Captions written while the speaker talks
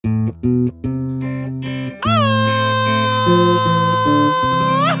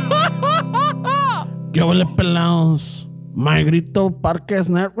¿Qué huele, pelados? My Grito Parques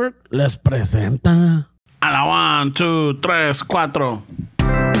Network les presenta a la 1, 2, 3, 4.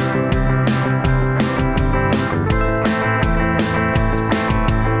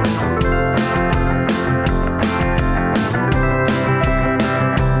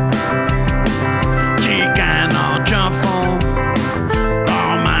 Chicano Shuffle,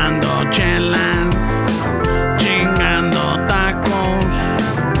 tomando chelas, chingando tacos,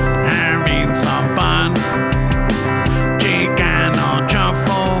 having some fun. Chicano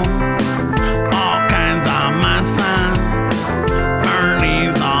Shuffle, all kinds of masa.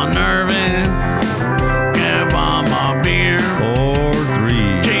 Bernie's all nervous, give 'em a beer. 4,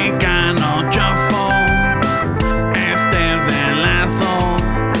 3. Chicano Shuffle, este es el lazo,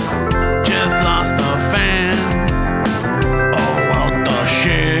 just lost a fan. Oh, what the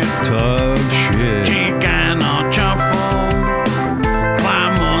shit. Tough shit. Chicano Shuffle,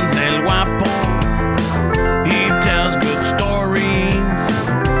 Ramon's el guapo, he tells good stories,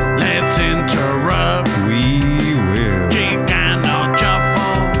 let's interrupt. We will. Chicano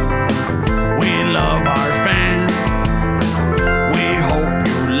Shuffle, we love our fans, we hope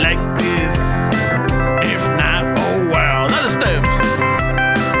you like this, if not, oh well, dale steps.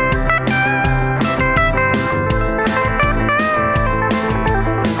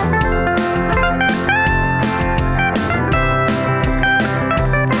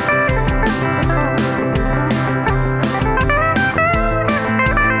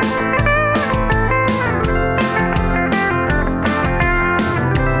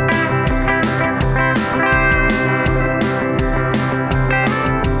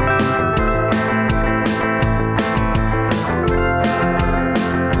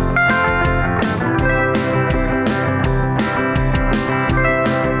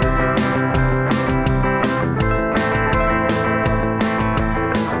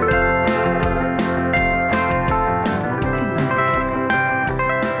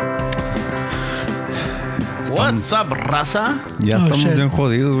 What's up, raza? Ya Oh, estamos shit. bien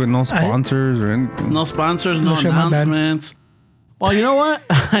jodidos, güey. No sponsors or anything. No sponsors, no shit, my bad. announcements. Well, you know what?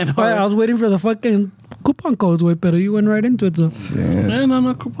 I know. I was waiting for the fucking coupon codes, güey, pero you went right into it, so. Yeah.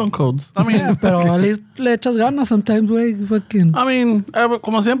 No coupon codes. I mean, Yeah, pero at least le echas ganas sometimes, güey. Fucking.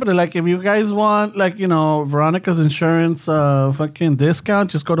 como siempre, like if you guys want, like, you know, Veronica's insurance fucking discount,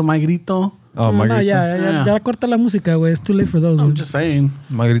 just go to My Grito. Oh, No, Magrito. ya corta la música, güey. It's too late for those. I'm güey. just saying.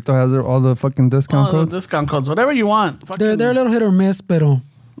 Magrito has all the fucking discount All the codes. discount codes, whatever you want. Fucking, They're a little hit or miss, pero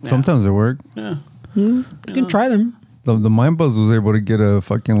Sometimes they work. yeah. you can try them. The Mind Buzz was able to get a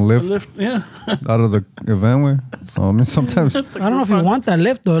fucking lift Lift, yeah. out of the event, way. So, I mean, sometimes. I don't know if you want that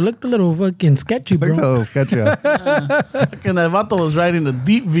lift, though. It looked a little fucking sketchy, Looks a bro. little sketchy. Fucking that vato was riding the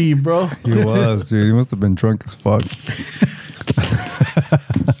deep V, bro. He was, dude. He must have been drunk as fuck.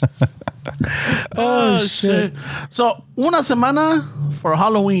 Oh, shit. So, una semana for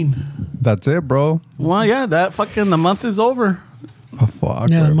Halloween. That's it, bro. Well, yeah, that fucking, the month is over. Oh, fuck.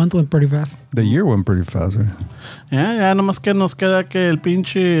 Yeah, bro. the month went pretty fast. The year went pretty fast, right? Ya nomás que nos queda que el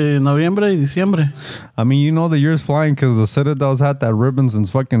pinche noviembre y diciembre. I mean, you know the year's flying because the Citadel's had that ribbon since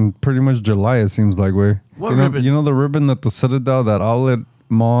fucking pretty much July, it seems like, way. What you know, ribbon? You know the ribbon that the Citadel, that outlet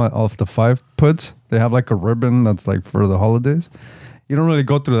mall off the 5 puts? They have like a ribbon that's like for the holidays. You don't really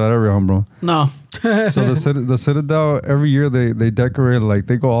go through that area, huh, bro. No. So the Citadel, every year they decorate, like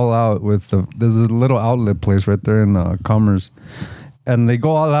they go all out with there's a little outlet place right there in Commerce. And they go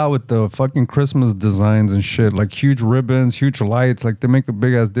all out with the fucking Christmas designs and shit, like huge ribbons, huge lights, like they make a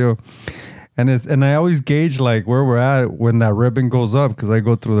big ass deal. And I always gauge like where we're at when that ribbon goes up because I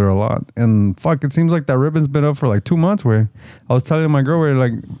go through there a lot. And fuck, it seems like that ribbon's been up for like 2 months. Where I was telling my girl, where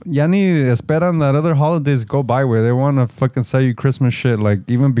like ya ni esperan that other holidays go by, where they want to fucking sell you Christmas shit like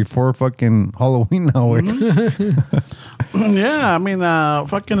even before fucking Halloween now. Yeah, I mean,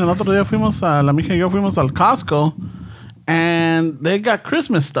 fucking el otro día la mija y yo fuimos al Costco and they got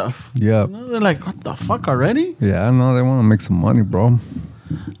Christmas stuff. Yeah. You know, they're like, what the fuck already? Yeah, I know they want to make some money, bro.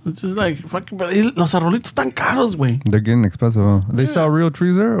 It's just like, fucking, but los arbolitos están caros, güey. They're getting expensive, huh? They sell real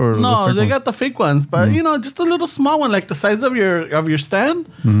trees there, or No, the fake they ones? got the fake ones, but you know, just a little small one, like the size of your stand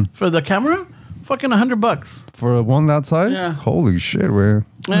for the camera. Fucking $100. For one that size? Yeah. Holy shit, güey.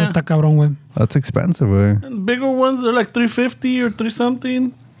 Yeah. Está cabrón, güey. That's expensive, güey. And bigger ones, they're like $350 or $3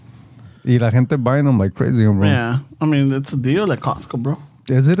 something. Y la gente buying them like crazy, bro. Yeah, I mean, it's a deal like Costco, bro.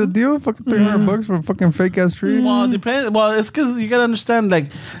 Is it a deal? Fucking $300 for a fucking fake ass tree? Well, it depends. Well, it's because you gotta understand,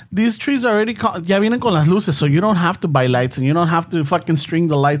 like, these trees are already ya vienen con las luces, so you don't have to buy lights and you don't have to fucking string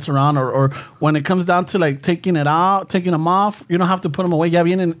the lights around, or when it comes down to like taking them off, you don't have to put them away. Ya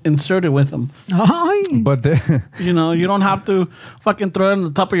vienen inserted with them. Ay. But You know, you don't have to fucking throw it on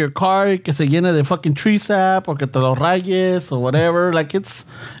the top of your car y que se llene de fucking tree sap or que te lo rayes or whatever. Like, it's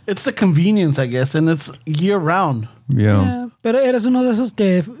the convenience, I guess, and it's year round. yeah. Pero eres uno de esos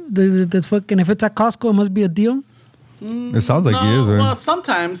que if it's at Costco, it must be a deal. It sounds like it is, right? Well,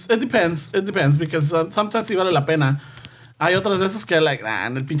 sometimes it depends. It depends because sometimes sí vale la pena. Hay otras veces que like,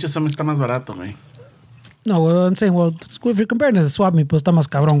 en el pinche Summit está más barato, güey. No, well, I'm saying, well, if you're comparing it to Swap Meet, pues está más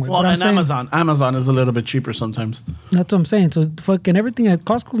cabrón, güey. Well, But I'm and saying, Amazon is a little bit cheaper sometimes. that's what I'm saying. So fucking everything at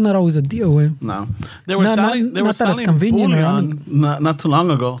Costco's not always a deal, güey. No, they were Not selling that it's convenient, bullion not too long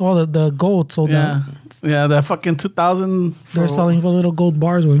ago. All the gold sold out. Yeah, that fucking 2,000. They're selling for little gold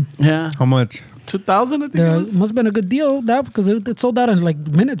bars, güey. Yeah, How much? 2,000. I think it There was. must have been a good deal, that, because it sold out in like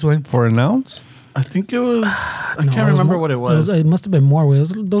minutes, güey. For an ounce? I think it was. I No, can't remember what it was. It must have been more,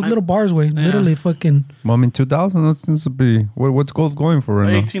 güey. Those little bars, güey. Yeah. Literally fucking, Well, I mean, 2,000? That seems to be... What's gold going for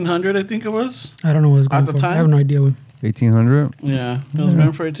right 1,800, I think it was. I don't know what it's going At the for. time? I have no idea, güey. now? 1,800? Yeah, it was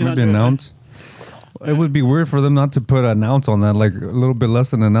going for 1,800. Maybe an ounce? It would be weird for them not to put an ounce on that. Like, a little bit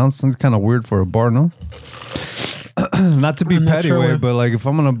less than an ounce. It's kind of weird for a bar, no? Not to be I'm not petty, sure, way, güey. but like, if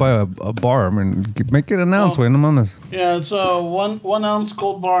I'm going to buy a bar, I mean, make it an ounce, way, no mames. Yeah, it's a one ounce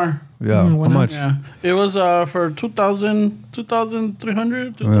gold bar. Yeah, how 1 much? Yeah, it was for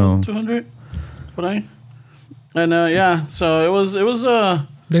 2,300, 2,200, por ahí. And yeah, so it was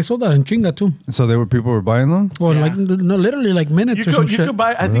They sold out in chinga, too. So people were buying them? Or Yeah. like, no, literally like minutes or some you shit. could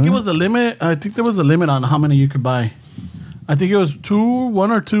buy. I think it was a limit. I think there was a limit on how many you could buy. I think it was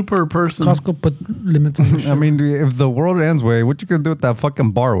one or two per person. Costco put limits on the shit. I mean, if the world ends, way, what you gonna do with that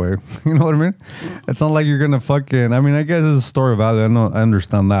fucking bar, way? You know what I mean? It's not like you're gonna fucking. I mean, I guess it's a story value. I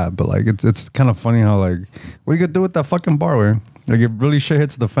understand that, but like, it's kind of funny how like, what are you gonna do with that fucking bar, way? Like, it really shit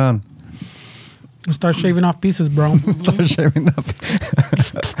hits the fan. Start shaving off pieces, bro. Start shaving up.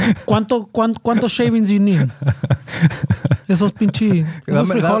 ¿Cuántos shavings you need? Esos pinche, esos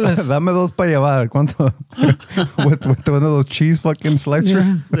frijoles. Dame dos para llevar. ¿Cuánto? with one of those cheese fucking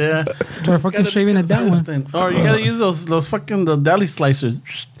slicers. Yeah. Yeah, Try fucking shaving it down, güey. consistent. Or you gotta use those fucking the deli slicers.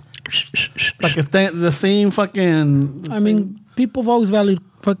 Like it's the same fucking. I mean, people have always valued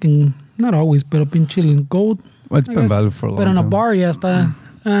fucking, not always, pero pinche in gold. Well, it's I been guess. valued for a long But in a time. bar, ya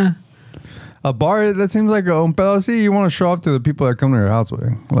está. A bar, that seems like un pedo así. You want to show off to the people that come to your house,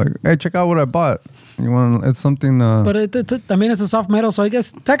 way. Like, hey, check out what I bought. You want? It's something. But I mean, it's a soft metal, so I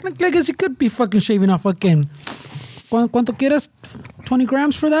guess technically, I guess you could be fucking shaving off fucking. ¿Cuánto quieres? 20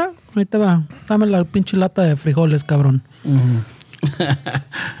 grams for that? Ahí te va. Dame la pinche lata de frijoles, cabrón.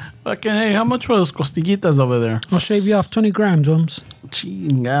 Fucking hey, how much was costillitas over there? I'll shave you off 20 grams, Holmes.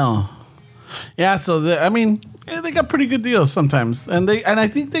 Chingao. Yeah, so I mean, they got pretty good deals sometimes, and I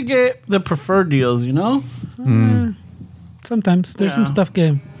think they get the preferred deals. You know. Sometimes there's Yeah. some stuff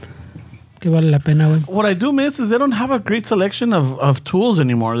que vale la pena, güey. What I do miss is they don't have a great selection of tools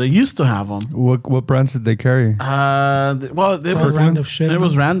anymore. They used to have them. what brands did they carry? Well, it was Random shit. It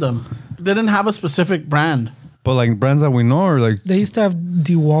was random. They didn't have a specific brand. But like brands that we know, or like They used to have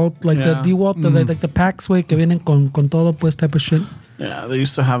DeWalt, like Yeah. the DeWalt, like the packs, güey, que vienen con todo, pues, type of shit. Yeah, they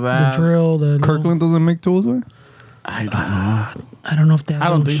used to have The that. drill, the... Kirkland doesn't make tools, way. I don't know. I don't know if they have I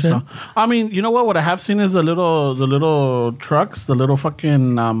don't little think shit. so. I mean, you know what? What I have seen is the little trucks, the little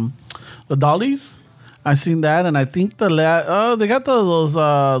fucking the dollies. I've seen that, and I think they got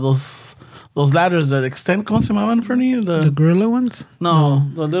those ladders that extend. ¿Cómo se llamaban, Fernie? The gorilla ones? No,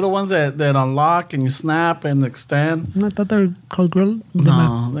 the little ones that unlock and you snap and extend. I thought they were called gorilla.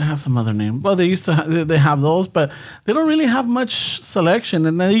 No, they have some other name. Well, they used to they have those, but they don't really have much selection.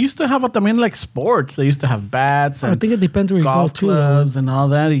 And they used to have también like sports. They used to have bats I and think it depends where you go golf to. clubs and all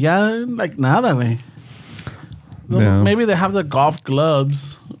that. Yeah, like nada, güey. Yeah. Maybe they have the golf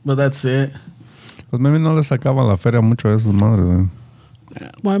gloves, but that's it. Pues maybe no le sacaban la feria mucho a esas madres, güey.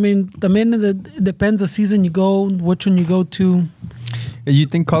 Well, I mean, it depends the season you go, which one you go to. You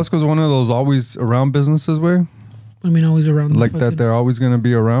think Costco's one of those always around businesses, way? I mean, always around. Like that they're always gonna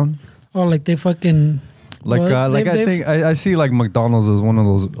be around? Oh, like they fucking... Like, Well, I they've- think I see like McDonald's as one of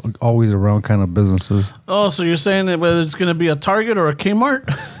those always around kind of businesses. Oh, so you're saying that whether it's going to be a Target or a Kmart?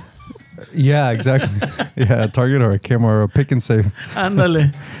 Yeah, exactly. Yeah, a Target or a Camera or a Pick and Save.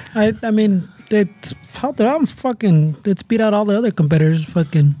 Ándale. I mean, it's beat out all the other competitors.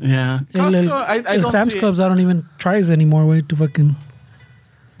 Fucking... Yeah. Costco, I El don't Sam's see Clubs, I don't even try it anymore, way to fucking...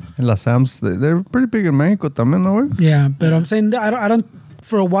 And La Sam's, they're pretty big in Mexico también, no way? Yeah, but I'm saying I don't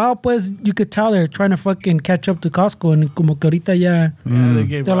for a while, pues, you could tell they're trying to fucking catch up to Costco. And como que ahorita ya, They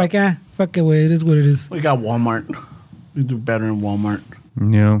gave they're up. like, fuck it, way. It is what it is. We got Walmart. We do better in Walmart.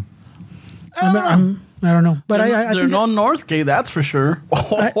 Yeah. I don't know. But I they're think no Northgate, that's for sure.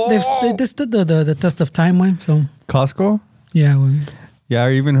 they stood the test of time, way. So, Costco? yeah, way. Yeah,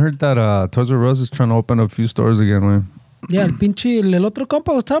 I even heard that Toys R Us is trying to open up a few stores again, man. Yeah, el otro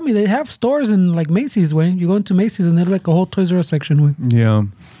compa was telling me they have stores in like Macy's, way. You go into Macy's and there's like a whole Toys R Us section, way. Yeah.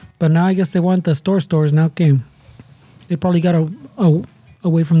 But now I guess they want the stores now. Came. They probably got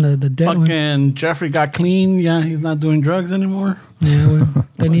away from the debt. Way. Fucking Jeffrey got clean. Yeah, he's not doing drugs anymore. Yeah, way.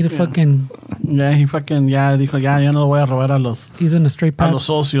 They need a fucking. Yeah, he fucking, dijo, ya no lo voy a robar a los He's in a straight path.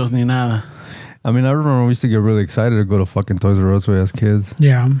 socios ni nada. I mean, I remember we used to get really excited to go to fucking Toys R Us as kids.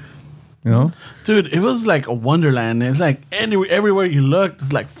 Yeah. You know? Dude, it was like a wonderland. It's like everywhere you looked,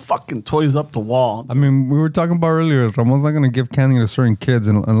 it's like fucking toys up the wall. I mean, we were talking about earlier, Ramon's not going to give candy to certain kids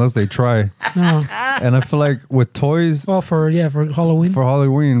unless they try. No. And I feel like with toys... Well, for Halloween. For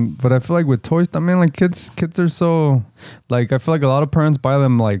Halloween. But I feel like with toys, I mean, like kids are so... Like, I feel like a lot of parents buy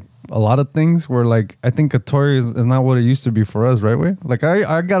them, like, a lot of things where, like, I think a toy is not what it used to be for us, right? Way? Like,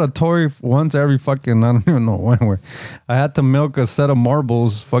 I got a toy once every fucking, I don't even know when. Way. I had to milk a set of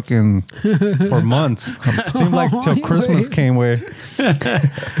marbles fucking for months. It seemed like till Christmas came, way.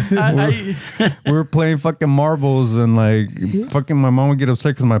 We were playing fucking marbles and, like, fucking my mom would get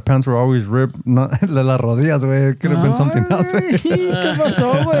upset because my pants were always ripped. Not de las rodillas, güey. It could have been something else, güey. ¿Qué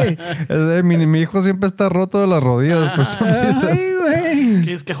pasó, güey? Mi hijo siempre está roto de las rodillas por some reason. Ay, güey.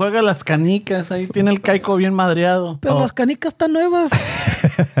 Que es que juega las canicas. Ahí tiene el caico bien madreado. Pero las canicas están nuevas.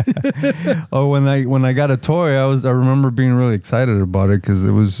 Oh, when I got a toy, I remember being really excited about it because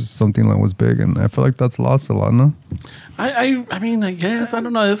it was something that was big, and I feel like that's lost a lot, no? I mean, I guess, I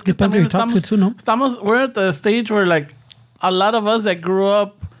don't know. Es que Depends who you talk to, too, no? We're at the stage where, like, a lot of us that grew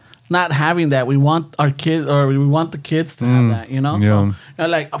up not having that, we want our kids, or we want the kids to have that, you know? Yeah. So, you're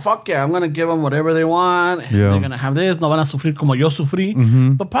like, oh, fuck yeah, I'm going to give them whatever they want. Yeah. They're going to have this. No van a sufrir como yo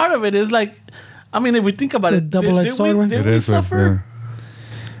sufrí. But part of it is, like, I mean, if we think about It's it, a double-edged sword, right? did It we is, suffer?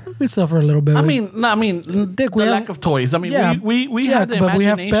 We suffer a little bit. I güey. mean, Dick, the we have- lack of toys. I mean, Yeah. we Yeah, have the but we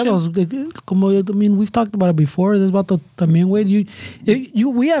have imagination. pedos. Como, I mean, we've talked about it before. There's about the también, güey.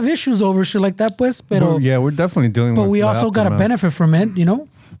 We have issues over shit like that, pues. Pero, Yeah, we're definitely dealing with but we the also got a aftermath. benefit from it, you know?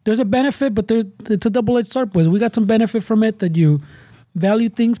 There's a benefit, but it's a double-edged sword, pues. We got some benefit from it that you value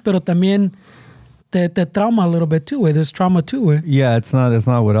things, pero también te trauma a little bit too, güey. There's trauma too, güey. Yeah, it's not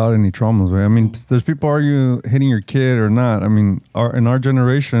without any traumas, right? I mean, there's people argue hitting your kid or not. I mean, in our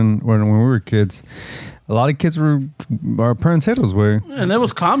generation, when we were kids, a lot of kids our parents hit us, way. And that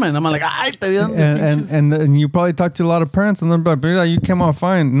was common. I'm like, ay, te dieron de pinches. And you probably talk to a lot of parents, and they're like, "Mira, you came out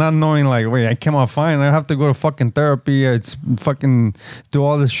fine," not knowing like, wait, I came out fine. I have to go to fucking therapy. It's fucking do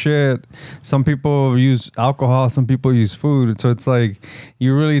all this shit. Some people use alcohol. Some people use food. So it's like,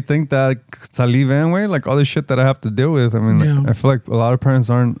 you really think that salir anyway, like all this shit that I have to deal with. I mean, Yeah. like, I feel like a lot of parents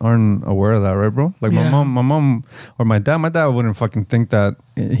aren't aware of that, right, bro? Like Yeah. my mom, or my dad wouldn't fucking think that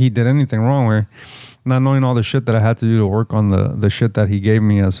he did anything wrong, right? Not knowing all the shit that I had to do to work on the shit that he gave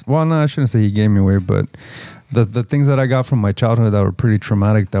me as well. No, I shouldn't say he gave me away, but the things that I got from my childhood that were pretty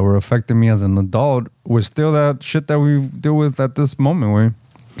traumatic, that were affecting me as an adult, was still that shit that we deal with at this moment, way.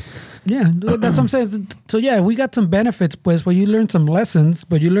 Yeah, that's what I'm saying. So yeah, we got some benefits, pues, where you learn some lessons,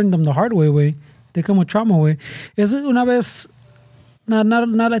 but you learn them the hard way, way. They come with trauma, way. Is it una vez?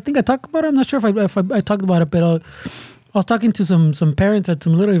 Not. I think I talked about it. I'm not sure if I talked about it, but I was talking to some parents at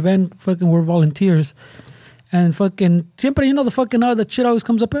some little event. Fucking, we're volunteers, and fucking siempre, you know, the fucking that shit always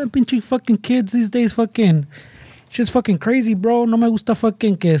comes up. Pinche fucking kids these days, fucking. Shit's fucking crazy, bro. No me gusta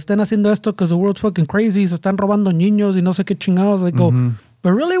fucking que estén haciendo esto because the world's fucking crazy. Se están robando niños y no sé qué chingados. I go,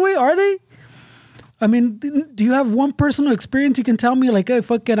 but really, wait, are they? I mean, do you have one personal experience you can tell me? Like, hey,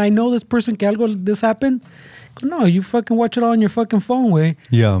 fucking, I know this person que algo this happened. No, you fucking watch it all on your fucking phone, way.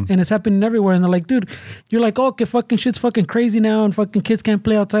 Yeah. And it's happening everywhere. And they're like, dude, you're like, oh, okay, fucking shit's fucking crazy now and fucking kids can't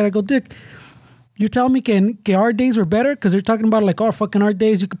play outside. I go, Dick, you tell me que our days were better? Because they're talking about like, oh, fucking our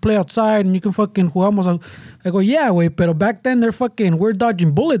days, you can play outside and you can fucking jugamos. I go, yeah, way, pero back then we're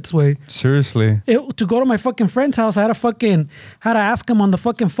dodging bullets, way. Seriously. To go to my fucking friend's house, I had to ask him on the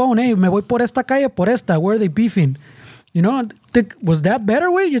fucking phone, hey, me voy por esta calle, por esta. Where are they beefing? You know, was that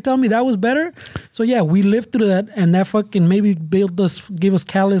better, way? You're telling me that was better? So yeah, we lived through that, and that fucking maybe gave us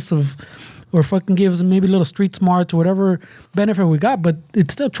callous of, or fucking gave us maybe little street smarts or whatever benefit we got, but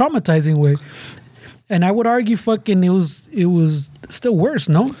it's still traumatizing, way. And I would argue fucking it was still worse,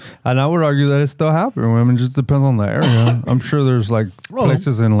 no? And I would argue that it's still happening. I mean, it just depends on the area. I'm sure there's like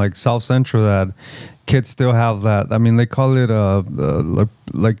places in like South Central that kids still have that. I mean, they call it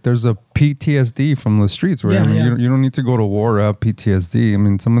like there's a PTSD from the streets, right? Yeah, I mean, yeah. you don't need to go to war to have PTSD. I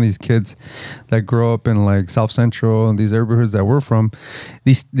mean, some of these kids that grow up in like South Central and these neighborhoods that we're from,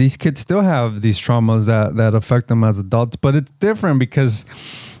 these kids still have these traumas that affect them as adults. But it's different because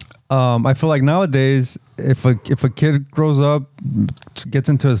I feel like nowadays, if a kid grows up, gets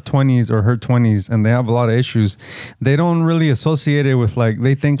into his 20s or her 20s, and they have a lot of issues, they don't really associate it with like,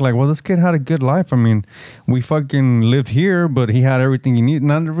 they think like, well, this kid had a good life. I mean, we fucking lived here, but he had everything he needed.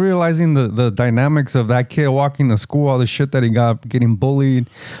 Not realizing the dynamics of that kid walking to school, all the shit that he got, getting bullied,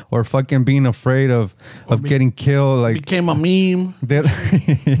 or fucking being afraid of getting killed. Like became a meme.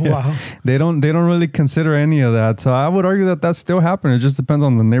 Wow. They don't really consider any of that. So I would argue that that's still happening. It just depends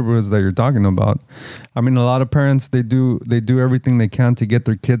on the neighborhoods that you're talking about. I mean, a lot of parents, they do everything they can to get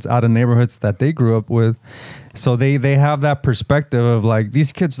their kids out of neighborhoods that they grew up with. So they have that perspective of like,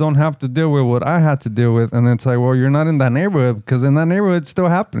 these kids don't have to deal with what I had to deal with. And it's like, well, you're not in that neighborhood, because in that neighborhood, it's still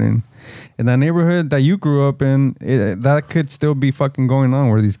happening. In that neighborhood that you grew up in, that could still be fucking going on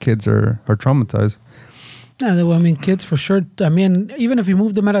where these kids are traumatized. Yeah, well, I mean, kids for sure. I mean, even if you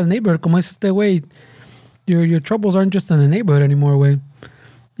move them out of the neighborhood, como dices este way, your troubles aren't just in the neighborhood anymore, way.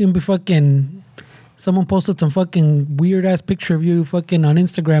 You can be fucking... Someone posted some fucking weird ass picture of you fucking on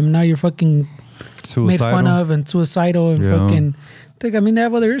Instagram. And now you're fucking Suicidal. made fun of and suicidal and Yeah. fucking. I mean, they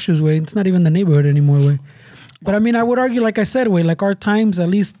have other issues. Way it's not even the neighborhood anymore. Way, but I mean, I would argue, like I said, way like our times, at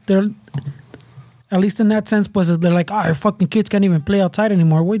least in that sense, pues they're like, our fucking kids can't even play outside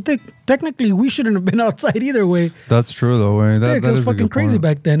anymore. Way, technically, we shouldn't have been outside either. Way, That's true though. Way. That it was is a fucking good crazy point.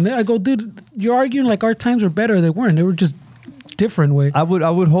 back then. I go, dude, you're arguing like our times were better. They weren't. They were just different. Way. I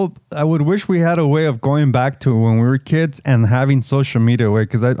would wish we had a way of going back to when we were kids and having social media, way,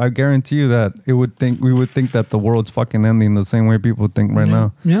 because I guarantee you that we would think that the world's fucking ending the same way people think right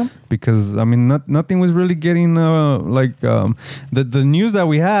now. Yeah. Because I mean, nothing was really getting the news that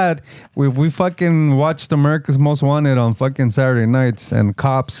we had. We fucking watched America's Most Wanted on fucking Saturday nights and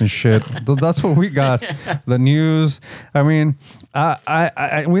cops and shit. That's what we got. The news. I mean,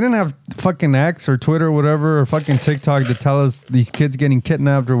 we didn't have fucking X or Twitter or whatever or fucking TikTok to tell us these kids getting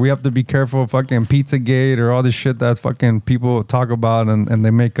kidnapped or we have to be careful of fucking Pizzagate or all this shit that fucking people talk about and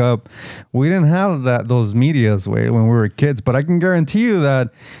they make up. We didn't have those medias, way, when we were kids. But I can guarantee you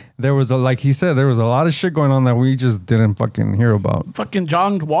that there was like he said, there was a lot of shit going on that we just didn't fucking hear about. Fucking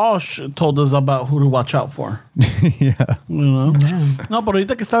John Walsh told us about who to watch out for. Yeah. You know? Yeah. No, pero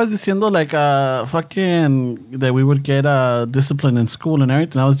ahorita que estabas diciendo like fucking that we would get discipline in school and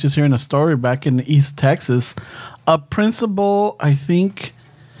everything. I was just hearing a story back in East Texas. A principal, I think,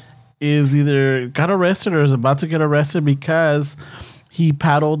 is either got arrested or is about to get arrested because he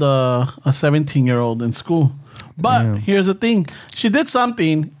paddled a 17-year-old in school. But Damn. here's the thing. She did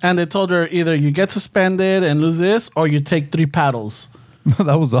something, and they told her either you get suspended and lose this, or you take 3 paddles.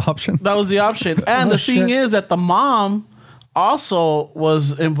 That was the option. That was the option. And Oh, the thing shit. is that the mom also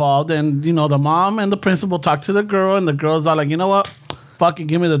was involved. And, you know, the mom and the principal talked to the girl, and the girl's all like, you know what? Fucking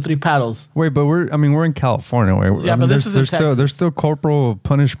give me the 3 paddles. Wait, but we're in California. Wait, Yeah, but this is in Texas. there's still corporal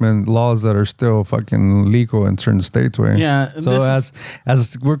punishment laws that are still fucking legal in certain states. Way. Yeah, and So this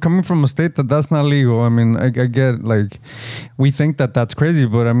as we're coming from a state that's not legal, I mean, I get like we think that's crazy,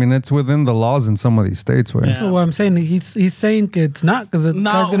 but I mean it's within the laws in some of these states. Way. Yeah. Well, I'm saying he's saying it's not because the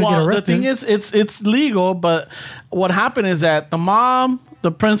guy's gonna get arrested. The thing is, it's legal, but what happened is that the mom,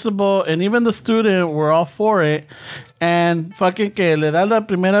 the principal, and even the student were all for it. And fucking que le da la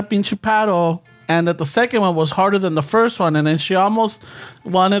primera pinche paddle, and that the second one was harder than the first one, and then she almost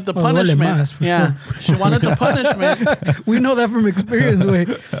wanted the duele punishment. más, for Yeah, she wanted the punishment. We know that from experience, way.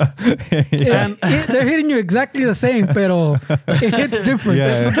 They're hitting you exactly the same, pero it's different.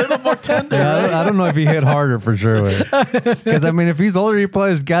 Yeah. It's a little more tender. Yeah, I don't know if he hit harder for sure. Because I mean, if he's older, he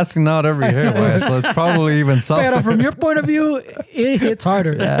probably is gassing out every hit. Way, so it's probably even Pero softer. from your point of view, it hits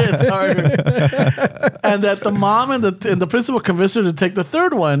harder. It's harder. And that the mom and the principal convinced her to take the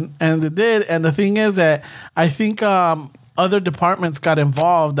third one, and they did. And the thing is that I think other departments got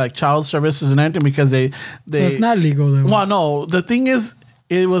involved, like child services and everything, because they So it's not legal, though. Well, no, the thing is,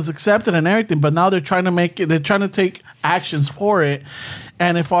 it was accepted and everything, but now they're trying to make it. They're trying to take actions for it.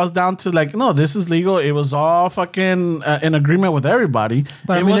 and it falls down to like, no, this is legal. It was all fucking in agreement with everybody.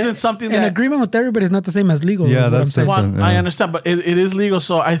 But it wasn't something in that agreement with everybody is not the same as legal. Yeah, is what that's I'm saying. different. I understand, but it is legal.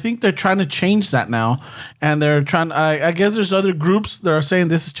 So I think they're trying to change that now, and they're trying. I guess there's other groups that are saying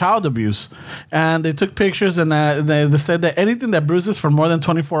this is child abuse, and they took pictures and they said that anything that bruises for more than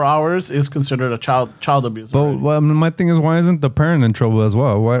 24 hours is considered a child abuse. But well, I mean, my thing is, why isn't the parent in trouble as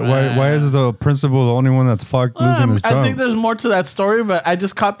well? Why is the principal the only one that's fucked losing his child? I think there's more to that story, but I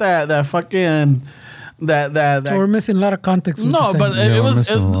just caught that fucking that. So we're missing a lot of context. No, but Yeah, it we're was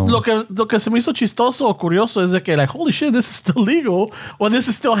missing a lot. lo que se me hizo chistoso o curioso is that like, holy shit, this is still legal. Well, this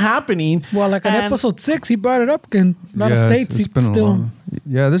is still happening. Well, like in And- episode 6, he brought it up. And a lot of states, it's been a still. long-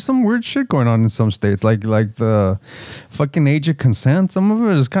 Yeah, there's some weird shit going on in some states, like the fucking age of consent. Some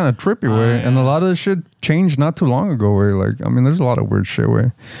of it is kind of trippy, way, and a lot of the shit changed not too long ago. Where like, I mean, there's a lot of weird shit.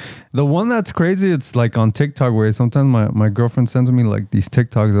 Where the one that's crazy, it's like on TikTok. Where sometimes my girlfriend sends me like these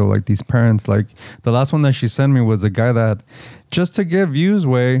TikToks of like these parents. Like the last one that she sent me was a guy that just to get views,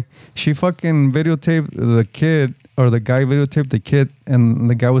 way she fucking videotaped the kid. Or the guy videotaped the kid, and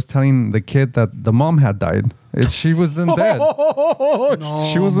the guy was telling the kid that the mom had died. She wasn't dead.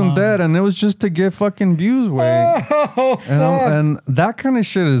 She wasn't dead, and it was just to get fucking views, way. And that kind of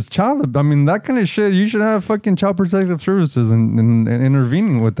shit is child. I mean, that kind of shit. You should have fucking child protective services and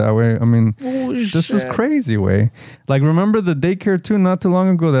intervening with that way. I mean, this is crazy, way. Like, remember the daycare too? Not too long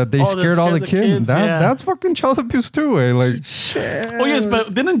ago that they scared all the kids. That's fucking child abuse too, way. Like, oh yes,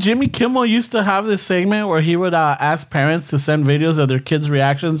 but didn't Jimmy Kimmel used to have this segment where he would ask parents to send videos of their kids'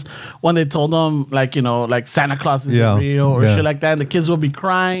 reactions when they told them, like, you know, like Santa Claus is real or shit like that, and the kids will be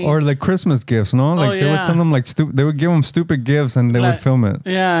crying. or like Christmas gifts, no? Like they would send them like they would give them stupid gifts and they would film it.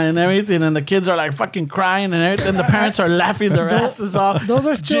 Yeah, and everything, and the kids are like fucking crying, and everything. The parents are laughing their asses off. Those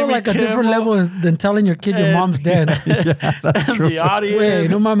are still Jimmy like a different Kimmel. level than telling your kid your mom's dead. That's And true. the audience. Wait,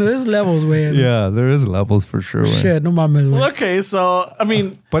 no mames, there's levels, way. Yeah, there is levels for sure. Way. Shit, no mames. Wey. Okay, so I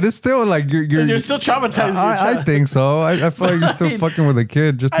mean, But it's still like you're still traumatizing. I think so. I feel like you're still mean, fucking with a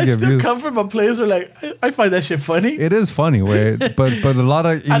kid just to I get still views. come from a place where like I find that shit funny. It is funny, way. But a lot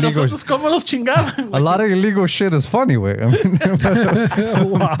of A illegal. nosotros como nos chingaban. A lot of illegal shit is funny, way. I mean,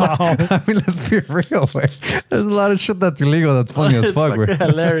 I mean, let's be real, way. There's a lot of shit that's illegal that's funny as It's fuck, way. fucking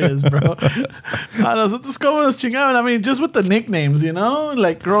hilarious, bro. A nosotros como nos chingaban. I mean, just with the nicknames, you know,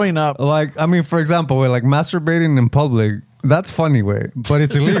 like growing up. Like, I mean, for example, way, like masturbating in public. That's funny, way, but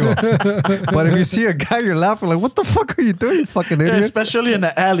it's illegal. But if you see a guy, you're laughing like, "What the fuck are you doing, you fucking Yeah, idiot?" especially in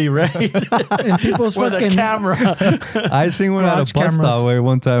the alley, right? And people's With a fucking camera. I seen one at a Garage bus cameras. stop way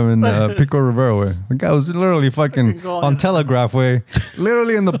one time in Pico Rivera way. The guy was literally fucking Going on Telegraph way,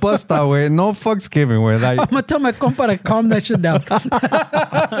 literally in the bus stop way. No fucks given way. I'm Like, gonna tell my compa to calm that shit down. ¿Qué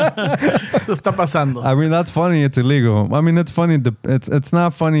está pasando? I mean, that's funny. It's illegal. I mean, it's funny. It's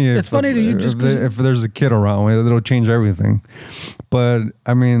not funny. It's funny to you just 'cause if there's a kid around, it'll change everything. But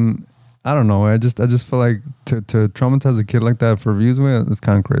I mean, I don't know. I just feel like to traumatize a kid like that for views, way, it's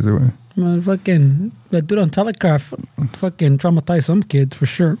kind of crazy. Way. Man, fucking that dude on Telegraph fucking traumatized some kids for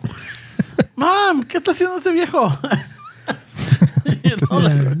sure. Mom, ¿qué está haciendo ese viejo? You know,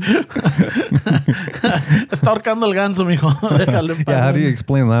 like, está ahorcando el ganso, mijo. Déjalo en paz. Yeah, how do you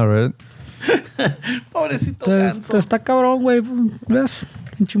explain that, right? Pobrecito Entonces, ganso. está cabrón, güey. ¿Ves?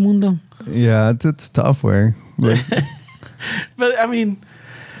 Pinche mundo. Yeah, it's tough way. But, But I mean,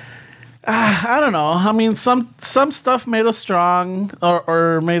 I don't know. I mean, some stuff made us strong,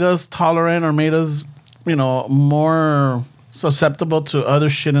 or made us tolerant, or made us, you know, more susceptible to other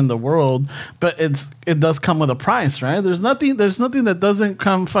shit in the world. But it does come with a price, right? There's nothing that doesn't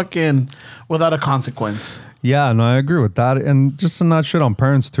come fucking without a consequence. yeah, no, I agree with that. And just to not shit on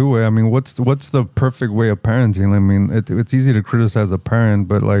parents too. Way. I mean, what's the perfect way of parenting? I mean, it's easy to criticize a parent,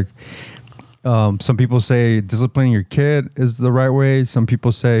 but like. Some people say disciplining your kid is the right way. Some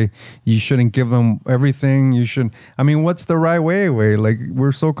people say you shouldn't give them everything. You should. I mean, what's the right way? Like,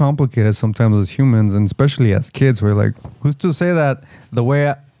 we're so complicated sometimes as humans, and especially as kids. We're like, who's to say that the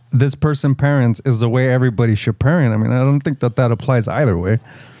way this person parents is the way everybody should parent? I mean, I don't think that applies either way.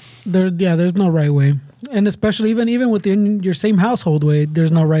 There's no right way, and especially even within your same household way,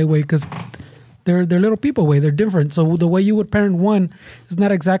 there's no right way because they're little people way. They're different. So the way you would parent one is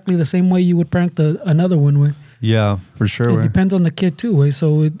not exactly the same way you would parent another one way. Yeah, for sure. It Way. depends on the kid too way.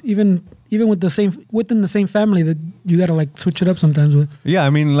 So even within the same family, you gotta like switch it up sometimes. With. Yeah, I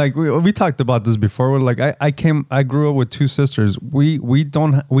mean, like we talked about this before. Like I grew up with two sisters. We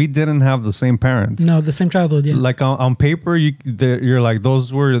didn't have the same parents. No, the same childhood. Yeah. Like on paper, you're like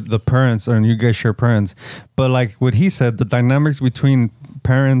those were the parents, and you guys share parents. But like what he said, the dynamics between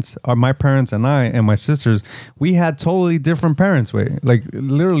parents, or my parents and I and my sisters, we had totally different parents. Way like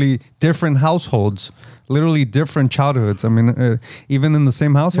literally different households, literally different childhoods. I mean, even in the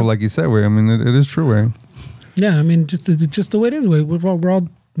same household, like you said, way. I mean, it is true, way. Yeah, I mean, just the way it is. Way we're all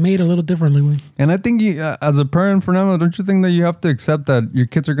made a little differently. Way. And I think you, as a parent, Fernando, don't you think that you have to accept that your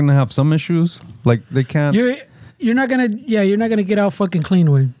kids are gonna have some issues? Like they can't. You're not gonna get out fucking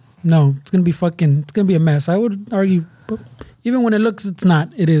clean. Way. No, it's gonna be a mess. I would argue, even when it looks, it's not.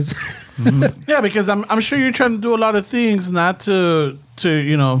 It is. Yeah, because I'm sure you're trying to do a lot of things not to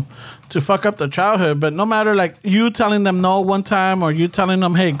fuck up the childhood. But no matter like you telling them no one time or you telling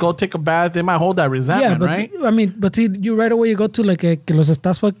them, hey, go take a bath, they might hold that resentment, but, right? I mean, but see, you right away you go to like que los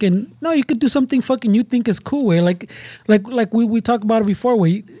estás fucking. No, you could do something fucking you think is cool. Way like we talked about it before.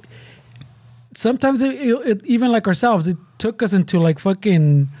 Way sometimes it even like ourselves, it took us into like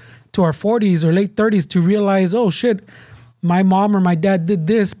fucking to our 40s or late 30s to realize, oh shit, my mom or my dad did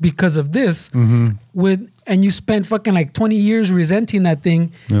this because of this. And you spent fucking like 20 years resenting that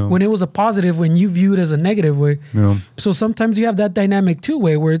thing when it was a positive, when you view it as a negative way. Yeah. So sometimes you have that dynamic too,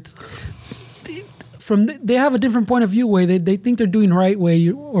 way where it's they have a different point of view, way they think they're doing right way,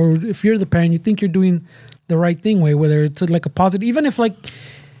 or if you're the parent, you think you're doing the right thing, way, whether it's like a positive, even if like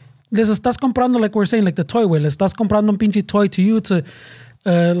les estás comprando, like we're saying, like the toy way, les estás comprando un pinche toy to you to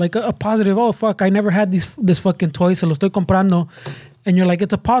like a positive. Oh fuck, I never had this fucking toy, se lo estoy comprando, and you're like,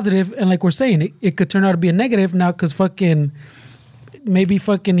 it's a positive, and like we're saying, it could turn out to be a negative now because fucking maybe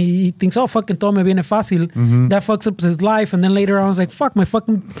fucking he thinks, oh fucking todo me viene fácil. That fucks up his life, and then later on, I was like, fuck, my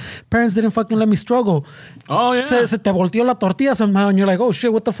fucking parents didn't fucking let me struggle. Oh yeah, se te volteó la tortilla somehow, and you're like, oh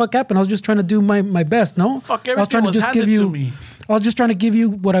shit, what the fuck happened? I was just trying to do my best. No, fuck, everything was handed to me. I was just trying to give you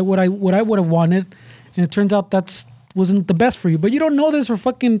what I would have wanted, and it turns out wasn't the best for you. But you don't know this for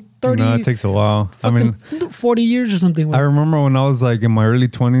fucking 30. No, it takes a while. I mean, 40 years or something. I remember when I was like in my early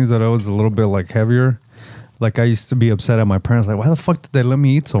 20s that I was a little bit like heavier. Like I used to be upset at my parents. Like, why the fuck did they let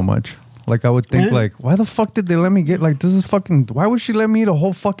me eat so much? Like I would think like, why the fuck did they let me get like, this is fucking, why would she let me eat a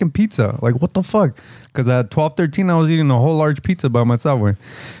whole fucking pizza? Like, what the fuck? Because at 12, 13, I was eating a whole large pizza by myself. With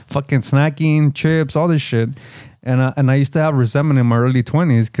fucking snacking, chips, all this shit. And I used to have resentment in my early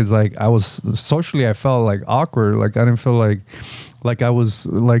 20s because like I was socially, I felt like awkward. Like I didn't feel like I was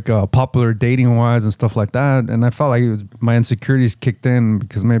like popular dating wise and stuff like that. And I felt like my insecurities kicked in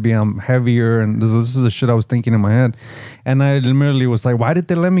because maybe I'm heavier, and this is the shit I was thinking in my head. And I literally was like, why did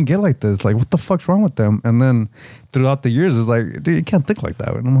they let me get like this? Like, what the fuck's wrong with them? And then throughout the years, it's like, dude, you can't think like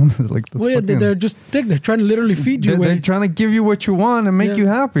that. Like, they're just thick. They're trying to literally feed you. They're trying to give you what you want and make you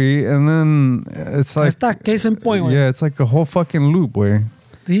happy. And then it's like, case in point. Yeah, it's like a whole fucking loop, way.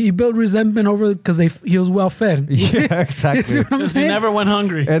 He built resentment over because he was well fed. Yeah, exactly. See what I'm saying? He never went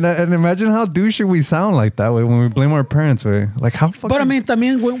hungry. And imagine how douchey we sound like that way when we blame our parents, way. Like how fucking. But I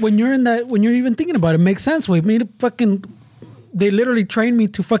mean, when you're in that, when you're even thinking about it, it makes sense. Way. I mean, fucking, they literally trained me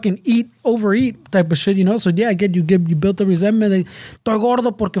to fucking overeat type of shit, you know. So yeah, I get you built the resentment. Estoy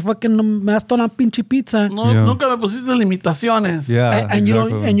gordo porque fucking me das toda una pinche pizza. Nunca me pusiste limitaciones. Yeah, and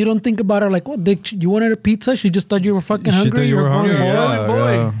exactly. you don't think about her like, what? You wanted a pizza? She just thought you were fucking hungry. She thought you were hungry.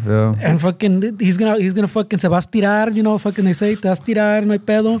 Yeah. And fucking, he's gonna fucking se va a estirar, you know. Fucking they say te vas a estirar, no hay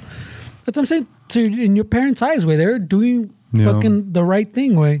pedo. That's what I'm saying. So in your parents' eyes, way they're doing fucking the right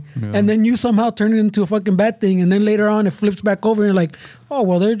thing, way, and then you somehow turn it into a fucking bad thing, and then later on it flips back over, and you're like, oh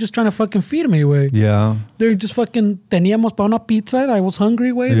well, they're just trying to fucking feed me, way. Yeah, they're just fucking teníamos para una pizza. I was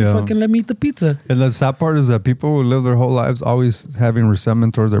hungry, way. They fucking let me eat the pizza. And the sad part is that people who live their whole lives always having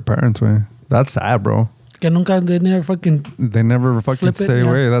resentment towards their parents, way. That's sad, bro. They never fucking say,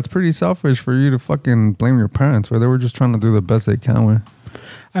 way. That's pretty selfish for you to fucking blame your parents, where they were just trying to do the best they can, way.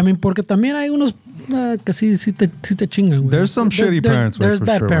 I mean, porque también hay unos que sí te chingan, güey. There's some shitty parents, there's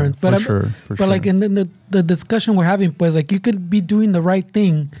bad parents, but like in the discussion we're having, pues, like you could be doing the right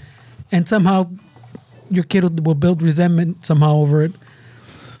thing, and somehow your kid will build resentment somehow over it,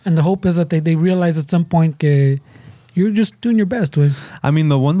 and the hope is that they realize at some point que you're just doing your best, way. I mean,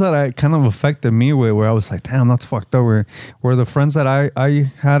 the ones that I kind of affected me with, where I was like, damn, that's fucked up, were the friends that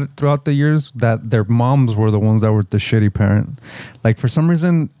I had throughout the years that their moms were the ones that were the shitty parent. Like, for some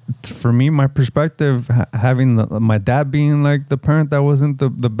reason, for me, my perspective, having my dad being like the parent that wasn't the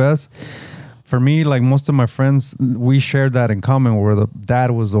best, for me, like most of my friends, we shared that in common where the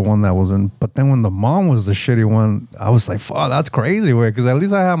dad was the one that was in. But then when the mom was the shitty one, I was like, fuck, that's crazy, way. Because at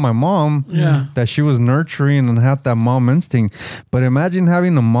least I had my mom that she was nurturing and had that mom instinct. But imagine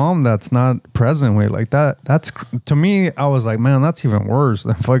having a mom that's not present, way. Like that's, to me, I was like, man, that's even worse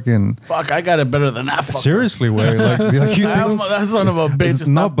than fucking. Fuck, I got it better than that. Fucker. Seriously, way. Like you think, that son of a bitch.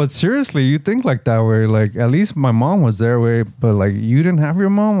 no, but seriously, you think like that, way. Like, at least my mom was there, way. But like, you didn't have your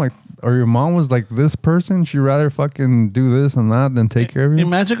mom, like, or your mom was like this person, she'd rather fucking do this and that than take care of you.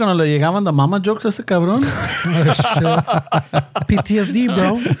 Imagine cuando le llegaban the mama jokes a ese cabrón. Oh, shit. PTSD,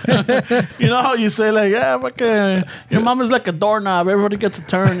 bro. You know how you say like, yeah, fucking, your mom is like a doorknob. Everybody gets a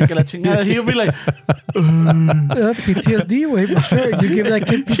turn. You que la chingada. He'll be like, PTSD, way, for sure. You give that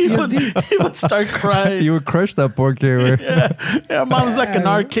kid PTSD. he would start crying. You would crush that poor kid, way. Yeah, mom's like an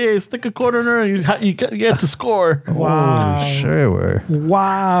arcade. Stick a quarter in her and you get to score. Wow. Oh, shit, way.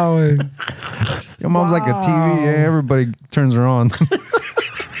 Wow. Your mom's like a TV. Yeah, everybody turns her on.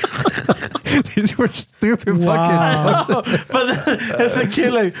 These were stupid Wow. fucking. But as a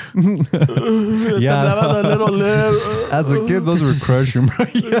kid, like, Yeah. the little lip. As a kid, those were crushing, bro.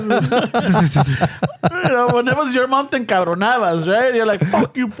 You know, when it was your mom, te encabronabas, right? You're like,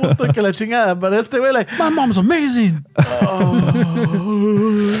 fuck you, puto, que la chingada. But este way, like, My mom's amazing.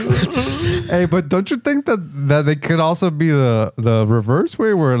 Hey, but don't you think that they could also be the reverse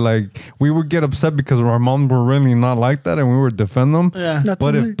way, where like we would get upset because our moms were really not like that, and we would defend them. yeah. That's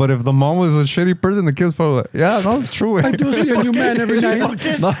But only- if the mom was a shitty person, the kids probably like, yeah, no, it's true. I do see a new man every night.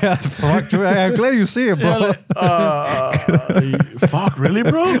 No, yeah, fuck, true. I'm glad you see it, bro. Yeah, like, fuck, really,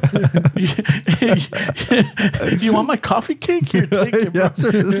 bro? You want my coffee cake? Here, take it, bro. Yeah,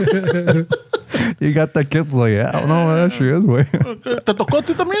 seriously. You got that kid like, yeah, I don't know, that she is way. ¿Te tocó a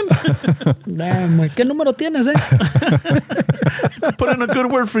ti también? Damn, güey. ¿Qué número tienes, Put in a good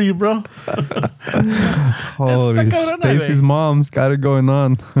word for you, bro. Holy, cabrona, Stacy's güey. mom's got it going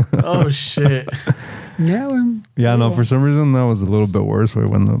on. Oh, shit. Yeah, güey. Yeah, no, for some reason that was a little bit worse way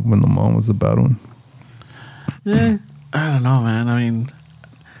when the mom was a bad one. Yeah. I don't know, man. I mean,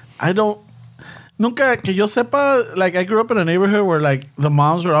 I don't. Nunca, que yo sepa, like, I grew up in a neighborhood where, like, the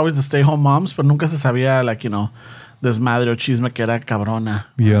moms were always the stay-home moms, but nunca se sabía, like, you know, desmadre o chisme que era cabrona.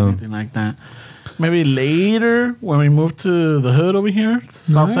 Yeah. Or anything like that. Maybe later, when we moved to the hood over here,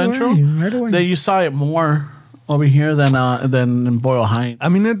 South Right Central, away, right away. that you saw it more over here than in Boyle Heights. I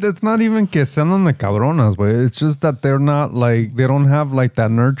mean, it's not even que sean de cabronas, way. It's just that they're not like, they don't have like that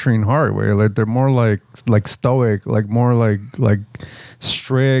nurturing heart, way. Like they're more like stoic, like more like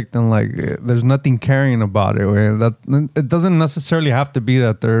strict, and like there's nothing caring about it. Way. That it doesn't necessarily have to be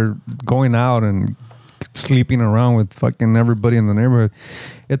that they're going out and sleeping around with fucking everybody in the neighborhood.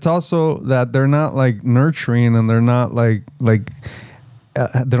 It's also that they're not like nurturing, and they're not like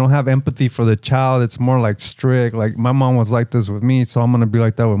they don't have empathy for the child. It's more like strict. Like my mom was like this with me, so I'm gonna be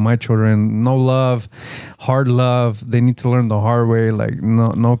like that with my children. No love, hard love. They need to learn the hard way. Like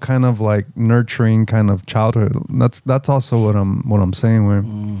no kind of like nurturing kind of childhood. That's also what I'm saying.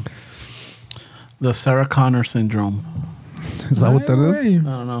 With The Sarah Connor syndrome. is that what that is? I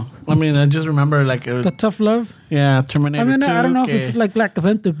don't know. I mean, I just remember, like, it was, The tough love. yeah, Terminator I mean, 2. I don't know if it's like Black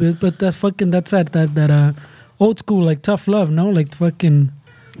Event, but that's that old school, like, tough love, no? Like, fucking...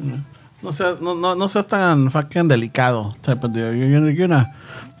 No seas tan fucking delicado type of deal. You're gonna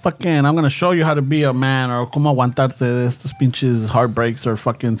fucking, I'm gonna show you how to be a man, or cómo aguantarte de estos pinches heartbreaks, or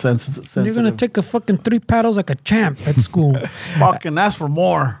fucking sensitive. You're gonna take a fucking 3 paddles like a champ at school. fucking ask for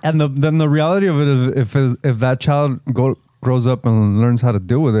more. And then the reality of it is, if that child grows up and learns how to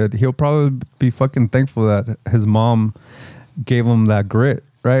deal with it, he'll probably be fucking thankful that his mom gave him that grit,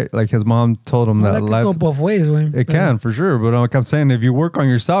 right? Like his mom told him Well, that that could life. go both ways, güey. It can, for sure. But like I'm saying, if you work on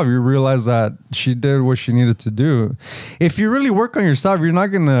yourself, you realize that she did what she needed to do. If you really work on yourself, you're not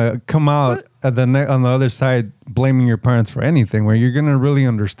going to come out on the other side blaming your parents for anything, where you're going to really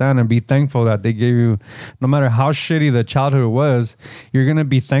understand and be thankful that they gave you, no matter how shitty the childhood was, you're going to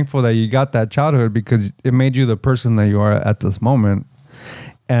be thankful that you got that childhood because it made you the person that you are at this moment.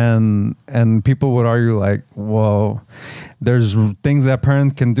 And people would argue like, well, there's things that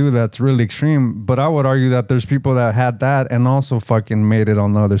parents can do that's really extreme. But I would argue that there's people that had that and also fucking made it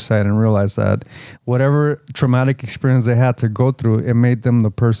on the other side and realized that whatever traumatic experience they had to go through, it made them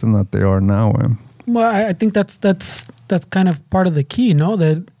the person that they are now. Well, I think that's kind of part of the key, no?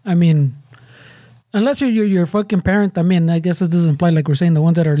 That, I mean, unless you're fucking parent, I mean, I guess it doesn't imply, like we're saying, the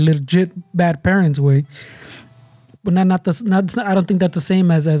ones that are legit bad parents, way. But I don't think that's the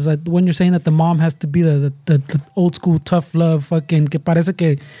same as when you're saying that the mom has to be the old school tough love fucking que parece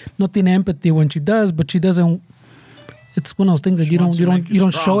que no tiene empathy when she does, but she doesn't it's one of those things that She you wants to make you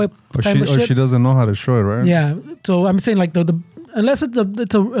don't strong. show it. Or she doesn't know how to show it, right? Yeah. So I'm saying like the unless it's a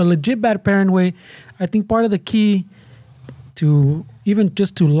legit bad parent way, I think part of the key to even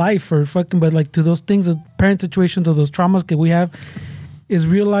just to life or fucking, but like to those things, parent situations or those traumas that we have, is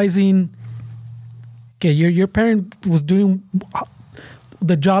realizing, okay, your parent was doing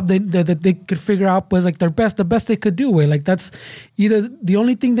the job that they could figure out was like the best they could do. Way like that's either the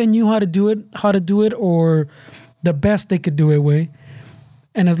only thing they knew how to do it, or the best they could do it. Way,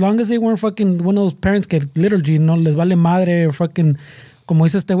 and as long as they weren't fucking one of those parents que literally no les vale madre or fucking como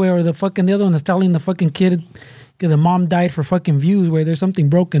dice este way, or the other one that's telling the fucking kid that the mom died for fucking views. Way there's something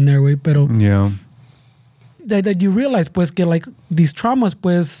broken there. Way, pero Yeah. that you realize pues que like these traumas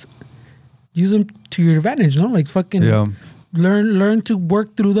pues use them to your advantage, no? Like fucking. Yeah. Learn to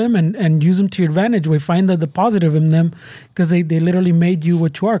work through them and use them to your advantage. We find the positive in them because they literally made you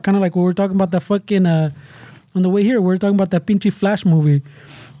what you are. Kind of like when we were talking about the fucking on the way here, we were talking about that pinchy Flash movie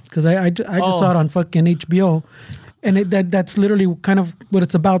because I just saw it on fucking HBO, and that's literally kind of what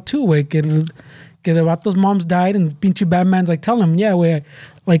it's about too. Way que the vatos moms died and pinchy Batman's like tell him, yeah, way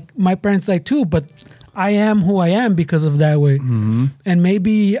like my parents died too, but I am who I am because of that way. Mm-hmm. And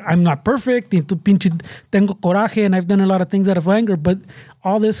maybe I'm not perfect. Tengo coraje and I've done a lot of things out of anger, but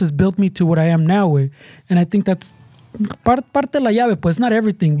all this has built me to what I am now. Way. And I think that's parte de la llave, pues not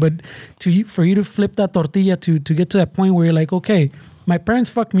everything, but for you to flip that tortilla to get to that point where you're like, okay, my parents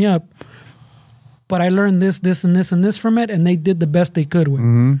fucked me up, but I learned this, and this, and this from it, and they did the best they could with.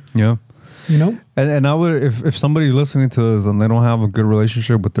 Mm-hmm. Yeah. You know? And I would, if somebody's listening to this and they don't have a good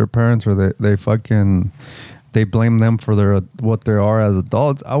relationship with their parents, or they blame them for what they are as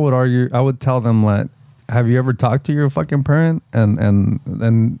adults, I would tell them like, have you ever talked to your fucking parent and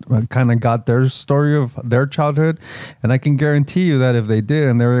kind of got their story of their childhood? And I can guarantee you that if they did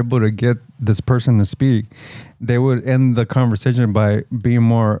and they're able to get this person to speak, they would end the conversation by being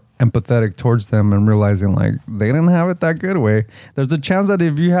more empathetic towards them and realizing like they didn't have it that good way. There's a chance that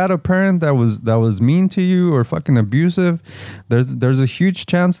if you had a parent that was mean to you or fucking abusive, there's a huge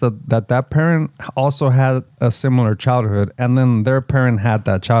chance that parent also had a similar childhood, and then their parent had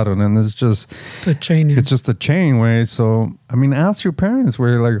that childhood, and it's just a chain. It's just a chain way. So I mean, ask your parents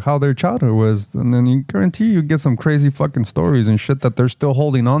like how their childhood was, and then you guarantee you get some crazy fucking stories and shit that they're still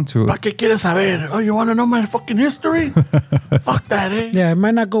holding on to. ¿Para qué quieres saber? Oh, you want to know my fucking history? Fuck that, eh? Yeah, it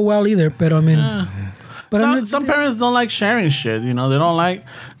might not go well either, but I mean, but some parents don't like sharing shit. You know, they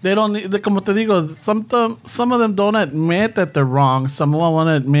don't need. Como te digo, some of them don't admit that they're wrong. Some of them want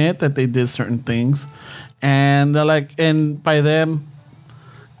to admit that they did certain things, and they're like, and by them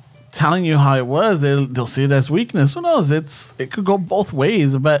telling you how it was, they'll see it as weakness. Who knows? It could go both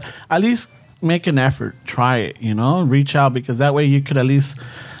ways, but at least make an effort, try it. You know, reach out, because that way you could at least.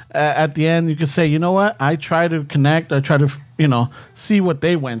 At the end, you could say, you know what? I try to connect. I try to, see what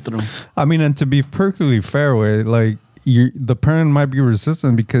they went through. I mean, and to be perfectly fair, way like the parent might be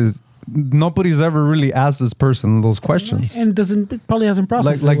resistant because nobody's ever really asked this person those questions, and probably hasn't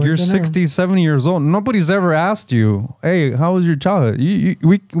processed. Like you're 60, 70 years old. Nobody's ever asked you, "Hey, how was your childhood?"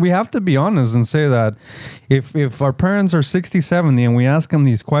 We have to be honest and say that if our parents are 60, 70 and we ask them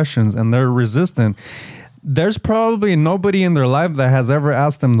these questions and they're resistant, there's probably nobody in their life that has ever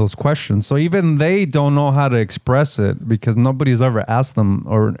asked them those questions. So even they don't know how to express it because nobody's ever asked them,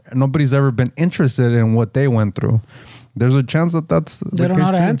 or nobody's ever been interested in what they went through. There's a chance that that's they don't know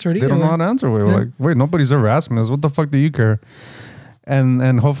how to answer it. They don't know how to answer it. Like, wait, nobody's ever asked me this. What the fuck do you care?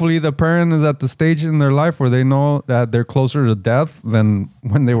 And hopefully the parent is at the stage in their life where they know that they're closer to death than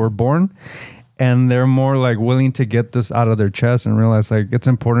when they were born. And they're more like willing to get this out of their chest and realize like it's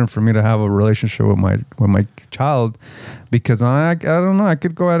important for me to have a relationship with my child, because I don't know, I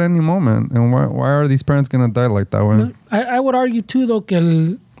could go at any moment. And why are these parents gonna die like that way? I would argue too though,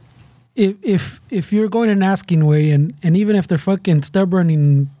 que if you're going and asking way, and even if they're fucking stubborn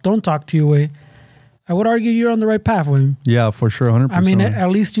and don't talk to you way, I would argue you're on the right path way. Yeah, for sure, 100%. I mean,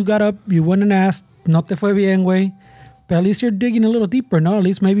 at least you got up, you went and asked, no te fue bien way. But at least you're digging a little deeper, no? At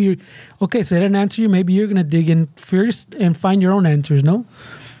least maybe okay, so they didn't answer you. Maybe you're going to dig in first and find your own answers, no?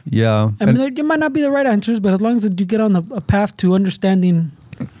 Yeah. I mean, it might not be the right answers, but as long as you get on a path to understanding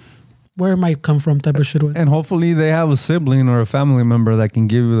where it might come from type of shit. And hopefully they have a sibling or a family member that can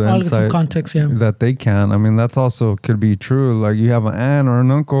give you the insight. Some context, yeah. That they can. I mean, that's also could be true. Like you have an aunt or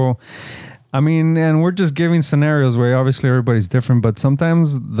an uncle. I mean, and we're just giving scenarios where obviously everybody's different, but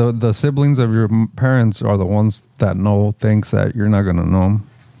sometimes the siblings of your parents are the ones that know things that you're not going to know.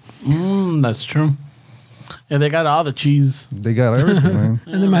 That's true. And they got all the cheese. They got everything, man.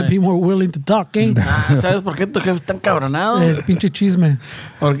 And they might be more willing to talk, eh? ¿Sabes por qué tu jefe es tan cabronado? El pinche chisme.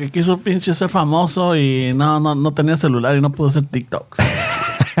 Porque quiso pinche ser famoso y no tenía celular y no pudo hacer TikToks.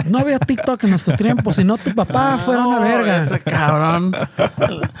 No había TikTok en nuestro tiempo, si no tu papá fuera una verga. Ese cabrón.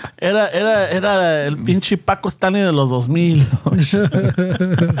 Era el pinche Paco Stanley de los 2000.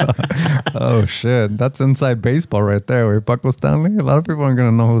 Oh, shit. That's inside baseball right there, güey. Paco Stanley. A lot of people aren't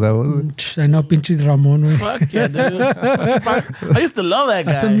going to know who that was. I know, pinche Ramón, güey. Fuck yeah, dude. I used to love that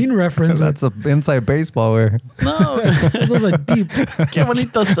guy. That's a mean reference. That's a inside baseball, güey. No. Those are deep. Qué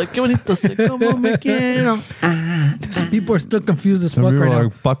bonito soy, como me quiero. These people are still confused as Some fuck people right are now.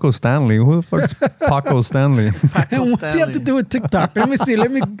 like, Paco Stanley. Who the fuck's Paco Stanley? And what's he have to do with TikTok? Let me see.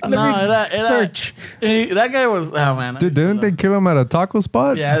 Let me search. That guy was, oh man. Dude, didn't they kill him at a taco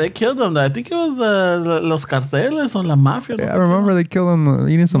spot? Yeah, they killed him. I think it was los carteles or la mafia. Yeah, I remember they killed him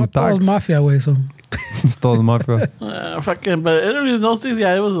eating some That was tacos. mafia, güey. So Stole the mafia. Fucking, but early in those days,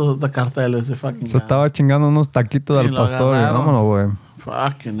 yeah, it was the carteles. The fucking Se estaba chingando unos taquitos Y al lo pastor. agarraron. Vámonos, güey.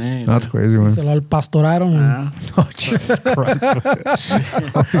 Fucking A. That's crazy, man. se lo pastoraron. güey. Yeah. Oh, Jesus Christ.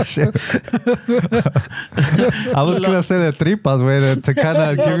 Holy shit. I was going to say the tripas, güey, to kind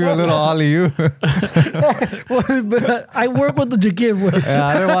of give you a little alley-oop. But I work with what you give, güey. Yeah,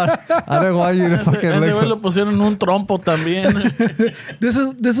 I didn't want you to fucking Ese güey look lo pusieron en un trompo también. This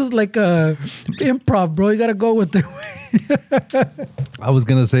is like a improv, bro. You gotta go with it. I was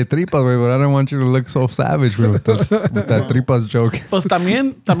going to say tripas, güey, but I didn't want you to look so savage, güey, with that tripas joke. Pues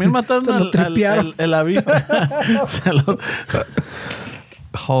también mataron Se lo tripearon. el aviso.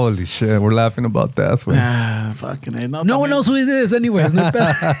 Holy shit, we're laughing about that, güey. Ah, fucking A. No one knows who he is, anyways. No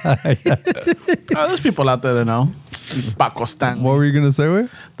pedo. Oh, there's people out there that know. Paco Stanley. What were you going to say, güey?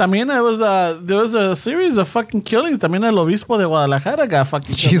 También there was a series of fucking killings. También el obispo de Guadalajara got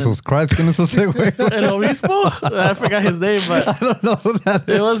fucking killed. Jesus Christ, ¿quién es ese, güey? El obispo? I forgot his name, but I don't know who that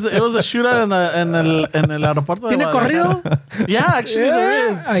is. it was a shootout en el aeropuerto de ¿Tiene Guadalajara. corrido? Yeah, actually there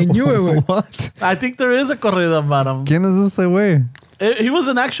is. I knew it, güey. What? I think there is a corrido about him. ¿Quién es ese, güey? He was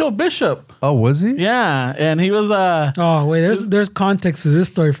an actual bishop. Oh, was he? Yeah, and he was Oh, wait, there's context to this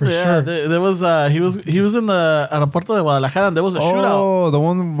story for sure. There was he was in the aeropuerto de Guadalajara and there was a shootout. Oh, the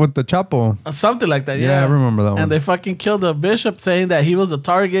one with the Chapo. Something like that, Yeah, I remember that one. And they fucking killed the bishop saying that he was a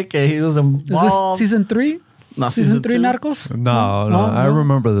target, que he was Is involved. this season 3? No, Season 3 two. Narcos? No, I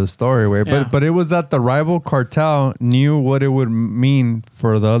remember the story, way, Yeah. but it was that the rival cartel knew what it would mean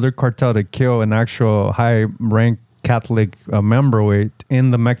for the other cartel to kill an actual high rank Catholic member weight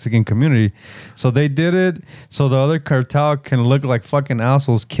in the Mexican community. So they did it so the other cartel can look like fucking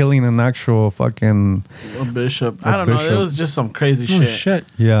assholes killing an actual fucking A bishop. I don't know. bishop. It was just some crazy Oh, shit. shit.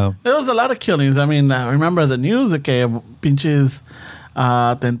 yeah. There was a lot of killings. I mean, I remember the news que pinches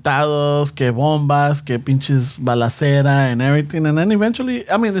atentados, que bombas, que pinches balacera and everything. And then eventually,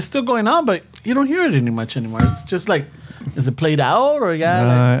 I mean, it's still going on, but you don't hear it any much anymore. It's just like, is it played out or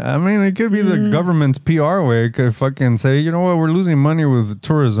I mean, it could be the government's PR way. It could fucking say, you know what, we're losing money with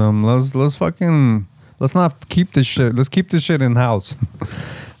tourism. Let's not keep this shit. Let's keep this shit in house.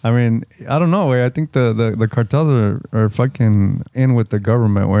 I mean, I don't know. Way I think the cartels are fucking in with the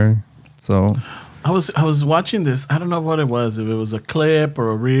government. Way so. I was watching this. I don't know what it was. If it was a clip or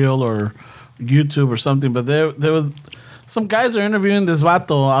a reel or YouTube or something. But there was some guys are interviewing this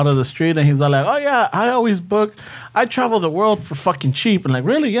vato out of the street, and he's all like, "Oh yeah, I always book. I travel the world for fucking cheap." And like,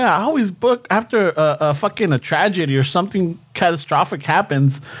 really? Yeah, I always book after a fucking tragedy or something catastrophic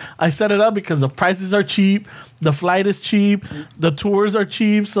happens. I set it up because the prices are cheap, the flight is cheap, the tours are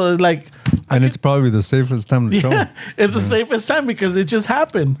cheap. So it's like, And it's probably the safest time to show. yeah, it's the safest time because it just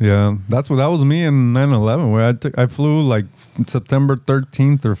happened. Yeah, that was me in 9/11 where I flew like September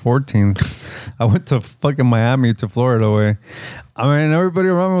 13th or 14th. I went to fucking Miami to Florida way. I mean, everybody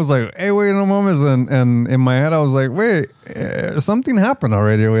around me was like, "Hey, wait, no moments," and in my head I was like, "Wait, something happened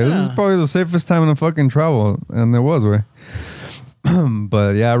already. Wait, this is probably the safest time to fucking travel," and it was way.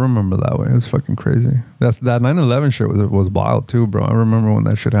 But yeah, I remember that way. It was fucking crazy. That 9/11 shit was wild too, bro. I remember when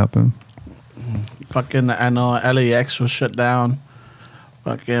that shit happened. Fucking, I know LAX was shut down.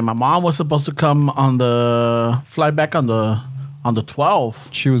 Fucking, my mom was supposed to come on the fly back on the 12th.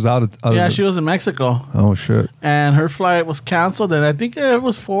 She was out Yeah, of she was in Mexico, Oh shit. and her flight was canceled. And I think it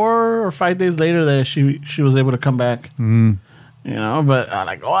was 4 or 5 days later that she was able to come back. Mm. You know, but I'm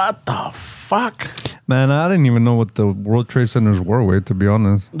like, what the fuck? Man, I didn't even know what the World Trade Centers were, way, to be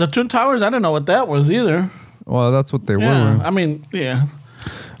honest. The Twin Towers, I didn't know what that was either. Well, that's what they Yeah, were. I mean, yeah.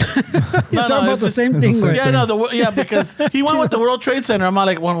 You're talking about it's the just- same it's thing. the same güey. Yeah, because he went with the World Trade Center. I'm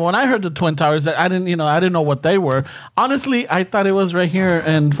like, when I heard the Twin Towers, I didn't know what they were. Honestly, I thought it was right here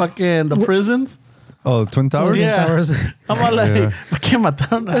in fucking the prisons. Oh, Twin Towers? Yeah. Towers. I'm all like, Yeah. ¿qué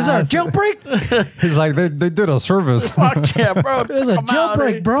mataron a Is there a jailbreak? He's like, they did a service. Fuck yeah, bro. There's a Come out, eh?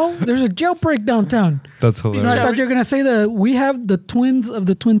 jailbreak, bro. There's a jailbreak downtown. That's No, I hilarious. thought you were gonna say that we have the twins of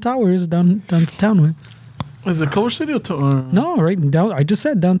the Twin Towers downtown. Way. Is it Culver City or No, right down. I just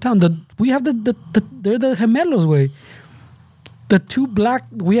said downtown. We have the they're the gemelos way.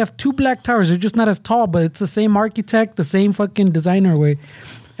 We have two black towers. They're just not as tall, but it's the same architect, the same fucking designer way,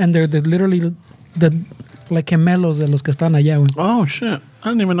 and they're literally the like gemelos de los que están allá. Way. Oh shit! I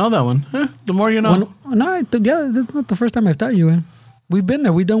didn't even know that one. The more you know. That's not the first time I've told you. We've been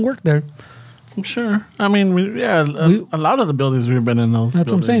there. We don't work there. I'm sure. I mean, a lot of the buildings we've been in those.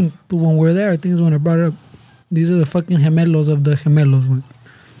 That's what I'm saying. buildings. But when we're there, I think is when I brought it up. These are the fucking gemelos of the gemelos. Way.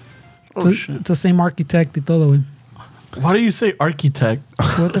 Oh shit! It's the same architect y todo, güey. Why do you say architect?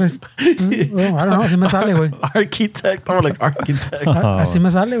 Well, I don't know. Así me sale, güey. Architect. I'm like architect. Así me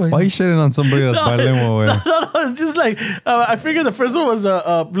sale, güey. Why are you shitting on somebody that's bilingual, way? No, it's just like I figured the first one was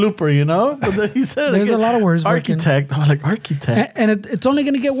a blooper, you know. But then he said There's a lot of words, Architect. I'm like architect. And it's only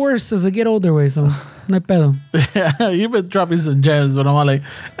going to get worse as I get older, güey. So, no hay pedo. Yeah, you've been dropping some gems, but I'm all like,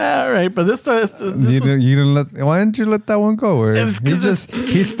 all right. But this You didn't let. Why didn't you let that one go? Way? It's 'cause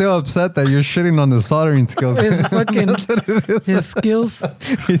He's still upset that you're shitting on the soldering skills. His fucking his skills.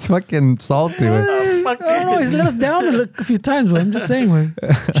 He's fucking salty. Way. I don't know. He's let us down a few times, güey. I'm just saying,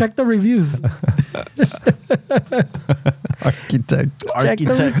 güey. Check the reviews. Architect. Check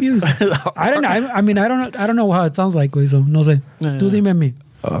the reviews. I don't know. I mean, I don't know how it sounds like, güey. So, no sé. Yeah. Tú dime a mí.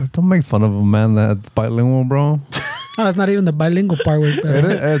 Don't make fun of a man that's bilingual, bro. No, it's not even the bilingual part,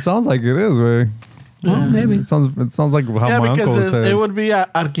 güey. It sounds like it is, way. Well, maybe. It sounds like how yeah, my uncle because said. it would be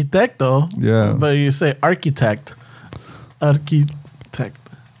arquitecto. Yeah. But you say architect. Architect.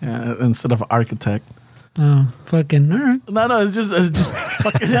 Yeah, instead of architect. Oh, fucking. All right. No, it's just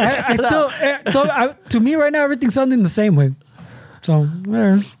fucking. To me right now, everything's sounding the same way. So,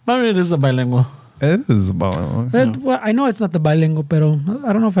 whatever. Maybe it is a bilingual. It is about. Well, I know it's not the bilingual, pero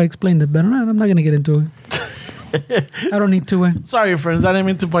I don't know if I explained it better. I'm not going to get into it. I don't need to. Sorry, friends. I didn't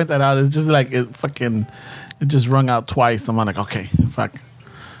mean to point that out. It's just like it just rung out twice. I'm like, okay, fuck.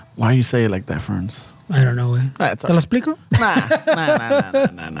 Why you say it like that, friends? I don't know. That's ¿Te lo explico?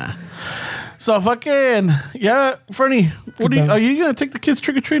 Nah. So fucking yeah, Fernie. Are you gonna take the kids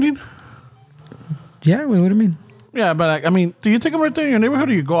trick or treating? Yeah, wait, what do you mean? Yeah, but like, I mean, do you take them right there in your neighborhood,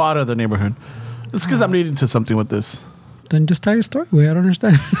 or you go out of the neighborhood? It's because I'm leading to something with this. Then just tell your story. Wait, I don't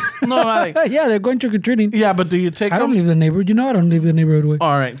understand. No, like, yeah, they're going trick or treating. yeah, but do you take I don't them? leave the neighborhood. You know, I don't leave the neighborhood. Way.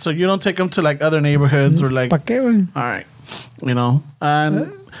 All right, so you don't take them to like other neighborhoods or like. ¿Pa qué, güey? All right, you know,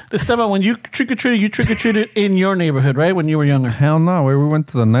 and Esteban, when you trick or treated in your neighborhood, right? When you were younger, Hell no, we went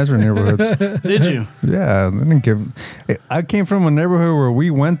to the nicer neighborhoods. did you? Yeah, they didn't give. I came from a neighborhood where we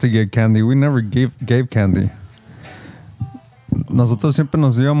went to get candy. We never gave candy. Nosotros siempre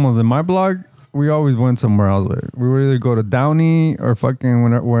nos íbamos in my block. We always went somewhere else. We would either go to Downey or fucking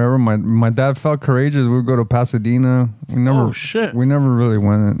wherever. My dad felt courageous. We would go to Pasadena. Oh, shit. We never really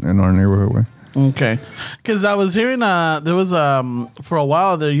went in our neighborhood way. Okay, because I was hearing there was for a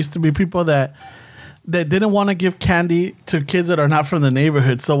while there used to be people that didn't want to give candy to kids that are not from the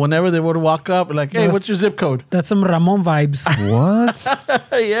neighborhood. So whenever they would walk up, like, hey, Yes. what's your zip code? That's some Ramon vibes. What?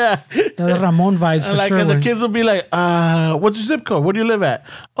 Yeah. That's Ramon vibes for And like, sure. and the güey. kids would be like, what's your zip code? Where do you live at?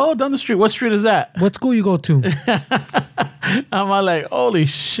 Oh, down the street. What street is that? What school you go to? I'm all like, holy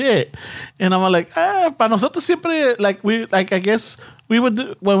shit. And I'm all like, para nosotros siempre, I guess we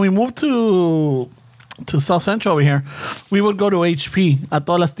would, when we moved to South Central over here, we would go to HP, a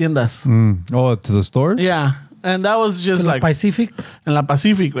todas las tiendas. Oh, to the store? Yeah. And that was just To the like, Pacific? in La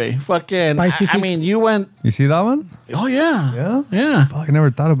Pacific, way. Fucking, I Pacific. mean, you went, You see that one? oh yeah. Yeah? Yeah. Fuck, I never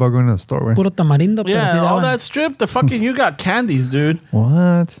thought about going to the store. Way. Puro tamarindo. pero sí Yeah, all daban. that strip, the fucking, you got candies, dude.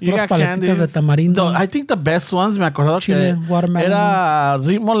 What? You Puras got paletitas candies. de tamarindo. I think the best ones, me acuerdo Chile, que watermelon era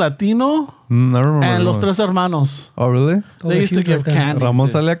Ritmo Latino I remember. and Los one. Tres Hermanos. Oh, really? Those They are used to huge give right there. candies. Ramon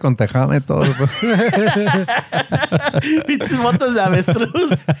dude. salía con tejana y todo. Pinches botas de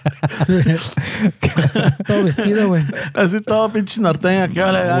avestruz. Todo vestido, güey. Así todo pinche norteño.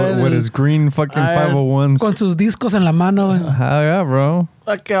 Que With his green fucking I- 501s. Con sus discos en la mano, güey. Hell yeah, bro.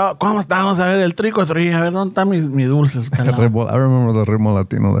 ¿Cómo estamos? A ver, el trico, a ver, ¿dónde están mis dulces? I remember the ritmo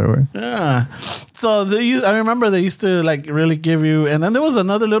latino there, way. Yeah. So I remember they used to like really give you, and then there was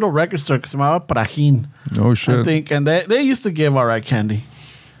another little record store que se llamaba Prajín, Oh, shit. I think, and they used to give all right candy.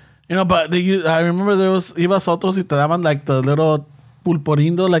 You know, but I remember there was, ibas otros y te daban like the little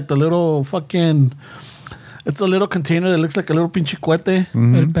pulporindo, like the little fucking, It's a little container that looks like a little pinche cohete.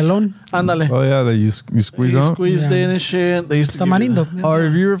 El pelón. Ándale. Oh yeah, that you squeeze You out. squeezed Yeah. in and shit. They used to give you Tamarindo. that. Or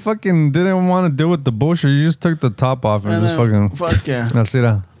if you were fucking didn't want to deal with the bullshit, you just took the top off and And just then- fucking. Fuck yeah. That's it.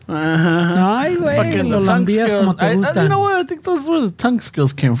 Ay, güey. Fucking Lo the tongue lambías como skills. te gustan. You know what? I think those were the tongue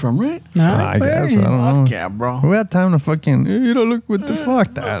skills came from, right? I guess. I don't know. Fuck yeah, bro. Who had time to fucking? You don't look what the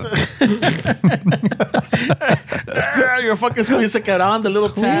fuck that. You're fucking squeezing it on the little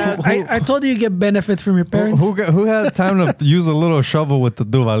tab. I told you get benefits from your parents. Who had time to use a little shovel with the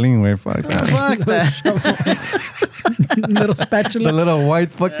Duvalin way? Fuck that. Fuck that. Little spatula. The little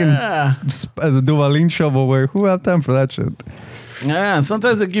white fucking Yeah. the Duvalin shovel way. Who had time for that shit? Yeah,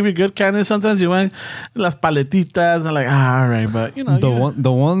 sometimes they give you good candy. Sometimes you want las paletitas. And like, all right, but you know.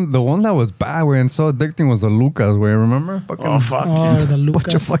 The one that was bad way and so addicting was the Lucas way. Remember? Fucking Oh, fuck. Oh, the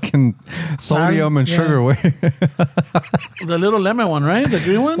bunch of Lucas. fucking sodium and Yeah. sugar way. The little lemon one, right? The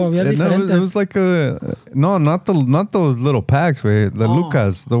green one? Oh, había It diferentes. was like a no, not those little packs way. The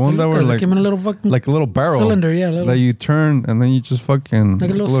Lucas, the one that were Lucas, it like came in a little fucking a little barrel cylinder, yeah, little- that you turn and then you just fucking like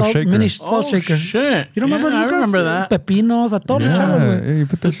a little salt, shaker. mini salt Oh, shaker. shit. You don't remember Yeah, Lucas? I remember that. Pepinos, a todos los Yeah, chavos, güey. yeah, you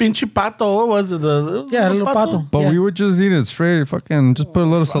put El this. pinche pato. What was it? Yeah, a little pato. But Yeah. we would just eat it straight. Fucking just put a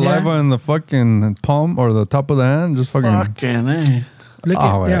little saliva Yeah. in the fucking palm or the top of the hand. Just fucking. Fucking, eh. Lick it,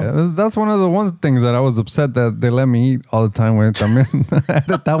 Oh, yeah. yeah. That's one of the one things that I was upset that they let me eat all the time. With también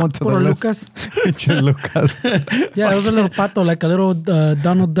added that one to Puro the list. Lucas. Pinche Lucas. Yeah, it was a little pato, like a little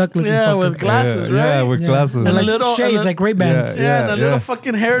Donald Duck looking Yeah, fucker. with glasses, yeah, right? yeah, with Yeah. glasses. And And like a little- shades, like Ray-Bans. Yeah. Yeah, and a little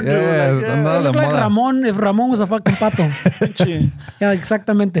fucking hairdo. Yeah, like, andaba It looked de like moda. Ramon, if Ramon was a fucking pato. pinche, Yeah,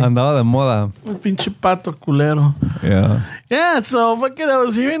 exactamente. Andaba de moda. un pinche pato culero. Yeah. Yeah, so fucking I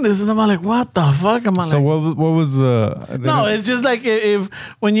was hearing this and I'm like, what the fuck? I'm So like, what was the? no, it's just like if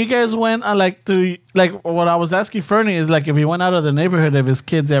when you guys went like to like what I was asking Fernie is like if he went out of the neighborhood, if his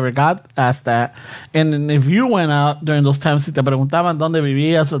kids ever got asked that, and then if you went out during those times, si te preguntaban dónde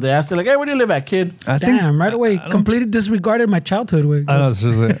vivías, or they asked you like, hey, where do you live at, kid? I think Damn, right away, completely disregarded my childhood. Güey. I know, it's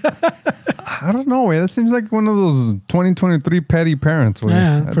just I don't know, way. That seems like one of those 2023 petty parents. Way.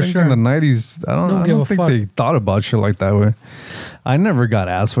 Yeah, I for think sure. In the 90s, I Don't don't give a think fuck. they thought about shit like that way. I never got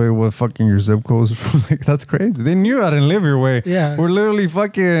asked way what fucking your zip code was. Like, that's crazy. They knew I didn't live your way. Yeah. We're literally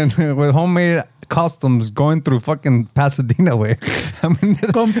fucking with homemade customs going through fucking Pasadena way. I mean,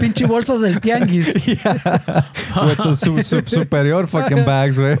 Con pinche bolsas del tianguis. with the superior fucking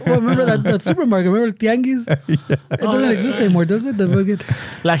bags way. Well, remember that supermarket? Remember el tianguis? It doesn't exist anymore, does it? The fucking,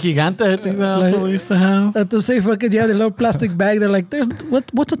 La Gigante, I think that's Like- what we used to have. to say fucking, yeah, the little plastic bag. They're like,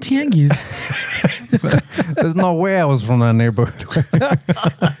 what's a tianguis? There's no way I was from that neighborhood.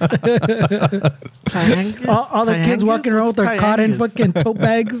 All the kids walking around with their cotton fucking tote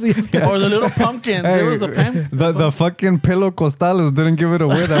bags. Or the little pumpkins. There was a pen. The fucking pillow costales didn't give it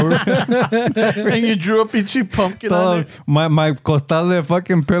away. That were And you drew a pinche pumpkin on it. my costal de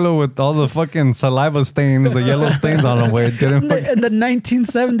fucking pillow with all the fucking saliva stains, the yellow stains on the way. It didn't fucking, In the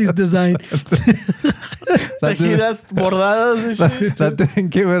 1970s design. that, didn't, Tejidas bordadas and shit. that didn't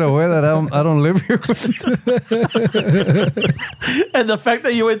give it away that I don't live here. And the fact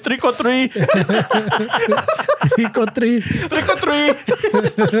that you went trick or treat. Pico tree. Trick or treat.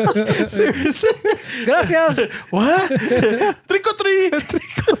 Gracias. What? Trick or treat.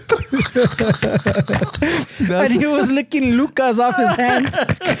 And he was licking Lucas off his hand.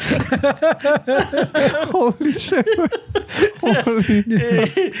 Holy shit. Holy.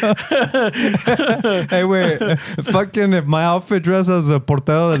 Hey, wait. Fucking if my outfit dress as a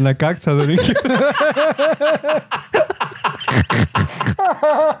portero del Necaxa, didn't give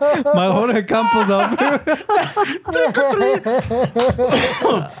my Jorge Campos outfit.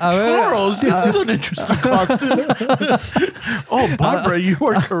 A ver, Charles, this is an interesting costume. Oh, Barbara, you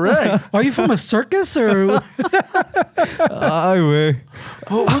are correct. Are you from a circus or? ay, güey.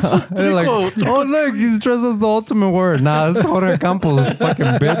 Oh, what's a They're like, trico? oh, look, he's dressed as the ultimate warrior. Nah, this is Jorge Campos, fucking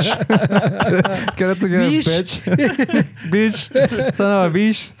bitch. Get it together, Bish. bitch. Bitch. Son of a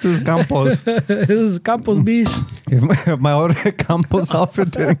bitch. This is Campos. This is Campos Beach. If my Jorge Campos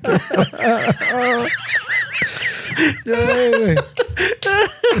outfit didn't get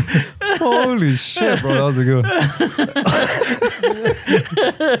holy shit, bro. That was a good one.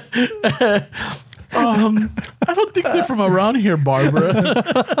 I don't think they're from around here, Barbara.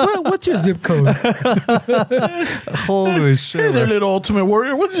 What's your zip code? Holy Hey shit. there, bro. little ultimate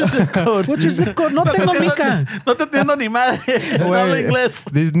warrior. What's your zip code? What's your zip code? No tengo mica. No te entiendo ni madre. No hablo Wait,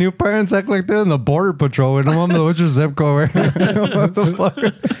 inglés. these new parents act like they're in the border patrol. We don't want to what's your zip code. Right? What the fuck?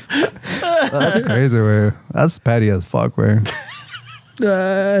 That's crazy, way. That's petty as fuck, way.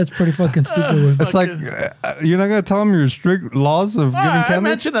 It's pretty fucking stupid. Way. It's like you're not gonna tell them your strict laws of giving I candy.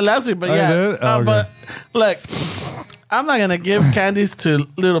 mentioned it last week, but Oh, you yeah. did? Oh, okay. But look, I'm not gonna give candies to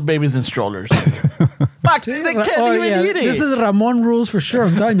little babies in strollers. Fuck, they can't even eat it. This is Ramon rules for sure.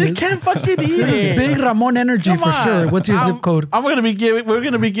 I'm telling you. They can't fucking eat This it. is big Ramon energy Come for on. sure. What's your zip code? We're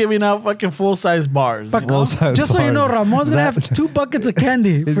gonna be giving out fucking full size bars. Fuck, You know? Full-size just so you know, bars. Ramon's gonna have 2 buckets of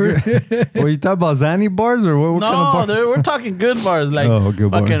candy. For, Well, you talking about Zanny bars or what kind of No, bars? we're talking good bars like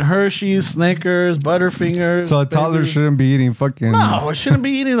good bar. fucking Hershey's, Snickers, Butterfingers. So a toddler baby. shouldn't be eating fucking. No, we shouldn't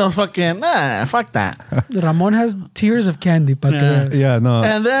be eating those fucking. Nah, fuck that. Ramon has tiers of candy. Pa que Yeah. veas. Yeah, no.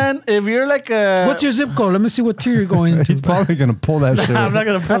 And then if you're like a, What's your zip code? Let me see what tier you're going into. He's probably gonna pull that shit. I'm not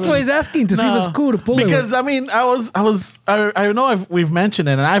gonna. That's why he's asking to see if it's cool to pull because it. I mean, I know we've mentioned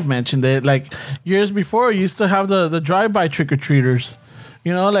it and I've mentioned it. Like years before, we used to have the drive-by trick or treaters.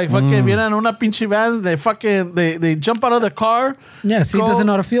 You know, like fucking vienen una pinche van, they jump out of the car. Yes, he go- doesn't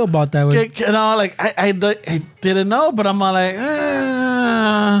know how to feel about that. Way. You know, like I didn't know, but I'm like,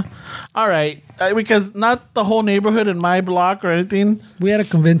 all right, because not the whole neighborhood in my block or anything. We had to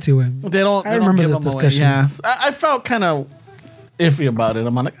convince you. Way. They don't. I They remember don't give this them discussion. Away. Yeah, I felt kind of iffy about it.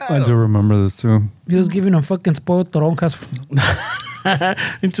 I'm like, I do remember this too. He was giving them fucking spoiled toronjas.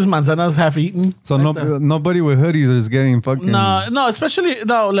 just manzanas half eaten. So nobody with hoodies is getting fucking. No, especially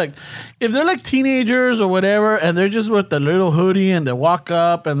like if they're like teenagers or whatever, and they're just with the little hoodie and they walk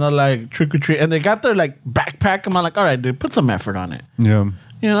up and they're like trick or treat, and they got their like backpack. I'm like, all right, dude, put some effort on it. Yeah.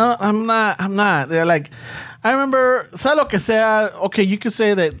 You know, I'm not. They're like, I remember, sea lo que sea, okay, you could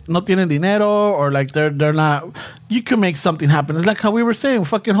say that no tienen dinero or like they're not, you could make something happen. It's like how we were saying,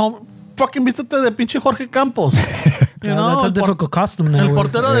 fucking vístete de pinche Jorge Campos. You know, That's a difficult costume now. el way.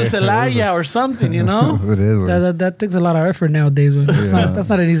 portero del Celaya or something, you know? It is. That takes a lot of effort nowadays. Way. That's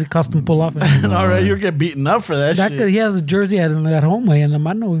not an easy costume pull off. And all right, you get beaten up for that shit. He has a jersey at home way in the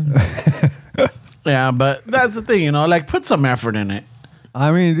mano. Yeah, but that's the thing, you know, like put some effort in it.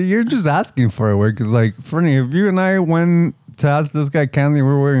 I mean, you're just asking for it, because like, Fernie, if you and I went to ask this guy candy,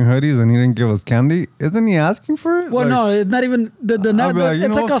 we're wearing hoodies and he didn't give us candy, isn't he asking for it? Well, Like, no, it's not even the I'd not. be like, you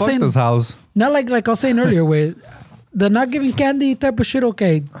It's know like what, I was fuck saying. this house. Not like I was saying earlier, way. The not giving candy type of shit,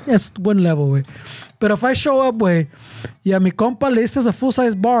 okay, that's one level, way. But if I show up, way, yeah, mi compa le diste a full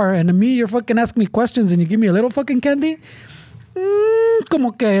size bar, and to me you're fucking asking me questions and you give me a little fucking candy,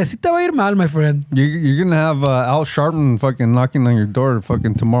 como que sí te va a ir mal, my friend. You're gonna have Al Sharpton fucking knocking on your door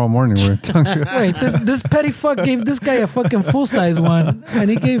fucking tomorrow morning. Wait, this petty fuck gave this guy a fucking full size one, and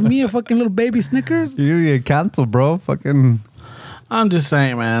he gave me a fucking little baby Snickers. You're gonna get canceled, bro. Fucking. I'm just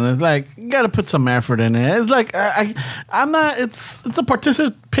saying, man. It's like you got to put some effort in it. It's like I'm not. It's a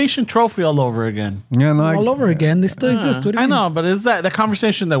participation trophy all over again. Yeah, no. All over again. They still exist. What do you I mean? know, but it's that the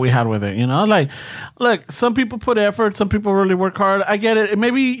conversation that we had with it. You know, like, look, some people put effort, some people really work hard. I get it.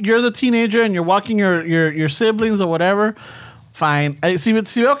 Maybe you're the teenager and you're walking your siblings or whatever. Fine. Si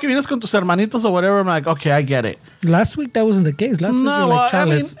veo que vienes con tus hermanitos or whatever, I'm like, okay, I get it. Last week that wasn't the case. Last week you No, were like I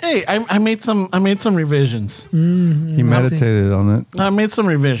mean, Charles. hey, I made some revisions. He meditated on it. I made some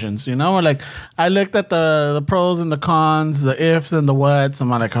revisions, you know, like I looked at the pros and the cons, the ifs and the whats. I'm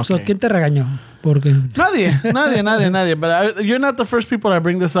like, okay. So, ¿quién te regañó? Porque Nadie. But you're not the first people I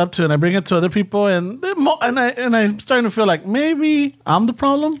bring this up to, and I bring it to other people, and I'm starting to feel like maybe I'm the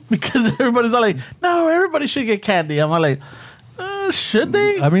problem because everybody's all like, no, everybody should get candy. I'm all like, should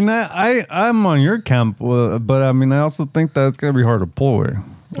they? I mean, I'm on your camp, but I mean, I also think that it's gonna be hard to pull away.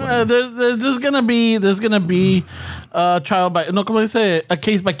 There's gonna be trial by no, como dice, a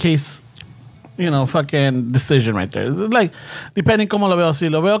case by case. You know, fucking decision right there. It's like, depending como lo veo. Si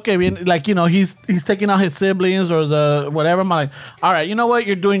lo veo que bien, like, you know, he's taking out his siblings or the whatever. I'm like, all right, you know what?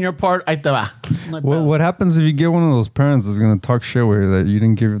 You're doing your part. Ahí te va. What happens if you get one of those parents that's gonna talk shit with you that you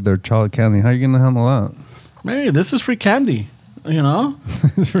didn't give their child candy? How are you gonna handle that? Hey, this is free candy. You know?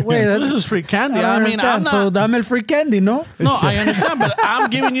 Wait, This is free candy. I I mean, I'm understand. not. So dame el free candy, no? No, I understand, but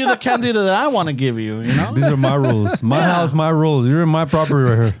I'm giving you the candy that I want to give you. You know? These are my rules. My house, my rules. You're in my property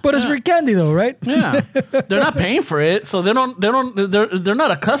right here. But it's free candy though, right? Yeah, they're not paying for it, so they're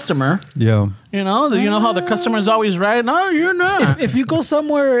not a customer. Yeah. You know how the customer is always right. No, you're not. If you go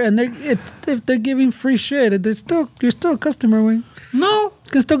somewhere and if they're giving free shit, you're still a customer, way. No.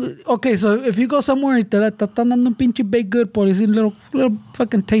 Okay, so if you go somewhere y te están dando un pinche baked good por decir little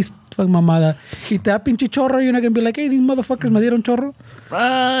fucking taste Fuck mamada. Y te da pinche chorro, you're not gonna be like, hey, these motherfuckers me dieron chorro.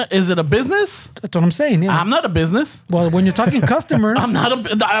 Is it a business? That's what I'm saying. Yeah. I'm not a business. Well, when you're talking customers,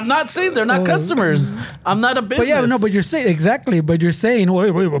 I'm not saying they're not customers. I'm not a business. but yeah, no, but you're saying exactly. But you're saying,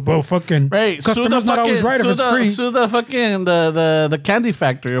 wait, well, fucking Right, customers not always right if it's free. Sue the fucking the candy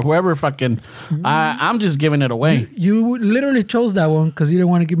factory or whoever fucking. I'm just giving it away. You literally chose that one because you didn't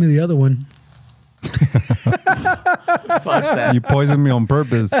want to give me the other one. Fuck that. You poisoned me on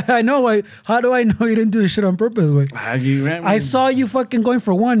purpose. I know. How do I know you didn't do this shit on purpose? Wait. I saw you fucking going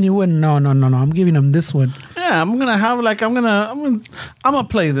for one. You went, no. I'm giving them this one. Yeah, I'm gonna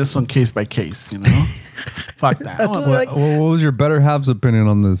play this one case by case. You know, fuck that. That's what, like, What was your better half's opinion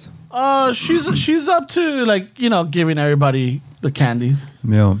on this? She's up to like giving everybody the candies.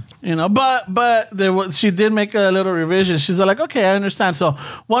 Yeah. But she did make a little revision. She's like, okay, I understand. So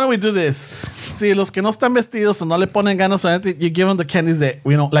why don't we do this? Si los que no están vestidos o no le ponen ganas, you give them the candies that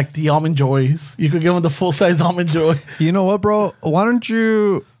like the almond joys. You could give them the full size almond joy. You know what, bro? Why don't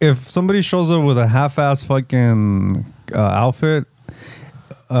you, if somebody shows up with a half-ass fucking outfit,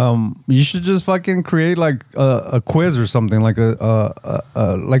 you should just fucking create like a quiz or something, like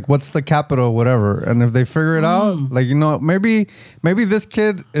like what's the capital, whatever. And if they figure it out, like maybe this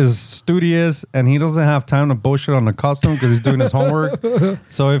kid is studious and he doesn't have time to bullshit on the costume because he's doing his homework.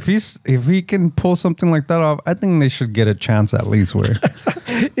 So if he can pull something like that off, I think they should get a chance at least. Where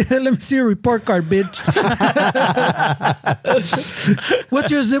let me see your report card, bitch.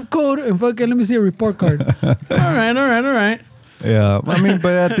 What's your zip code? And fucking let me see your report card. All right. yeah, I mean,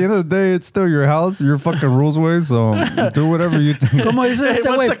 but at the end of the day, it's still your house, your fucking rules way. So do whatever you think. Como dice este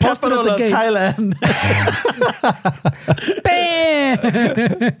What's güey, the post it at capital the of gate. Thailand? Bam!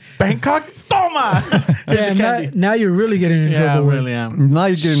 Bangkok? Toma! Here's your candy. Now you're really getting in Yeah, I trouble. really am. Now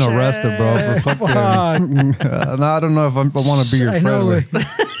you're getting arrested, bro. For fucking. Now I don't know if I want to be your I friend. know, Way.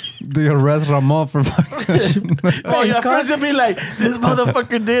 They arrest Ramon for fucking. Oh, yeah, first you'll be like, this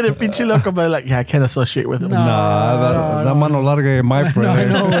motherfucker did it, pinche loco, but like, yeah, I can't associate with him. No. that mano larga is my friend. I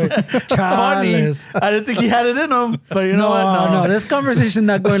know, güey. Funny. Chales. I didn't think he had it in him, but you know what? No, this conversation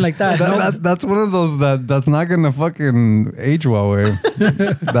not going like that. No. That's one of those that's not gonna fucking age well. Way.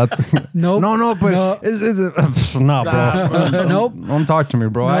 Nope. No, but No. it's nah, bro. Nope. Don't talk to me,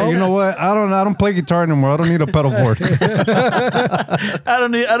 bro. Nope. You know what? I don't play guitar anymore. I don't need a pedal board. I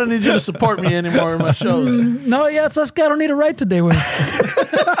don't need you to support me anymore in my shows. No, yeah, it's us. I don't need a ride today, güey.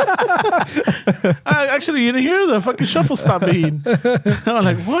 Actually, you didn't hear the fucking shuffle stop being. I'm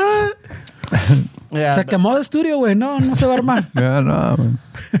like, what? Yeah, Se quemó el estudio, güey. No se va a armar. Yeah, no, man.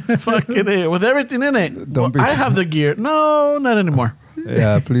 fucking it. With everything in it. Don't be- I have the gear. No, not anymore.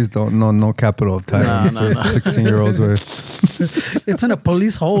 Yeah, please don't. No capital of Thailand. No. 16-year-olds way. It's in a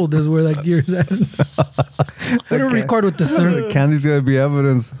police hold is where that gear's at. We don't record with this, sir. The candy's gonna be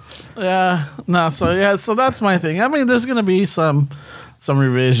evidence. Yeah, no. So that's my thing. I mean, there's gonna be some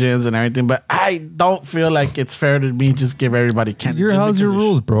revisions and everything, but I don't feel like it's fair to me just give everybody candy. Your just house, because your of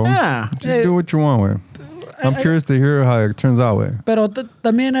rules, bro. Yeah. Just do what you want with. I'm curious to hear how it turns out with. Pero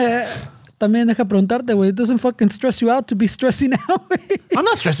también deja preguntarte, güey. It doesn't fucking stress you out to be stressing out, güey. I'm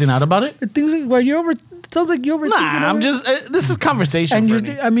not stressing out about it. Things like, well, it sounds like you're overthinking. Nah, I'm it. just. This is conversation. And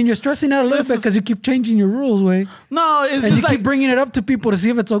Bernie. you're stressing out a little This bit is- because you keep changing your rules, way. No, it's And just you like keep bringing it up to people to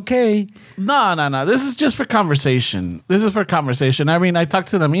see if it's okay. no. This is just for conversation. I mean, I talked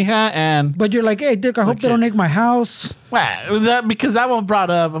to the mija and But you're like, hey, Dick, I hope they Okay. don't make my house. because that one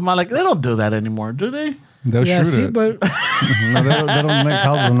brought up. I'm like, they don't do that anymore, do they? They'll Yeah, shoot see, it. but No, they don't make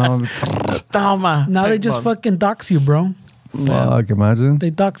houses now. Toma. now they just fucking dox you, bro. Fuck, imagine. They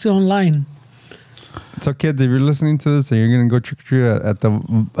dox you online. So, kids, if you're listening to this and you're gonna go trick or treat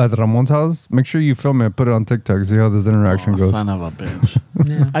at Ramon's house, make sure you film it, put it on TikTok, see how this interaction goes. Son of a bitch.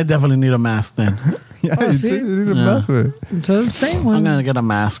 Yeah. I definitely need a mask then. Yeah, Oh, you see? do need a Yeah. mess with it. So same I'm one. gonna get a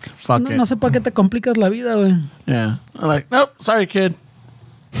mask. Fuck No it. sé para qué te complicas la vida, güey. Yeah. I'm like, nope. Sorry, kid.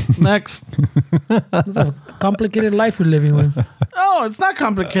 Next. It's a complicated life we're living with. Oh, it's not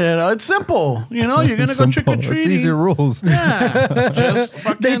complicated. It's simple. You know, you're gonna go trick or It's treating. easier rules. Yeah. Just They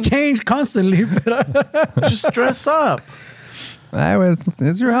fucking change constantly. But, just dress up. Anyway,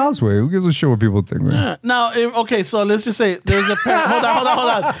 it's your house, way. Who gives a shit what people think, man? Yeah. Now, okay, so let's just say there's a parent. Hold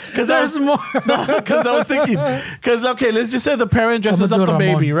on. Because there's more. Because I was thinking. Because okay, let's just say the parent dresses I'm up gonna the do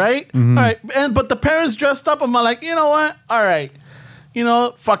Ramon. baby, right? All right, but the parents dressed up. I'm like, you know what? All right, you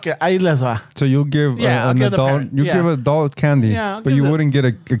know, fuck it. Ahí les va. So you'll give Yeah, I'll an give the adult, parent. you Yeah. give an adult candy, Yeah, I'll but give you the- wouldn't get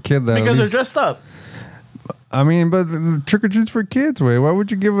a kid that. at Because they're least- dressed up. I mean, but trick or treats for kids, way. Why would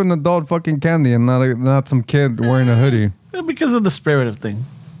you give an adult fucking candy and not some kid wearing a hoodie? Because of the spirit of thing.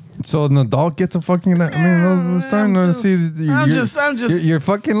 So an adult gets a fucking. I mean, it's starting to see. I'm just. Your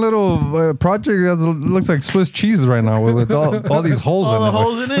fucking little project looks like Swiss cheese right now with all these holes all in the it.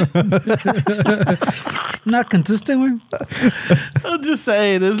 holes in it. Not consistent, güey. I'm just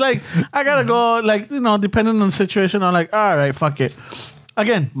saying. It's like, I gotta go, like, depending on the situation, I'm like, all right, fuck it.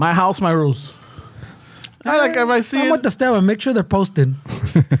 Again, my house, my rules. I like if I see I'm it. with the step and make sure they're posted.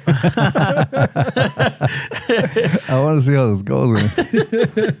 I want to see how this goes. Man.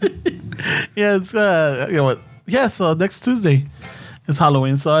 Yeah, it's so next Tuesday is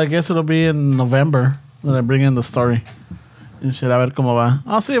Halloween, so I guess it'll be in November that I bring in the story. And shit, a ver cómo va.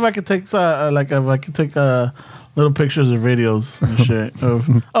 I'll see if I can take little pictures or videos and shit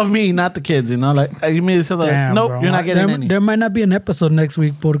of me, not the kids. Like you mean Damn, nope, bro. you're not getting any. There might not be an episode next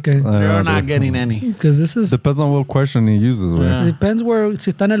week porque You're not getting any. because this is Depends on what question he uses. Yeah. depends where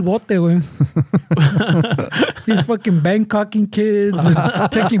si está en el bote, güey. He's fucking Bangkoking kids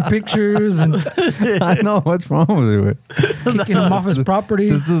and taking pictures and I know what's wrong with it. Way. kicking him off his property.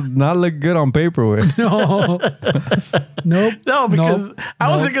 This does not look good on paper. Way. No, nope. No, because Nope. I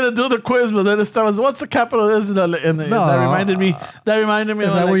wasn't gonna do the quiz, but then it was what's the capital of this? And that reminded me. That reminded me. Is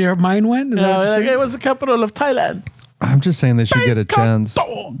of that like, where your mind went? Is that yeah, what you're like, saying? hey, what's the capital of Thailand? I'm just saying they should get a chance.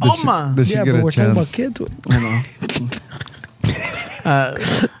 Oh, They should, man. they should Yeah, get but a we're talking about chance. kids. Güey. I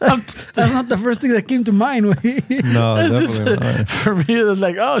know. That's not the first thing that came to mind. Güey. No, It's definitely just, not. for me, it's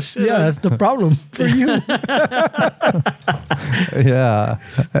like, oh shit. Yeah, that's the problem for you. Yeah.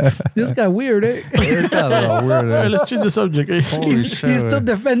 This got weird, eh? It got a little weird. All right, Eh? let's change the subject. eh? Holy He's shit. still Way.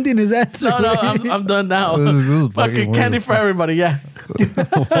 defending his answer. No, güey. I'm done now. This is fucking Fucking candy weird. for everybody, yeah.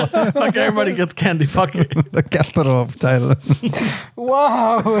 Fuck, everybody gets candy. Fuck it. The capital of Thailand.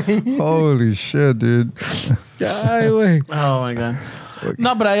 Wow. güey. Holy shit, dude. Ay, güey. Oh my god.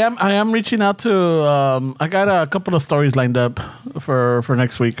 No, but I am reaching out to. I got a couple of stories lined up for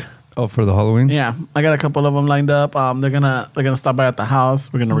next week. Oh, for the Halloween? Yeah, I got a couple of them lined up. They're gonna stop by at the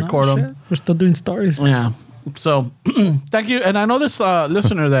house. We're gonna record No, them. shit. We're still doing stories. Yeah. So thank you. And I know this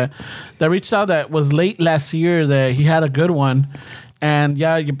listener that reached out that was late last year that he had a good one, and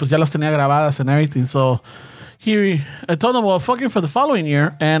pues ya las tenía grabadas and everything. So I told him, well, fuck it for the following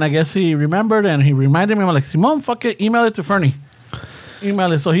year, and I guess he remembered and he reminded me. I'm like, Simon, fuck it, email it to Fernie.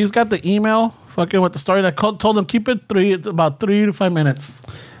 Email it. So he's got the email, fucking with the story. That told him keep it about 3 to 5 minutes.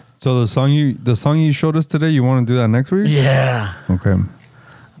 So the song you showed us today, you want to do that next week? Yeah. Okay.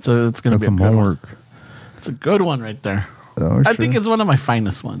 So it's gonna That's be a some good one. homework. It's a good one right there. Oh, I think it's one of my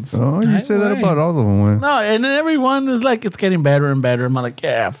finest ones. Oh, you Ay, say that güey. about all of them. Way. No, and then everyone is like, it's getting better and better. I'm like,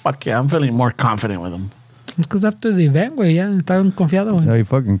 yeah, fuck yeah. I'm feeling more confident with them. It's because after the event, güey, ya estaban confiados, güey. Yeah, you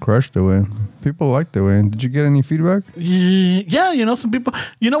fucking crushed it, way. People liked it, way. Did you get any feedback? Yeah, some people.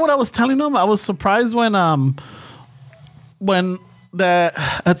 You know what I was telling them? I was surprised when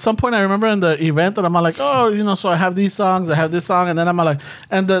at some point I remember in the event that I'm like, oh, so I have these songs, I have this song, and then I'm like,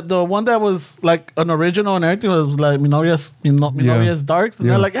 and the one that was like an original and everything was like Mi Novia's Darks, and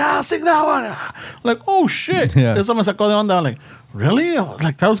Yeah. they're like, sing that one. I'm like, oh shit. Yeah. And someone sacó de onda. I'm like, really? I was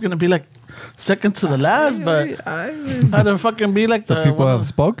like, that was gonna be like second to the last, but Ay, had to fucking be like The the people one have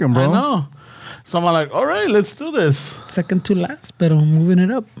spoken, bro. I know. So I'm like, all right, let's do this. second to last, pero moving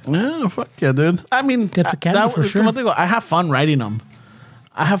it up. Yeah, fuck yeah, dude. I mean, Gets a candy for sure. como te digo, I have fun writing them.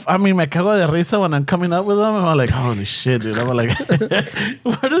 Me cago de risa when I'm coming up with them. I'm like, holy shit, dude. I'm like,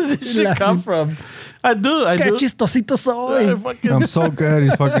 where does this shit come from? I do. Qué chistosito soy. Yeah, fucking- I'm so good.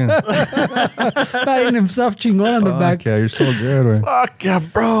 He's fucking. Patting himself chingón on the back. Fuck yeah, you're so good, way. fuck yeah,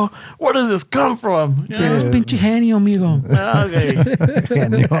 bro. Where does this come from? You know? Tienes pinche genio, amigo. Okay.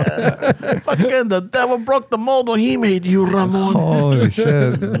 Fucking the devil broke the mold when he made you, Ramon. Holy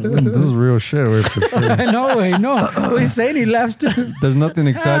shit. This is real shit, way, for sure. I know, güey, no. What he's saying, he laughs too. There's nothing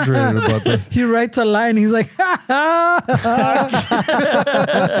exaggerated about this. He writes a line, he's like, ha ha.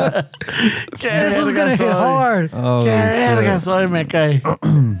 This one's gonna hit hard. Oh, Qué verga soy, me cae.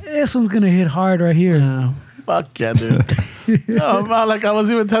 This one's gonna hit hard right here. Yeah. Fuck yeah, dude. No, man, like I was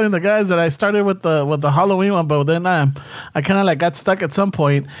even telling the guys that I started with the Halloween one, but then I kind of like got stuck at some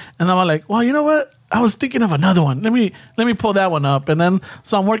point, and I'm like, well, you know what? I was thinking of another one. Let me pull that one up, and then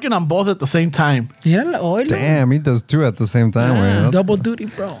so I'm working on both at the same time. Mírala, oílo. Damn, he does two at the same time, Yeah. way. Double duty,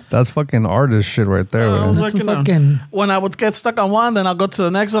 bro. That's fucking artist shit right there, I was way. That's some working on- fucking- when I would get stuck on one, then I'll go to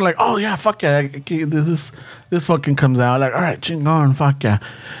the next one. Like, oh yeah, fuck yeah, this fucking comes out. Like, all right, chingon, fuck yeah.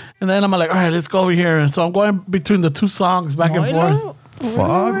 And then I'm like, all right, let's go over here. And so I'm going between the two songs back and forth. Oílo.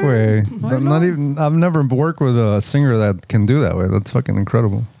 Fuck, way. Not even. I've never worked with a singer that can do that, way. That's fucking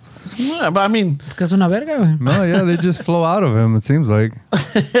incredible. Yeah, but I mean, Que es una verga, güey. No, yeah, they just flow out of him. It seems like.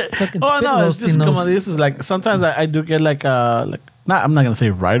 Fucking oh spit no, it's roasting just those. como this is like sometimes I do get like not I'm not gonna say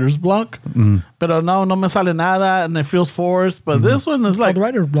writer's block, but no me sale nada, and it feels forced. But this one is like Called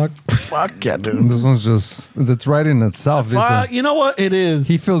writer's block. fuck yeah, dude. This one's just, it's writing itself. Fuck, you know what it is?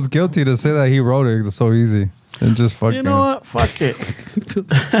 He feels guilty to say that he wrote it. It's so easy. And just fucking. You know what? Fuck it.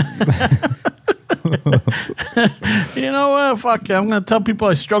 You know what? Fuck it. I'm gonna tell people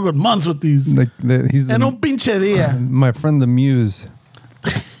I struggled months with these. Like, he's En un pinche día. my friend the Muse.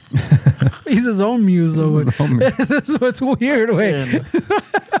 He's his own muse, though. Güey. This is what's weird, güey.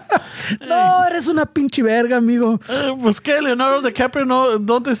 No, eres una pinche verga, amigo. Pues que Leonardo DiCaprio, no,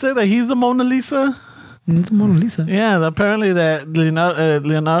 don't they say that he's the Mona Lisa? It's Mona Lisa. Yeah, apparently that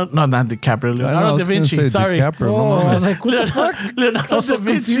Leonardo, no, not DiCaprio, I Leonardo was da gonna Vinci, say sorry. DiCaprio, no Oh, I mames. was like, what the fuck? Leonardo I'm so da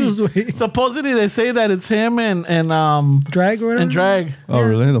Vinci. confused, güey. Supposedly they say that it's him and Drag or whatever? and drag. Oh,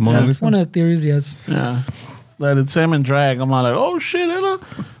 really? The Mona That's Lisa? one of the theories, yes. Yeah, that it's him and drag. I'm all like, oh shit,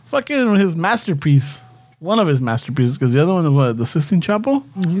 fucking his masterpiece. One of his masterpieces, because the other one is what, the Sistine Chapel?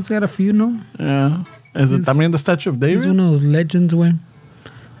 He's got a few, no? Yeah. Is it He's- también the Statue of He's David? one of those legends, güey.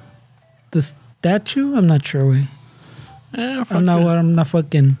 The statue? I'm not sure, güey. Yeah, fuck I'm not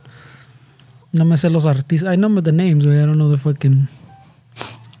fucking... No me sé los artistas. I know the names, güey. I don't know the fucking...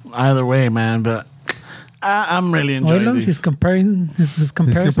 Either way, man, but I'm really enjoying Oilo, these. he's comparing... His He's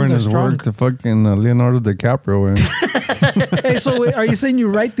comparisons comparing are his strong. work to fucking Leonardo DiCaprio. Way. Hey, so wait, are you saying you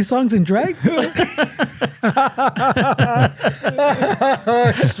write these songs in drag?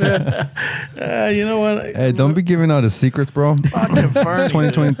 You know what? Hey, don't be giving out his secrets, bro. Fucking Fernie. It's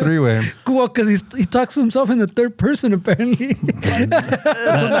 2023 way. Cool, because he talks to himself in the third person, apparently.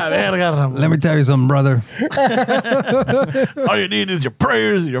 Es una verga, Ramon. Let me tell you something, brother. All you need is your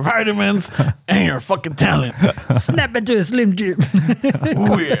prayers, your vitamins, and your fucking talent. Snap into a Slim Jim.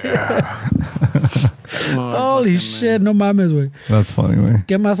 Oh, yeah. Holy shit, no mames, güey. That's funny, way.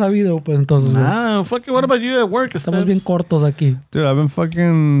 ¿Qué más ha habido, pues, entonces, güey? Ah, fucking, what about you at work? Estamos bien cortos aquí. Dude, I've been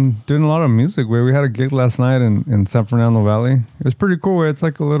fucking doing a lot of music. Way we had a gig last night in San Fernando Valley. It was pretty cool. Way it's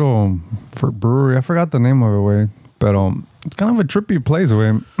like a little brewery. I forgot the name of it. Way, but it's kind of a trippy place.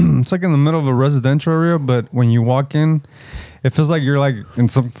 Way it's like in the middle of a residential area, but when you walk in, it feels like you're like in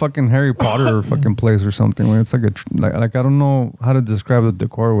some fucking Harry Potter fucking place or something. Way it's like like I don't know how to describe the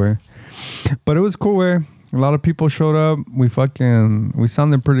decor. Way, but it was cool. Way a lot of people showed up. We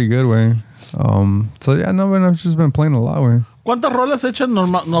sounded pretty good. Way. So yeah, no, man, I've just been playing a lot. Way. ¿Cuántas rolas echan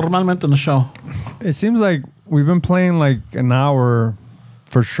normalmente en the show? It seems like we've been playing like an hour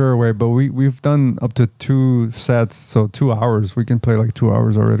for sure, way, but we've done up to 2 sets, so 2 hours. We can play like 2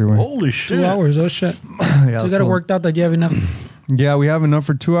 hours already, way. Holy shit. 2 hours, oh shit. Yeah, So you got to work out that you have enough. Yeah, we have enough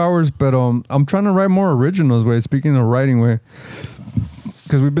for 2 hours, but I'm trying to write more originals, way. Speaking of writing, way,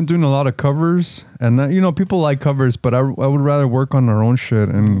 because we've been doing a lot of covers, and people like covers, but I would rather work on our own shit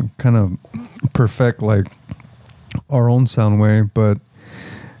and kind of perfect like our own sound, way. But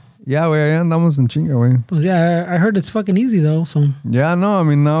yeah, way, andamos en chinga, way. Pues yeah, I heard it's fucking easy, though, so... Yeah, no, I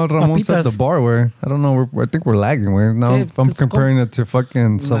mean, now Ramon's at the Papitas. bar, way. I don't know, I think we're lagging, way. Now Okay, if I'm just comparing it to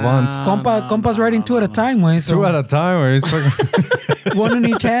fucking savants. Compa's writing 2 at a time, way. So 2 at a time, where he's fucking... one in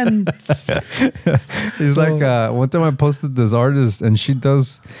each hand. He's So- like, one time I posted this artist, and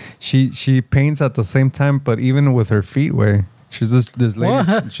she paints at the same time, but even with her feet, way. She's this lady,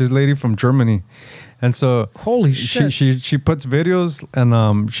 What? she's a lady from Germany. And so Holy shit. she puts videos,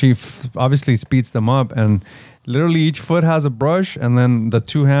 and she obviously speeds them up, and literally each foot has a brush, and then the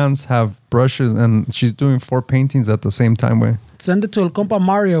 2 hands have brushes, and she's doing 4 paintings at the same time, way. Send it to el compa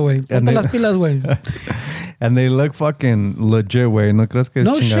Mario, güey. And Ponte they- las pilas, güey. And they look fucking legit, way. No crees que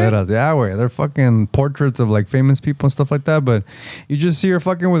No chingaderas. Yeah, way. They're fucking portraits of like famous people and stuff like that. But you just see her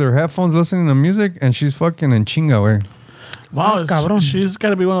fucking with her headphones listening to music, and she's fucking in chinga, way. Wow, Ah, cabrón. she's got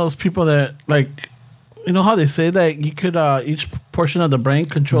to be one of those people that, like, you know how they say that you could, each portion of the brain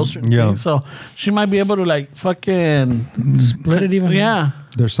controls certain Yeah. things? So she might be able to, like, fucking... Split it even. Yeah.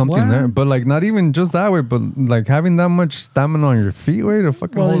 There's something What? there. But like not even just that way, but like having that much stamina on your feet, way, to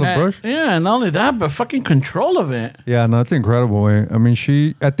fucking Well, hold a Uh, brush. yeah, and not only that, but fucking control of it. Yeah, no, it's incredible, way. I mean,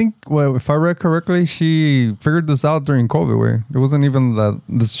 I think, well, if I read correctly, she figured this out during COVID, way. It wasn't even that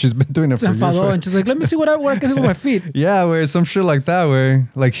she's been doing it Se for years. enfadó, Way. and she's like, let me see what I can do with my feet. Yeah, way, some shit like that, way.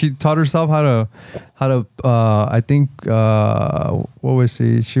 Like she taught herself how to I think what was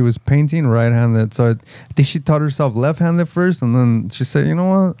she was painting right-handed, so I think she taught herself left-handed first, and then she said, you know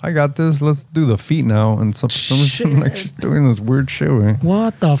what, I got this, let's do the feet now. And some like she's doing this weird shit, way.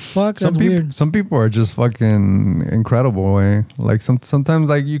 What the fuck? That's weird. Some people are just fucking incredible, way. Like sometimes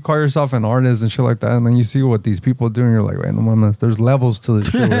like you call yourself an artist and shit like that, and then you see what these people do, and you're like, wait, no mames, there's levels to this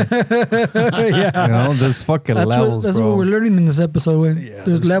shit, way. Yeah. You know, there's fucking levels, That's bro. what we're learning in this episode, güey.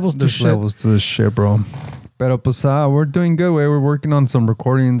 There's levels to There's shit. levels to this shit, bro. Pero pues we're doing good. We're working on some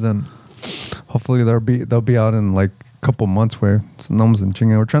recordings and hopefully they'll be out in like a couple months. Where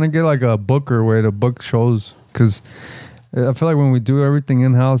we're trying to get like a booker way to book shows because I feel like when we do everything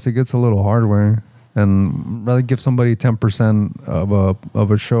in house, it gets a little hard. Where and rather give somebody 10%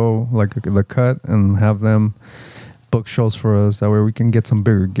 of a show like the cut and have them book shows for us. That way we can get some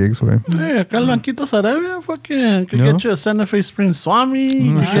bigger gigs. Way. Hey, acá el Blanquito Sarabia fucking could get you a Santa Fe Spring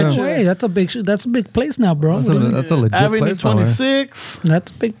Swami. Way. That's a big place now, bro. That's a legit Avenue place. 26.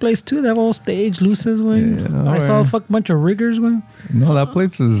 That's a big place too. They have all stage luces, way. Yeah, I saw a bunch of riggers, way. No, that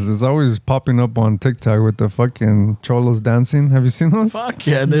place is always popping up on TikTok with the fucking cholos dancing. Have you seen those? Fuck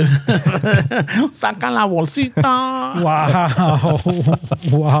yeah, dude. Sacan la bolsita.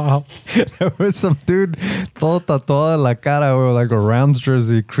 Wow. There was some dude todo tatuado de la cara with like a Rams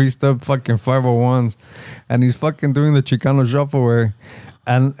jersey, creased up fucking 501s. And he's fucking doing the Chicano shuffle way.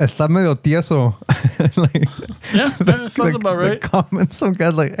 And está medio tieso. Like, Yeah, that sounds about right. The comments, some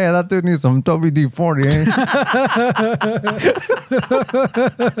guy's like, hey, that dude needs some WD-40, eh?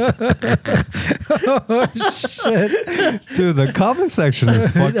 Oh, shit. Dude, the comment section is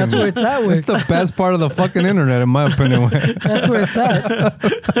fucking... That's where it's at, way. It's the best part of the fucking internet, in my opinion. Way. That's where it's at.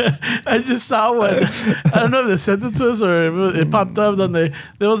 I just saw one. I don't know if they sent it to us or it popped up. Donde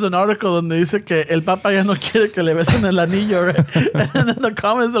there was an article donde dice que el Papa ya no quiere que le besen el anillo. Right? And then the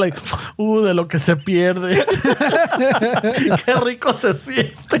comments are like, de lo que se pierde. Qué rico se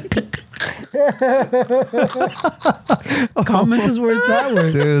siente. Comments is where it's at,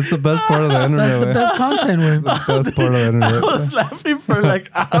 way. Dude, it's the best part of the internet. That's the way. best content, way. The best part of the internet. I was laughing for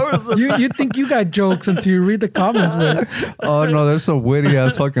like hours. You think you got jokes until you read the comments, man. Oh no, there's some witty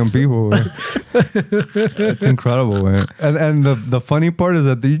ass fucking people. Man. It's incredible, man. And the funny part is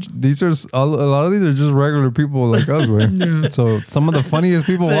that these are a lot of these are just regular people like us, man. Yeah. So some of the funniest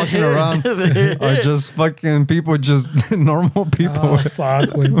people walking around are just fucking people, just normal people. Oh, fuck,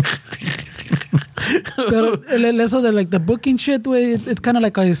 güey. Pero eso de like the booking shit, way, it's kind of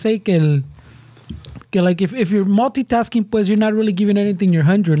like I say que like if you're multitasking, pues you're not really giving anything your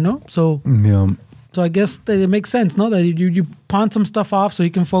 100, no? So Yeah. I guess that it makes sense, no? That you pawn some stuff off so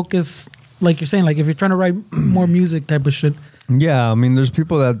you can focus, like you're saying, like if you're trying to write more music type of shit. Yeah, I mean, there's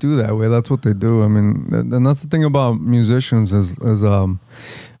people that do that way. That's what they do. I mean, and that's the thing about musicians is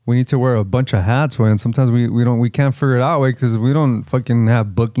we need to wear a bunch of hats, way, and sometimes we can't figure it out, way, because we don't fucking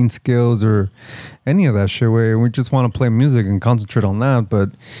have booking skills or any of that shit, way. We just want to play music and concentrate on that, but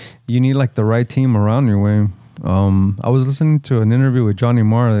you need like the right team around you, way. I was listening to an interview with Johnny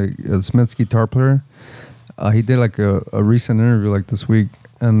Marr, like, Smith's guitar player. He did like a recent interview like this week,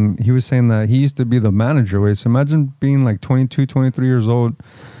 and he was saying that he used to be the manager, way. So imagine being like 22, 23 years old,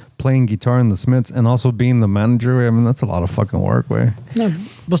 playing guitar in the Smiths and also being the manager. Way. I mean, that's a lot of fucking work, way. No,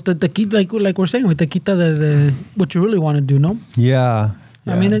 but te quita, like we're saying, te quita the what you really want to do, no? Yeah.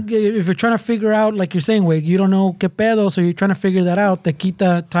 I mean, if you're trying to figure out, like you're saying, way, you don't know qué pedo, so you're trying to figure that out, te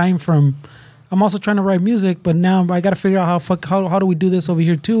quita time from... I'm also trying to write music, but now I got to figure out how do we do this over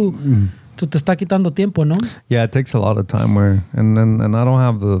here too. So te está quitando tiempo, no? Yeah, it takes a lot of time, where and I don't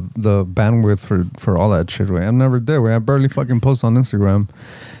have the bandwidth for all that shit, way. I never did, way. I barely fucking post on Instagram.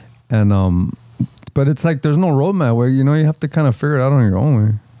 And but it's like there's no roadmap, where you have to kind of figure it out on your own,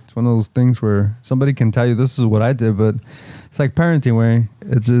 way. It's one of those things where somebody can tell you this is what I did, but it's like parenting, way.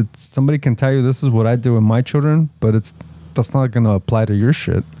 It's somebody can tell you this is what I do with my children, but that's not going to apply to your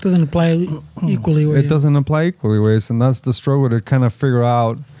shit. It doesn't apply equally. It doesn't apply equally, ways, and that's the struggle to kind of figure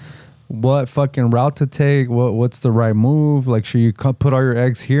out what fucking route to take, what's the right move. Like, should you put all your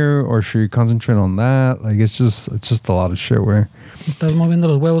eggs here or should you concentrate on that? Like, it's just a lot of shit, where estás moviendo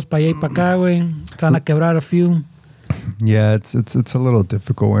los huevos para allá y para acá, güey. Trying to quebrar a few. Yeah, it's a little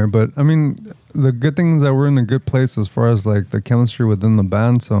difficult, way. But I mean, the good thing is that we're in a good place as far as like the chemistry within the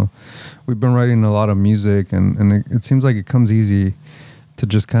band. So we've been writing a lot of music, and it seems like it comes easy to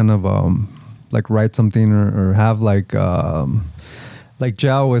just kind of like write something or have like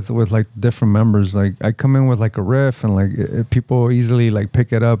gel with like different members. Like I come in with like a riff, and like people easily like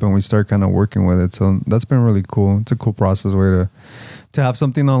pick it up, and we start kind of working with it. So that's been really cool. It's a cool process, way to have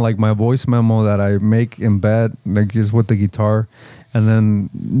something on like my voice memo that I make in bed, like just with the guitar, and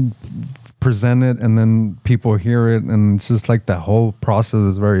then present it, and then people hear it, and it's just like that whole process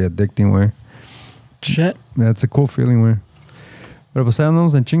is very addicting, way. Shit. Yeah, it's a cool feeling, way. But pues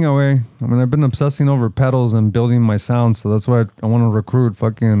andamos en chinga, way. I mean, I've been obsessing over pedals and building my sound, so that's why I want to recruit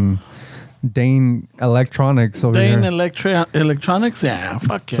fucking Dane Electronics over Dane here. Electronics? Yeah,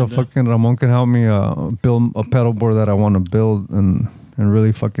 fuck So yeah. fucking Ramon can help me build a pedal board that I want to build and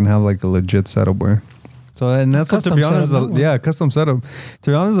really fucking have like a legit setup, way. So and that's what, to be honest, custom setup.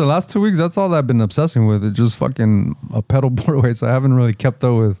 To be honest, the last 2 weeks, that's all I've been obsessing with. It's just fucking a pedal board weight. So I haven't really kept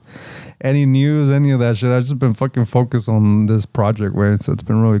up with any news, any of that shit. I've just been fucking focused on this project way. So it's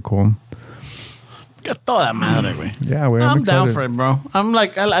been really cool. Get toda madre, güey. Yeah, way. I'm down for it, bro. I'm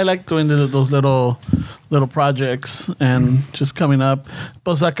like, I like doing those little projects and just coming up.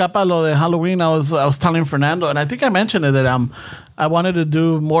 Pues acá para lo de Halloween, I was telling Fernando, and I think I mentioned it, that I wanted to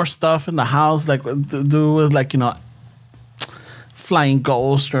do more stuff in the house, like to do with like, you know, flying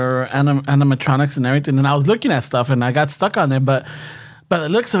ghosts or animatronics and everything. And I was looking at stuff and I got stuck on it, but the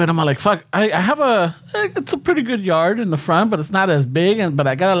looks of it, I'm like, fuck, I have it's a pretty good yard in the front, but it's not as big, but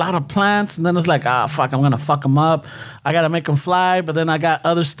I got a lot of plants, and then it's like, fuck, I'm going to fuck them up. I got to make them fly, but then I got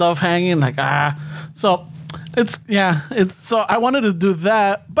other stuff hanging, like, So, so I wanted to do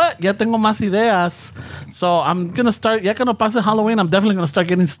that, but ya tengo más ideas. So I'm going to start, ya que no pase Halloween, I'm definitely going to start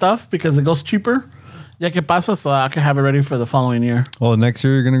getting stuff because it goes cheaper. Ya que pasa, so I can have it ready for the following year. Oh, next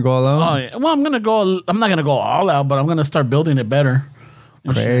year you're going to go all out? Oh, yeah. Well, I'm not going to go all out, but I'm going to start building it better.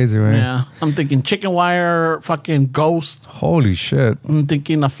 Crazy, right? Yeah. I'm thinking chicken wire, fucking ghost. Holy shit. I'm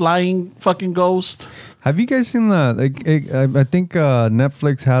thinking a flying fucking ghost. Have you guys seen that? I think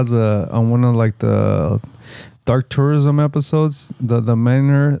Netflix has on one of like the dark tourism episodes, the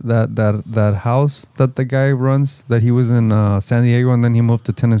manor, that house that the guy runs, that he was in San Diego and then he moved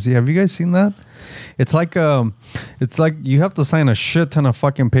to Tennessee. Have you guys seen that? It's like you have to sign a shit ton of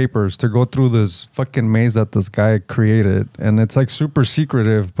fucking papers to go through this fucking maze that this guy created, and it's like super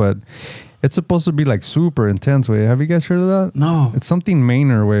secretive, but it's supposed to be like super intense way. Have you guys heard of that? No. It's something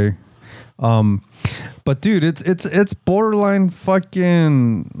Manor way. But dude, it's borderline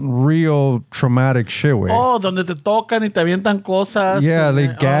fucking real traumatic shit way. Oh, donde te tocan y te avientan cosas. Yeah, they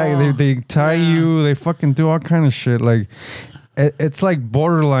gag, they tie you, they fucking do all kind of shit. Like it's like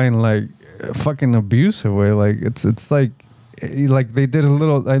borderline like fucking abusive way. Like it's like they did a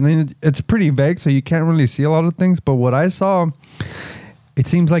little. I mean, it's pretty vague, so you can't really see a lot of things. But what I saw, it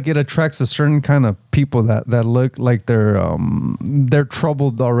seems like it attracts a certain kind of people that look like they're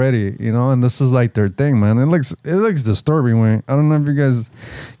troubled already, you know. And this is like their thing, man. It looks disturbing. Way. I don't know if you guys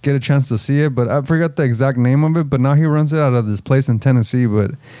get a chance to see it, but I forgot the exact name of it. But now he runs it out of this place in Tennessee,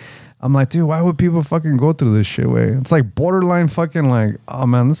 but. I'm like, dude, why would people fucking go through this shit way? It's like borderline fucking like, oh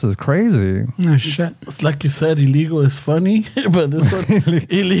man, this is crazy. Oh shit. It's like you said, illegal is funny, but this one,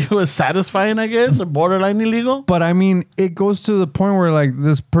 illegal is satisfying, I guess, or borderline illegal. But I mean, it goes to the point where like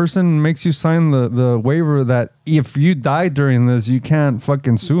this person makes you sign the waiver that if you die during this, you can't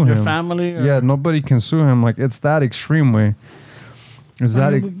fucking sue him. Your family? Or? Yeah, nobody can sue him. Like, it's that extreme way.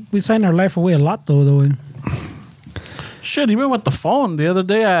 We sign our life away a lot though. Shit, even with the phone. The other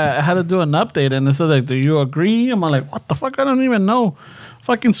day, I had to do an update, and it said, like, do you agree? I'm like, what the fuck? I don't even know.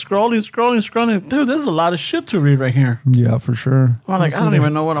 Fucking scrolling. Dude, there's a lot of shit to read right here. Yeah, for sure. I'm like, I don't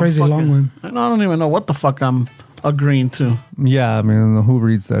even know what I'm fucking... Long one. I don't even know what the fuck I'm agreeing to. Yeah, I mean, who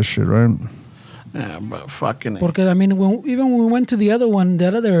reads that shit, right? Yeah, but fucking... Porque, I mean, when we went to the other one,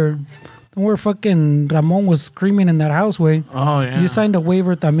 where fucking Ramon was screaming in that house, way. Oh, yeah. You signed a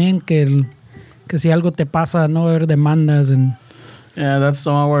waiver también que si algo te pasa, no haber demandas and... Yeah, that's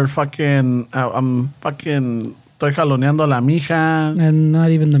the one where I'm fucking... Estoy jaloneando a la mija. And not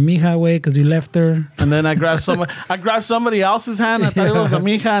even the mija way because you left her. And then I grabbed somebody else's hand. I thought it was the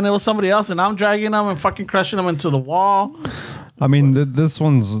mija and it was somebody else. And I'm dragging them and fucking crushing them into the wall. I mean, this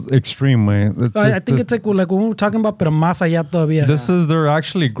one's extreme, man. I think it's like when we were talking about, pero más allá todavía. This is, they're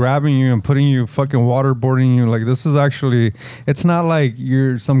actually grabbing you and putting you, fucking waterboarding you. Like, this is actually, it's not like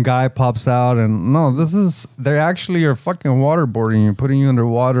some guy pops out and, no, they actually are fucking waterboarding you, putting you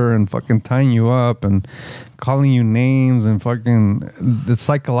underwater and fucking tying you up and calling you names and fucking, it's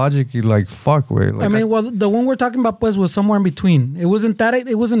psychologically like, fuck, way. Like, I mean, well, the one we're talking about, pues, was somewhere in between. It wasn't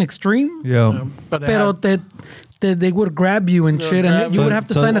extreme. Yeah. Pero they would grab you and shit, and you would have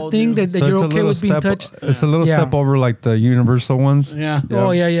to sign a thing that you're okay with being touched. It's a little step over like the universal ones. Yeah.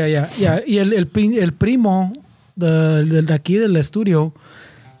 Oh, yeah. Y el primo de aquí del estudio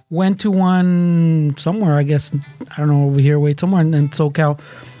went to one somewhere, I guess, I don't know, over here, somewhere in SoCal,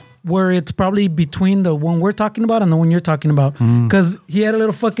 where it's probably between the one we're talking about and the one you're talking about. Because he had a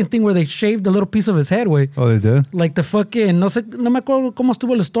little fucking thing where they shaved a little piece of his head, way. Oh, they did? Like the fucking, no me acuerdo cómo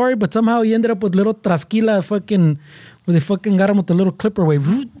estuvo la story, but somehow he ended up with little trasquila fucking, where they fucking got him with the little clipper way.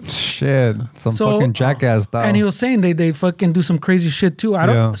 Shit. Some fucking jackass style. And he was saying they fucking do some crazy shit too.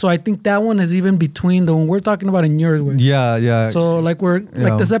 So I think that one is even between the one we're talking about and yours, way. Yeah. So like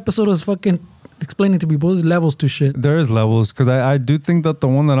this episode is fucking explaining to people, there's levels to shit. There is levels, because I do think that the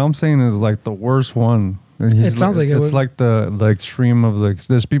one that I'm saying is like the worst one. It sounds like it it's would. like the extreme of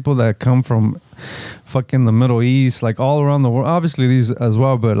there's people that come from fucking the Middle East, like all around the world. Obviously these as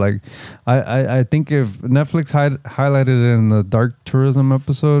well, but like I think if Netflix highlighted it in the dark tourism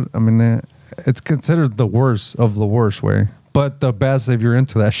episode, I mean it's considered the worst of the worst way, but the best if you're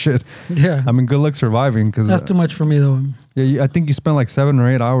into that shit. Yeah. I mean, good luck surviving because That's too much for me, though. I think you spend like 7 or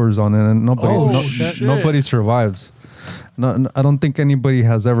 8 hours on it, and shit. nobody survives. No, I don't think anybody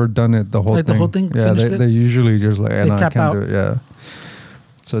has ever done it the whole Like thing. the whole thing, Yeah, finished it? they usually just like, They no, I tap can't out. do it. Yeah.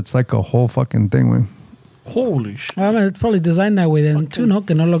 So it's like a whole fucking thing, man. Holy shit. I mean, it's probably designed that way then, too, no?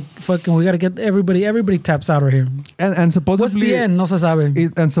 Que no lo fucking, we got to get everybody taps out right here. And supposedly, What's the end? No se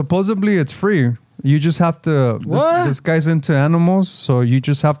sabe. and supposedly it's free. You just have to. What? This guy's into animals, so you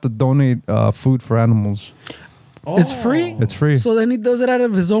just have to donate food for animals. It's free? It's free. So then he does it out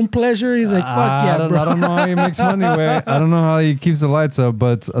of his own pleasure. He's like, fuck yeah, bro. I don't know how he makes money. I don't know how he keeps the lights up,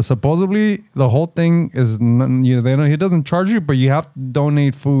 but supposedly the whole thing is he doesn't charge you, but you have to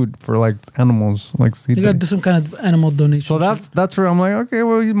donate food for like animals. Like You got to do some kind of animal donation. so that's where I'm like, okay,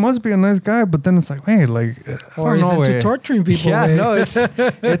 well, he must be a nice guy, but then it's like, wait, like, Or he's into torturing people. Yeah, way. no,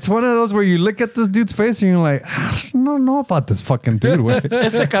 it's one of those where you look at this dude's face and you're like, I don't know about this fucking dude. Way.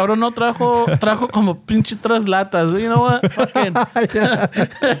 Este cabrón no trajo como pinche 3 latas. You know what? Fucking.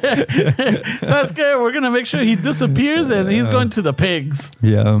 That's good. We're going to make sure he disappears and he's going to the pigs.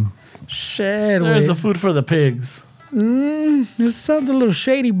 Yeah. Shit, There's way. the food for the pigs. This sounds a little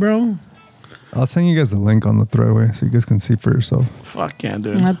shady, bro. I'll send you guys the link on the threadway so you guys can see for yourself. Fuck yeah,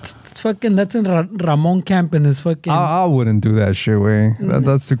 dude. That's in Ramon Camp in his fucking... I wouldn't do that shit, way.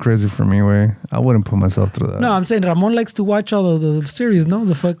 That's too crazy for me, way. I wouldn't put myself through that. No, I'm saying Ramon likes to watch all of the series, no?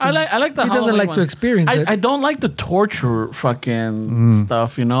 The fucking... I like the He doesn't Halloween like to ones. experience it. I don't like the torture fucking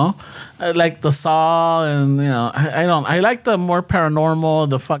stuff, you know? I like the Saw and, you know, I don't. I like the more paranormal,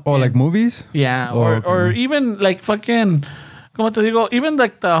 the fucking... Oh, like movies? Yeah, Oh, or okay. or even like fucking... ¿Cómo te digo? Even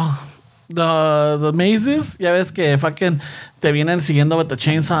like the mazes. Ya ves que fucking te vienen siguiendo with the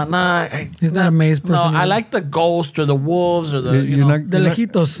chainsaw. Nah, He's not a maze person. No, I like the ghost or the wolves or the, you know. The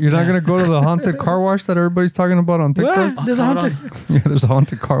lejitos. You're not going to go to the haunted car wash that everybody's talking about on TikTok? What? There's a haunted... Yeah, there's a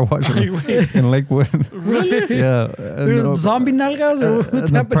haunted car wash in Lakewood. Really? Yeah. There's zombie nalgas or what's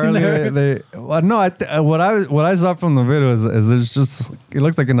and happening apparently there? what I saw from the video is it's just, it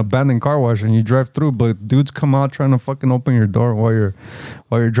looks like an abandoned car wash and you drive through, but dudes come out trying to fucking open your door while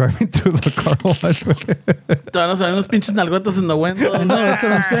you're driving through the car wash. Te van a salir unos pinches nalgotas in the window. No, that's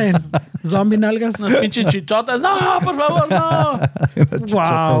what I'm saying. Zombie nalgas. Unos pinches chichotas. No, por favor, no.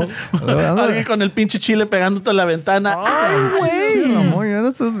 Wow. Alguien con el pinche chile pegándote a la ventana. Ramon,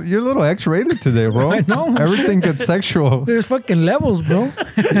 you're a little X-rated today, bro. I know. Everything gets sexual. There's fucking levels, bro.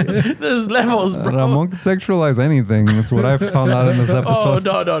 There's levels, bro. Ramon can sexualize anything. That's what I found out in this Oh, episode.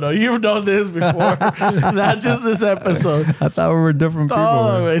 no. You've done this before. Not just this episode. I thought we were different people.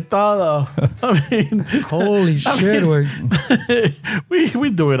 Todo, man. güey, todo. I mean, Holy shit, güey. we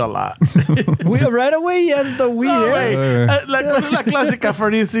do it a lot. Right away, yes, the we. No, eh? güey. ¿Cuál es la clásica,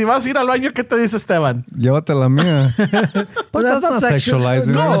 Fernie? Si vas a ir al baño, ¿qué te dice Esteban? Llévate la mía. But that's not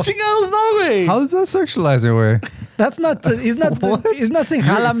sexualizing. No. it. Chingados, no, güey. How is that sexualizing, way? That's not. He's not. He's not saying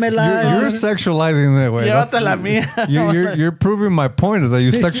jalamela. You're sexualizing that way. Llévate la mía. You're proving my point is that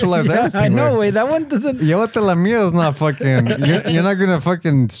you sexualize everything. I know, way. way. That one doesn't. Llévate la mía is not fucking. You're not gonna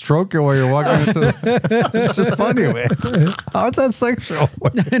fucking stroke it while you're walking into. It's just funny, way. How is that sexual?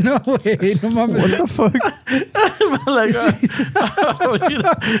 What No way. No mames. the fuck? Like, you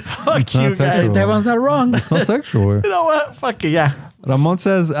know, fuck It's you not guys. sexual. Esteban's not wrong. It's not sexual. Way. You know what? Fuck it, yeah. Ramon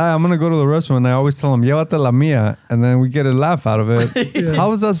says, I'm going to go to the restaurant. And I always tell him, llévate la mía. And then we get a laugh out of it. Yeah.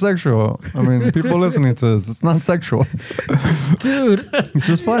 How is that sexual? I mean, people listening to this, it's not sexual. Dude. It's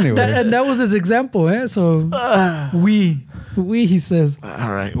just funny. And that was his example, eh? So, we, he says.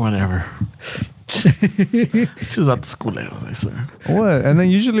 All right, whatever. She's about the school I swear. What? And then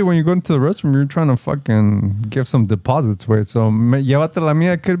usually when you go into the restroom, you're trying to fucking give some deposits, way. So, llévate la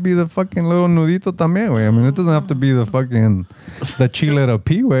mía could be the fucking little nudito también, way. I mean, it doesn't have to be the chile to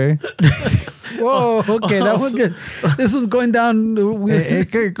pee, way. Whoa, okay, that was good. This was going down the weird,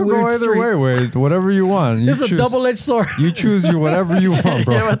 It could go weird either street. way, way. Whatever you want. You This is a choose- double-edged sword. You choose whatever you want,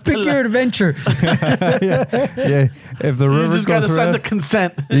 bro. Pick your adventure. Yeah. If the You river just gotta goes sign the red,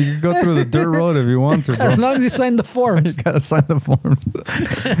 consent. you can go through the dirt road if you want to, As bro. long as you sign the You forms. gotta sign the forms.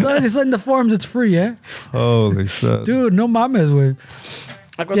 As long as you sign the forms, it's free, eh? Holy shit. Dude, no mames, güey.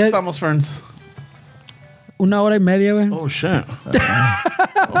 ¿A cuánto Ya- estamos, friends? 1 hora y media, güey. Oh, shit.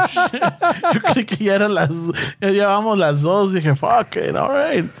 Oh, shit. Yo creí que ya eran ya llevamos las 2. Dije, fuck it, all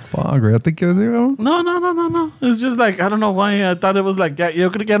right. Fuck, güey. ¿Te quieres ir, bro? No. It's just like, I don't know why. I thought it was like, yo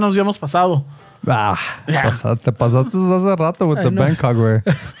creí que ya nos habíamos pasado. Te pasaste hace rato with I the know. Bangkok, güey.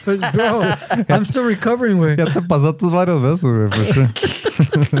 Bro, I'm still recovering, güey. Ya te pasaste varias veces, güey, for sure.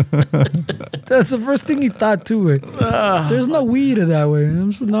 That's the first thing he thought, too, güey. There's no weed in that, way.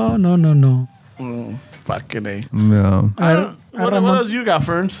 No. Fucking A. Yeah. What else you got,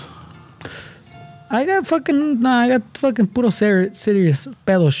 Ferns? I got fucking puro serious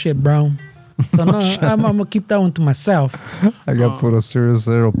pedo shit, bro. So no, I'm gonna keep that one to myself. I got puro serious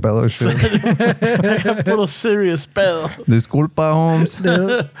zero pedo shit. Puro serious pedo. Disculpa, Holmes.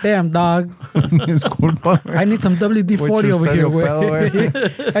 Damn, dog. Disculpa. I need some WD-40 over here,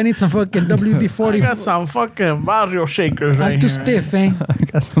 güey. I need some fucking I WD-40. got some fucking barrio shakers right I'm too here. stiff, eh? I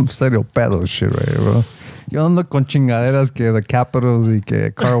got some serio pedo shit right here, bro. Yo ando con chingaderas que the capitals y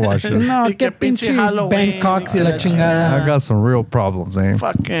que car washes. No, Y que que pinche pinche Halloween, Bangkoks y la I chingada. got some real problems, eh?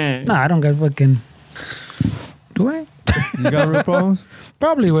 Fucking. Nah, I don't got fucking... Do I? You got real problems?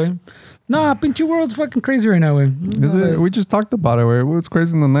 Probably, way. Nah, pinche world's fucking crazy right now, way. Is it? We just talked about it, way. It was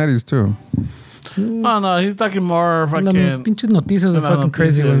crazy in the 90s, too. Oh no, he's talking more fucking. Pinches noticias are Las fucking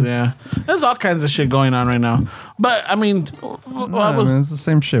crazy, noticias, way. Yeah, there's all kinds of shit going on right now. But I mean, Nah, man, it's the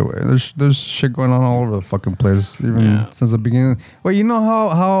same shit, way. There's shit going on all over the fucking place, even since the beginning. Well, you know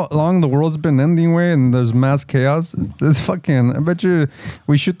how long the world's been ending, way, and there's mass chaos? It's fucking... I bet you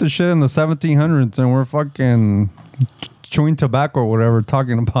we shoot the shit in the 1700s and we're fucking... chewing tobacco or whatever,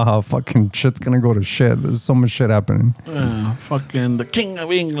 talking about how fucking shit's gonna go to shit. There's so much shit happening. Fucking the king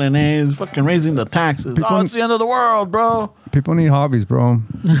of England is fucking raising the taxes. It's the end of the world, bro. People need hobbies, bro.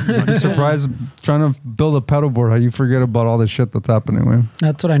 You're surprised trying to build a pedal board how you forget about all the shit that's happening, man.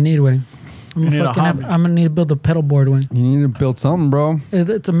 That's what I need, way. I'm need a gonna hobby. I'm gonna need to build a pedal board, way. You need to build something, bro.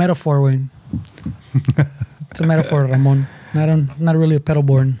 It's a metaphor, way. It's a metaphor, Ramon. Not really a pedal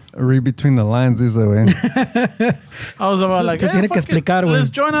board. Read between the lines, this way. I was about like, Te tiene que explicar, güey. let's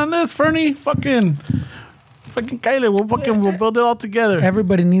join on this, Fernie. Fucking Kylie. We'll build it all together.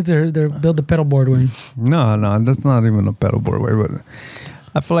 Everybody needs their build a pedal board, way. No, that's not even a pedal board way, but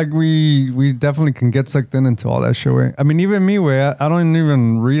I feel like we definitely can get sucked into all that shit, way. I mean, even me, way, I don't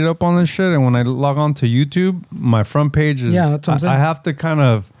even read up on this shit, and when I log on to YouTube, my front page is... Yeah, that's what I'm saying. I have to kind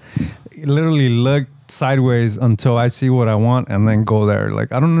of literally look sideways until I see what I want and then go there.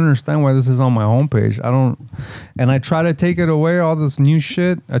 Like, I don't understand why this is on my homepage. And I try to take it away, all this new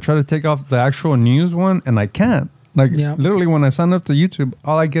shit. I try to take off the actual news one, and I can't. Like, literally, when I sign up to YouTube,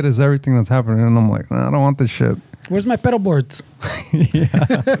 all I get is everything that's happening, and I'm like, nah, I don't want this shit. Where's my pedal boards?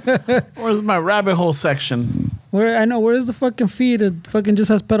 Where's my rabbit hole section? Where's the fucking feed that fucking just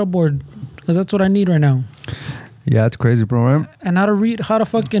has pedal board? Because that's what I need right now. Yeah, it's crazy, bro, right? And how to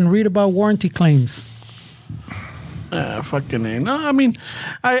fucking read about warranty claims. Fucking A. No, I mean,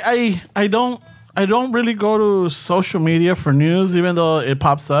 I don't really go to social media for news, even though it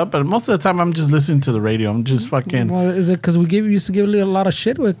pops up. But most of the time, I'm just listening to the radio. I'm just fucking. Well, is it because used to give a lot of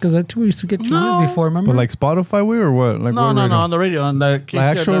shit with? Because we used to get your news before, remember? But like Spotify, or what? Like No, on the radio, on the KCRW.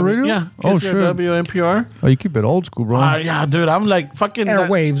 actual radio? Yeah, Oh, KCRW, NPR. Oh, you keep it old school, bro. Yeah, dude, I'm like fucking.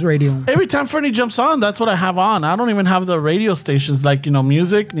 Airwaves radio. Every time Fernie jumps on, that's what I have on. I don't even have the radio stations like,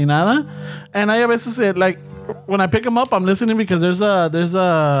 music ni nada. And I a veces say, like, when I pick them up, I'm listening because there's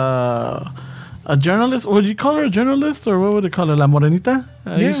a journalist. Would you call her a journalist, or what would they call her? La Morenita?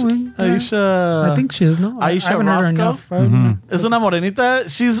 Aisha. I think she is, no? I Aisha haven't heard her Roscoe? enough. Es una morenita.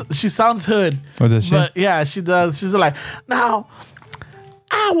 She sounds hood. Oh, does she? But yeah, she does. She's like, now,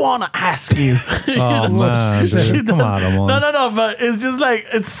 I want to ask you. Oh, man, dude. Come on, Ramon. No. But it's just like,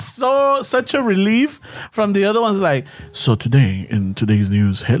 it's such a relief from the other ones. Like, so today, in today's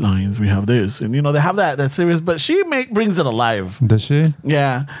news headlines, we have this. And, they have that serious. But she brings it alive. Does she?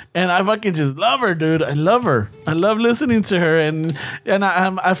 Yeah. And I fucking just love her, dude. I love her. I love listening to her. And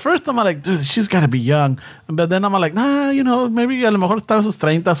I'm at first I'm like, dude, she's got to be young. But then I'm like, nah, maybe a lo mejor está en sus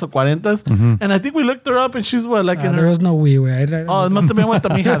 30s or 40s. And I think we looked her up, and she's what, like in There her... was no way. Oh, it must have been with the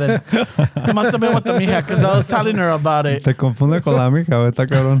mija then. It must have been with the mija, because I was telling her about it. Te confunde con la mija, güey, está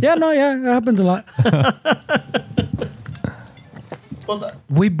cabrón. Yeah, it happens a lot.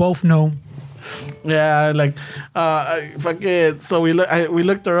 We both know. Yeah, like, fuck it. So we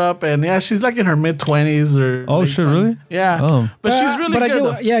looked her up, and yeah, she's like in her mid-20s or... Oh, late shit, 20s. really? Yeah. Oh. But she's really but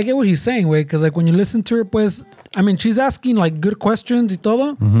good. I get what he's saying, way, because like when you listen to her, pues, I mean, she's asking like good questions y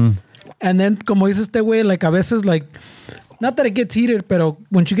todo. And then, como dice este güey, like a veces, like, not that it gets heated, pero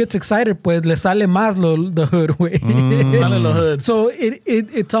when she gets excited, pues le sale más the hood, way. Sale lo hood. So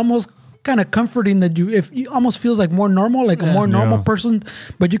it's almost kind of comforting that you almost feels like more normal, like a more normal person.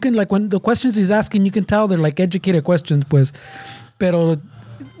 But you can, like, when the questions he's asking, you can tell they're like educated questions, pues. Pero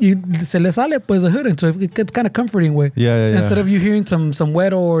se le sale, pues, the hood. And so it gets kind of comforting, way. Yeah. Instead of you hearing some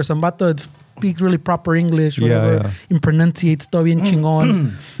wedo or some vato speaks really proper English, Yeah, whatever, yeah. and pronunciates todo bien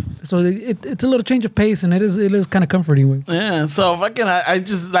chingón. So it's a little change of pace, and it is kind of comforting. Way. Yeah, so fucking, I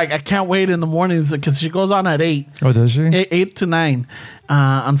just like I can't wait in the mornings because she goes on at 8. Oh, does she? 8 to 9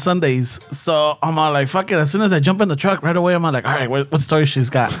 on Sundays. So I'm all like, fuck it. As soon as I jump in the truck right away, I'm all like, all right, what story she's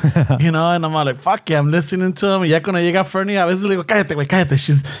got? You know, and I'm all like, fuck yeah, I'm listening to him. Y ya cuando llega Fernie, a veces le digo, cállate, güey, cállate.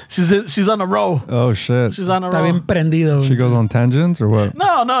 She's on a roll. Oh shit. She's on a Está roll. bien prendido. Güey. She goes on tangents or what?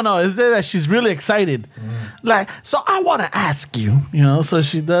 No. It's that she's really excited. Like, so I want to ask you, you know, so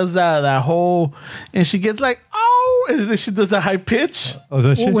she does that whole, and she gets like, oh, and then she does a high pitch. Oh,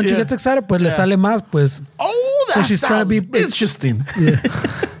 does she? When she Yeah. gets excited, pues le Yeah. sale más, pues. Oh, that So she's trying to be interesting. Yeah.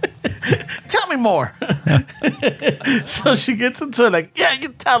 Tell me more. So she gets into it like, yeah, you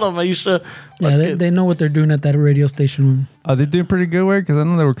tell them, Aisha. Yeah, they know what they're doing at that radio station. Are they doing pretty good work? Because I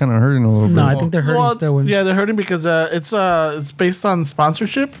know they were kind of hurting a little bit. No, I think they're hurting Well, still. Way. yeah, they're hurting because it's based on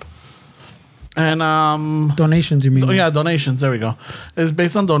sponsorship and Donations, you mean? oh, yeah, donations. There we go. It's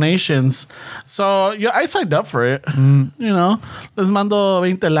based on donations. So yeah, I signed up for it. You know, les mando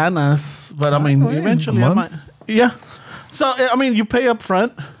 20 lanas, but I mean, yeah. eventually A I month? might. Yeah. So I mean, you pay up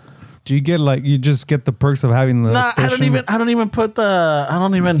front. Do you get like you just get the perks of having the Nah, station? I don't even put the.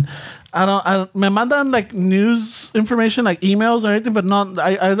 Me mandan like news information, like emails or anything, but not.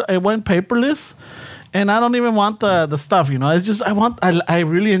 I went paperless, and I don't even want the stuff. You know, it's just I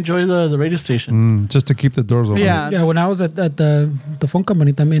really enjoy the radio station. Just to keep the doors open. Yeah. Yeah, just- when I was at the phone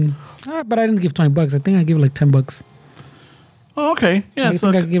company, I mean, but I didn't give $20. I think I gave like $10. Oh, okay. Yeah. I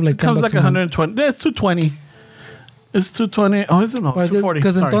so think I could give like it comes $10 like a month. 120. Yeah, it's 220. It's 220. Oh, is it no? 240.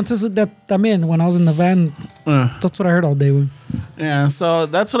 Because Sorry. entonces that también when I was in the van, that's what I heard all day. Güey. Yeah, so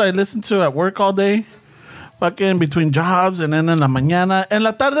that's what I listen to at work all day. Fucking between jobs and then en la mañana. En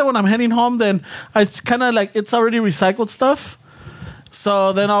la tarde when I'm heading home, then it's kind of like it's already recycled stuff.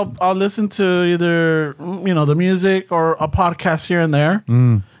 So then I'll listen to either, you know, the music or a podcast here and there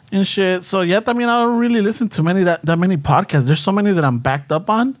and shit. So yeah, I mean, I don't really listen to that many podcasts. There's so many that I'm backed up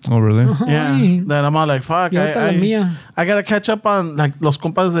on. Oh, really? Yeah, Ay. that I'm all like, fuck. Y ahorita la mía. I gotta catch up on like los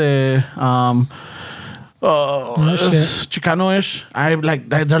compas de shit. Chicano-ish.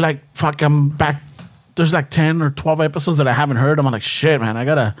 They're like, fuck, I'm back. There's like 10 or 12 episodes that I haven't heard. I'm like, shit, man, I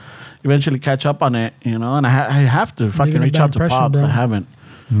gotta eventually catch up on it, you know. And I have to fucking Leaving a reach bad out to impression, Pops. bro. I haven't.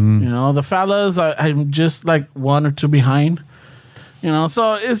 You know, the fellas, I'm just like 1 or 2 behind. You know,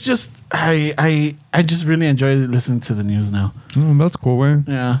 so it's just I just really enjoy listening to the news now. Oh, that's cool, way.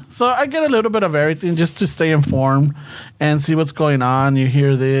 Yeah. So I get a little bit of everything just to stay informed and see what's going on. You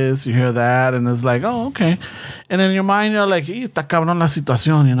hear this, you hear that, and it's like, oh, okay. And in your mind, you're like, está cabrón la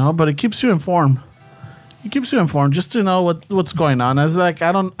situación, you know, but it keeps you informed. It keeps you informed just to know what's going on. It's like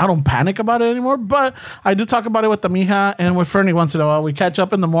I don't panic about it anymore, but I do talk about it with the mija and with Fernie once in a while. We catch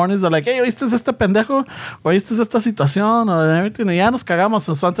up in the mornings. They're like, hey, ¿oíste este pendejo? ¿Oíste esta situación? Or everything. Y ya nos cagamos.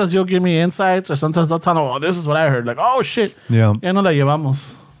 And sometimes you'll give me insights, or sometimes they'll tell me, oh, this is what I heard. Like, oh shit. Yeah. Ya no la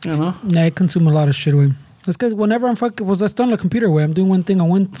llevamos. You know? Yeah, I consume a lot of shit. Way. It's because whenever I'm still on the computer, way I'm doing one thing on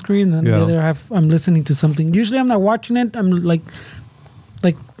one screen, and Yeah. the other half I'm listening to something. Usually I'm not watching it. I'm like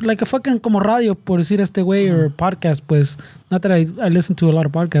a fucking como radio, por decir este way, or podcast, pues. Not that I listen to a lot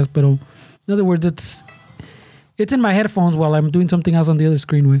of podcasts, but in other words, it's in my headphones while I'm doing something else on the other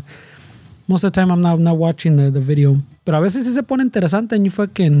screen, way. Most of the time I'm not watching the video. But a veces sí se pone interesante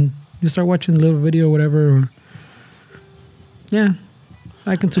and you start watching the little video or whatever. Or, yeah.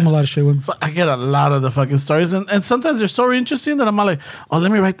 I consume a lot of shit with. So I get a lot of the fucking stories, and sometimes they're so interesting that I'm like, oh,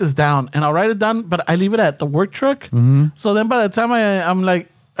 let me write this down, and I'll write it down, but I leave it at the work truck. So then by the time I'm like,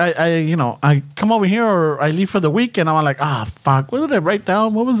 I come over here or I leave for the week, and I'm like, fuck, what did I write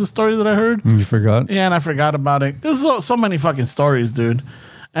down? What was the story that I heard? You forgot? Yeah, and I forgot about it. There's so many fucking stories, dude.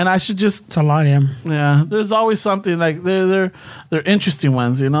 And I should just It's a lot, yeah. yeah. There's always something like they're interesting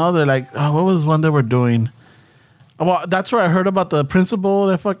ones, you know. They're like, oh, what was one they were doing? Well, that's where I heard about the principal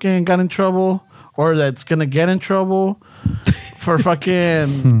that fucking got in trouble, or that's gonna get in trouble for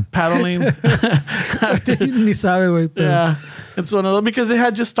fucking paddling. Ni sabe, güey. pero- Yeah, it's one of those because it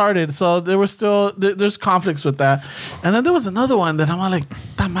had just started, so there was still there's conflicts with that. And then there was another one that I'm like,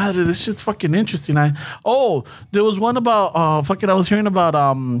 "Ta madre, this shit's fucking interesting." There was one about I was hearing about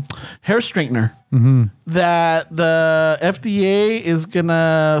hair straightener that the FDA is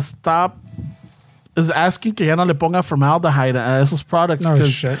gonna stop. Is asking que ya no le ponga formaldehyde a esos products Oh,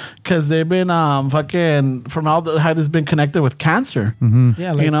 shit. because they've been fucking formaldehyde has been connected with cancer.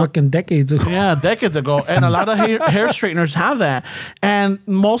 Yeah, like You know? fucking decades ago. Yeah, decades ago, and a lot of hair straighteners have that, and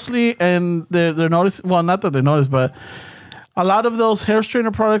mostly, and they're noticed. Well, not that they're noticed, but a lot of those hair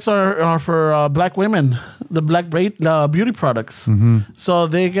straightener products are for black women the beauty products. So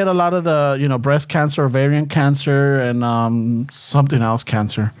they get a lot of the breast cancer, ovarian cancer, and something else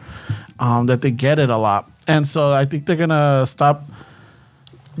cancer that they get it a lot. And so I think they're gonna stop.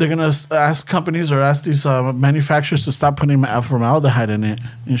 They're gonna ask companies or ask these manufacturers to stop putting formaldehyde in it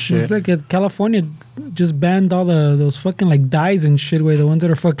and shit. It's like California just banned all those fucking like dyes and shit. Way the ones that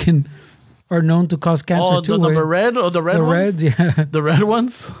are fucking are known to cause cancer too. The red or the red the ones? reds, yeah. The red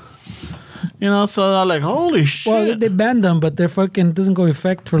ones. So they're like, holy shit. Well, they banned them, but they're fucking doesn't go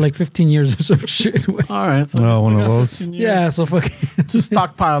effect for like 15 years or some shit. All right. So No, one of those. Yeah, so fucking Just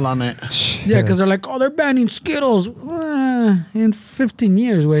stockpile on it. yeah, because they're like, oh, they're banning Skittles in 15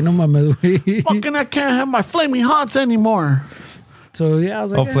 years. Wait, no mames. Wait. Fucking, I can't have my flaming hots anymore. So yeah, I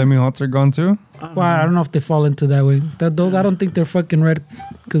was like, Oh, flaming hots are gone too. well, I don't know if they fall into that way. Those I don't think they're fucking red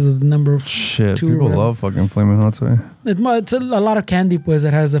because of the number of Shit, two or people whatever. love fucking flaming hots. Way. It's a lot of candy pues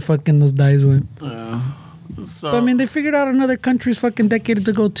that has the fucking those dyes way. So But I mean, they figured out another country's fucking decades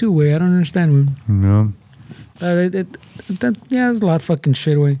ago too way. I don't understand. Way. Yeah. There's a lot of fucking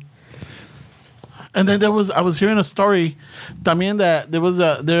shit way. and then I was hearing a story, también that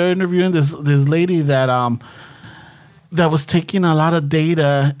they're interviewing this lady that was taking a lot of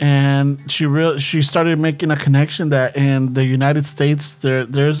data, and she started making a connection that in the United States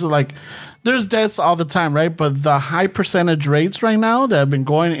there's deaths all the time, right? But the high percentage rates right now that have been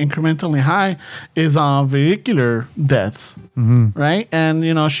going incrementally high is on vehicular deaths, right? And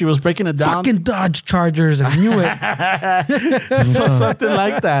she was breaking it down. Fucking Dodge Chargers, I knew it. So something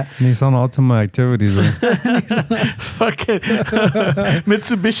like that. Nissan Altima activities. Way. Fucking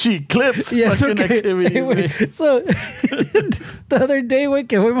Mitsubishi Eclipse Yes, fucking okay. activities. Hey, wait. güey. So, the other day, güey,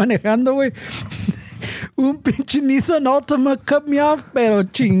 que voy manejando, güey, un pinche Nissan Altima cut me off, pero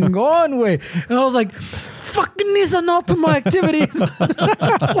chingón, güey. And I was like, fucking Nissan Altima activities.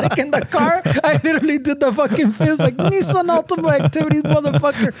 Like in the car, I literally did the fucking fist, like, Nissan Altima activities,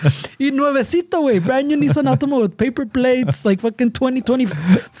 motherfucker. Y nuevecito, güey, brand new Nissan Altima with paper plates, like fucking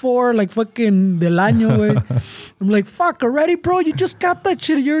 2024, like fucking del año, güey. I'm like, fuck, already, bro? You just got that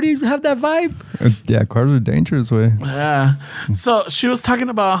shit. You already have that vibe. Yeah, cars are dangerous. Way. Yeah. So she was talking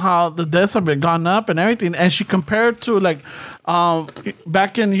about how the deaths have been gone up and everything, and she compared to like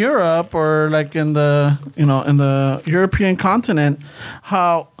back in Europe or like in the in the European continent,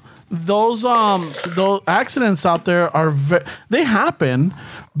 how those accidents out there are they happen,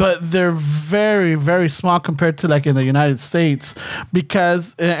 but they're very, very small compared to like in the United States,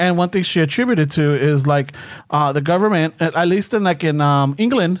 because and one thing she attributed to is like the government, at least in like in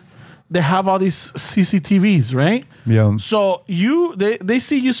England, they have all these CCTVs, right? Yeah. So they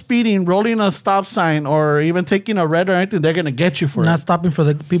see you speeding, rolling a stop sign, or even taking a red or anything, they're gonna get you for Not it. stopping for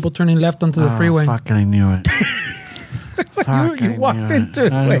the people turning left onto the freeway. Fuck, I knew it. You walked into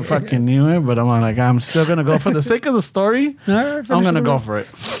it. I fucking knew it, but I'm still gonna go for the sake of the story. All right, finish I'm gonna it go up. for it.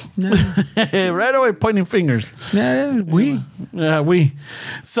 Yeah, Right away, pointing fingers. yeah, we. Yeah,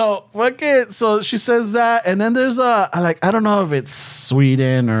 So so she says that, and then there's I don't know if it's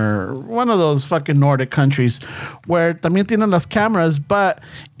Sweden or one of those fucking Nordic countries where también tienen las cameras, but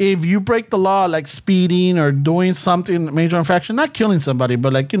if you break the law, like speeding or doing something major infraction, not killing somebody,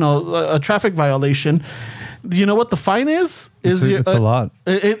 but like a traffic violation, do you know what the fine is? It's a lot.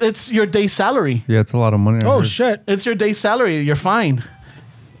 It's your day salary. Yeah, it's a lot of money. I Oh heard. shit! It's your day salary. You're fine.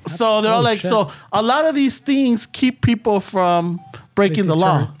 So they're all oh, like, shit. so a lot of these things keep people from breaking the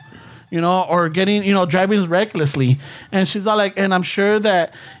law, or getting, driving recklessly. And she's all like, and I'm sure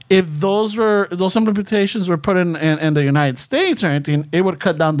that if those implementations were put in the United States or anything, it would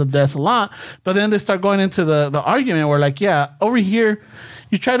cut down the deaths a lot. But then they start going into the argument where like, yeah, over here,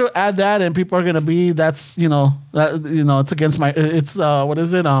 you try to add that and people are going to be, it's against it's what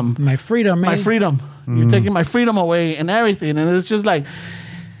is it? My freedom, man. My freedom. You're taking my freedom away and everything. And it's just like,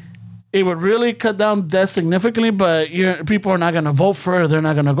 it would really cut down deaths significantly, but people are not going to vote for it. They're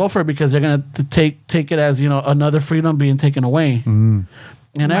not going to go for it because they're going to take it as, another freedom being taken away. And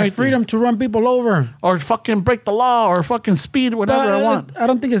My everything. freedom to run people over. Or fucking break the law or fucking speed whenever I want. I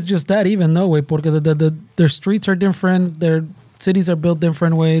don't think it's just that even though, way, porque their streets are different. Their cities are built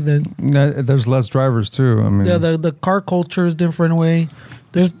different way. There's less drivers too. I mean, The car culture is different way.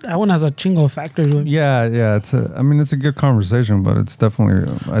 That one has a chingo of factors. Way. yeah. It's a good conversation, but it's definitely,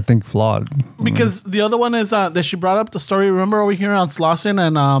 I think, flawed. Because the other one is that she brought up the story. Remember over here on Slauson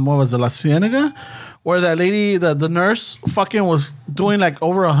and what was it, La Cienega? Where that lady, the nurse, fucking was doing like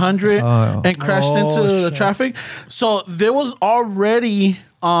over 100 and crashed into the shit. traffic. So there was already,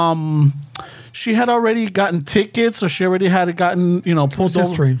 she had already gotten tickets, or she already had gotten, pulled over.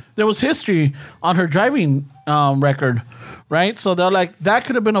 history. There was history on her driving record, right? So they're like, that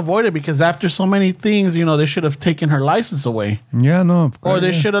could have been avoided because after so many things, they should have taken her license away. Yeah, no, of course, Or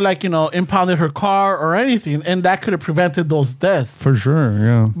they should have impounded her car or anything, and that could have prevented those deaths. for sure.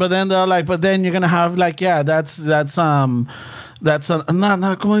 Yeah, But then they're like, but then you're gonna have that's not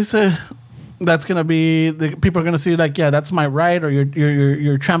como dice. That's gonna be the people are gonna see that's my right, or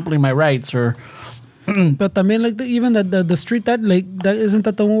you're trampling my rights, or But I mean, even the street that isn't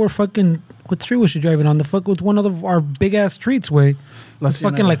that the one we're fucking. What street was she driving on? It's one of our big ass streets. Way, it's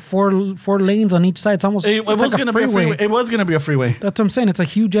fucking like four lanes on each side. It's almost it was like gonna be a freeway. It was gonna be a freeway. That's what I'm saying. It's a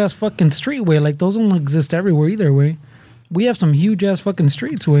huge ass fucking street way. Like those don't exist everywhere either. Way, we have some huge ass fucking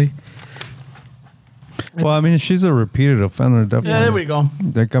streets. Way. well, I mean, she's a repeated offender, definitely. Yeah, there we go.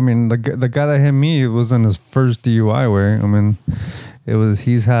 Like, I mean, the guy that hit me was in his first DUI way. I mean,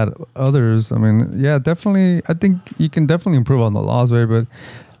 he's had others. I mean, yeah, definitely. I think you can definitely improve on the laws way, but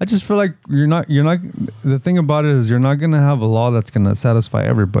I just feel like you're not. The thing about it is you're not gonna have a law that's gonna satisfy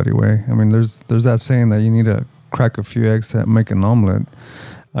everybody way. I mean, there's that saying that you need to crack a few eggs to make an omelet.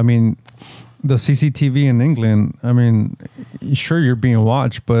 I mean, the CCTV in England. I mean, sure you're being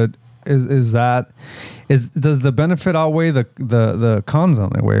watched, but does the benefit outweigh the cons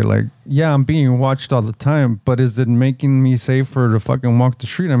on it way? Like, yeah, I'm being watched all the time, but is it making me safer to fucking walk the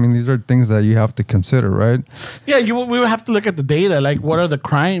street? I mean, these are things that you have to consider, right? Yeah, we would have to look at the data. Like, what are the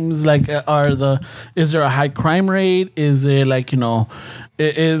crimes? Like, is there a high crime rate? Is it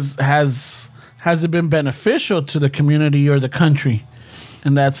has it been beneficial to the community or the country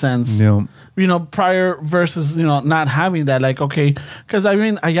in that sense? Yeah. Prior versus, not having that. Like, okay, because I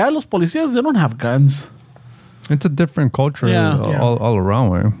mean, allá los policías, they don't have guns. It's a different culture all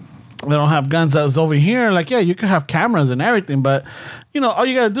around way. They don't have guns. As over here, like, yeah, you can have cameras and everything, but all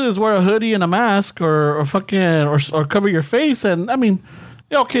you gotta do is wear a hoodie and a mask or fucking or cover your face. And I mean,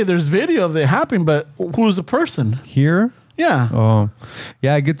 yeah, okay, there's video of it happening, but who's the person Here? Yeah. Oh,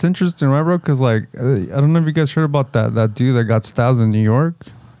 yeah, it gets interesting, right, bro? Because like, I don't know if you guys heard about that dude that got stabbed in New York.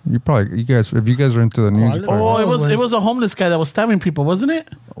 If you guys are into the news. It was a homeless guy that was stabbing people, wasn't it?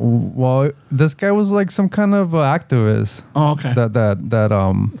 Well, this guy was like some kind of activist. Oh, okay.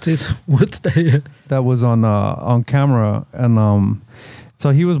 What's that? That was on camera, and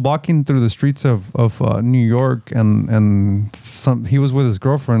so he was walking through the streets of New York, and he was with his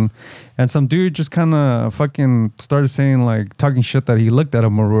girlfriend, and some dude just kind of fucking started saying, like, talking shit that he looked at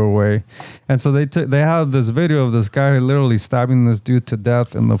him a real way, and so they have this video of this guy literally stabbing this dude to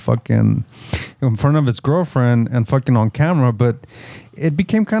death in front of his girlfriend and fucking on camera. But it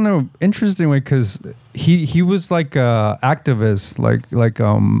became kind of interesting way because he was like a activist, like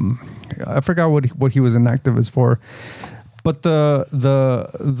I forgot what he was an activist for. But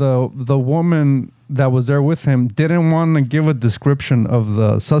the woman that was there with him didn't want to give a description of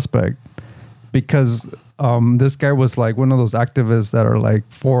the suspect because this guy was like one of those activists that are like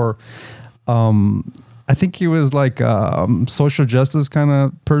for I think he was like social justice kind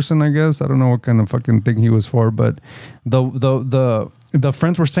of person, I guess. I don't know what kind of fucking thing he was for, but the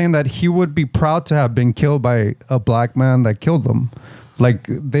friends were saying that he would be proud to have been killed by a black man that killed them. Like,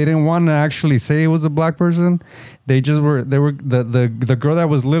 they didn't want to actually say it was a black person. The girl that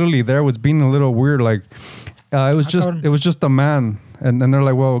was literally there was being a little weird. Like, it was just a man. And then they're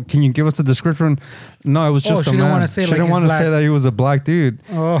like, well, can you give us a description? No, it was just a man. She didn't want to say she didn't want to say that he was a black dude.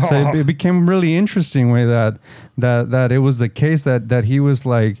 Oh. So it became really interesting way that it was the case that he was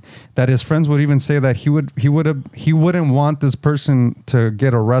like, that his friends would even say that he wouldn't want this person to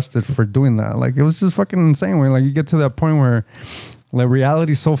get arrested for doing that. Like, it was just fucking insane way. Like, you get to that point where like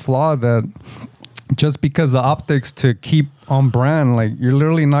reality is so flawed that just because the optics to keep on brand, like, you're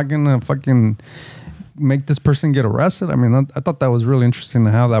literally not gonna fucking make this person get arrested. I mean, I thought that was really interesting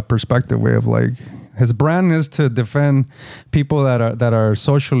to have that perspective way of like, his brand is to defend people that are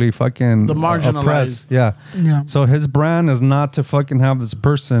socially fucking the marginalized. Oppressed. Yeah. So his brand is not to fucking have this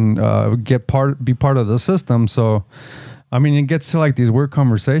person be part of the system. So I mean, it gets to like these weird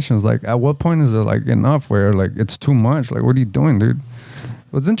conversations. Like, at what point is it like enough where like it's too much? Like, what are you doing, dude?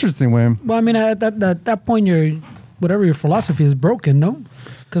 It was interesting, Wayne. Well, I mean, at that point, whatever your philosophy is broken, no?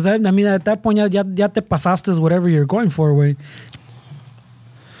 Because I mean, at that point, ya te pasaste whatever you're going for, way.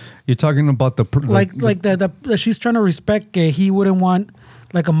 You're talking about the she's trying to respect. He wouldn't want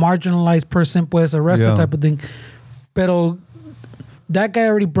like a marginalized person, pues, arrested type of thing. Pero that guy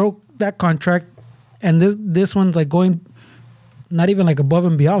already broke that contract. And this one's like going, not even like above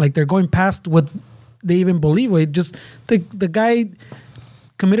and beyond. Like, they're going past what they even believe. Wait, just the guy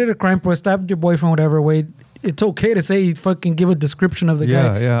committed a crime, stabbed your boyfriend, whatever. Wait, it's okay to say fucking give a description of the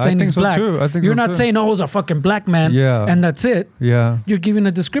guy I saying think he's so black. too. I think You're so not too. saying, oh, he's a fucking black man, and that's it. Yeah. You're giving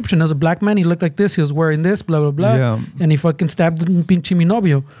a description. As a black man, he looked like this, he was wearing this, blah, blah, blah. Yeah. And he fucking stabbed pinche mi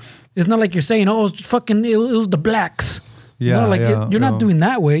novio. It's not like you're saying, oh, it was the blacks. Yeah, No, like yeah, you're not doing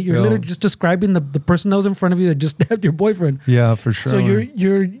that way. You're Yeah. literally just describing the person that was in front of you that just stabbed your boyfriend. Yeah, for sure. So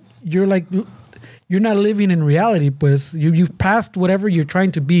you're like, you're not living in reality, pues. You've passed whatever you're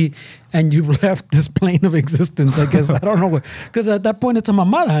trying to be, and you've left this plane of existence, I guess. I don't know. Because at that point, it's a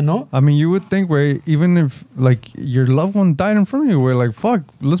mamada, no? I mean, you would think, where even if like your loved one died in front of you, where like, fuck,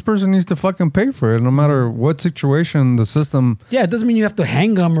 this person needs to fucking pay for it, no matter what situation the system. Yeah, it doesn't mean you have to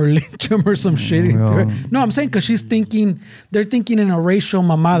hang them or lynch them or some shit. No, I'm saying because they're thinking in a racial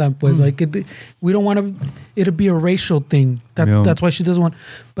mamada, pues. Like, we don't want it to be a racial thing. That's why she doesn't want.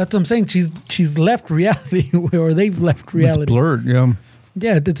 But that's what I'm saying, she's left reality, or they've left reality. It's blurred, yeah.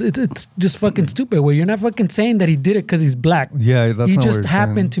 Yeah, it's just fucking stupid. Where you're not fucking saying that he did it because he's black. Yeah, that's he not just what you're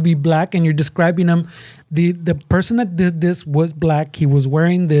happened saying. to be black, and you're describing him. The person that did this was black. He was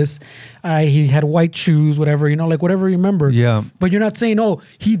wearing this. He had white shoes, whatever, like whatever you remember. Yeah. But you're not saying, oh,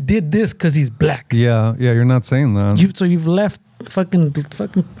 he did this because he's black. Yeah, you're not saying that. So you've left fucking.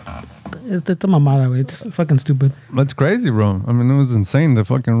 It's a mamada. Way. It's fucking stupid. That's crazy, bro. I mean, it was insane to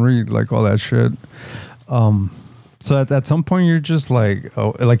fucking read like all that shit. So at some point you're just like,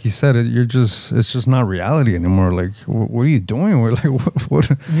 oh, like you said, it's just not reality anymore. Like, what are you doing? We're like,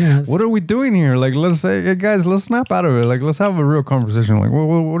 what are we doing here? Like, let's say, hey, guys, let's snap out of it. Like, let's have a real conversation. Like,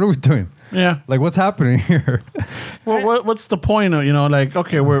 what are we doing? Yeah. Like, what's happening here? Well, what's the point of, like,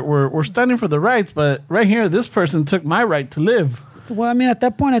 okay, we're standing for the rights, but right here, this person took my right to live. Well, I mean, at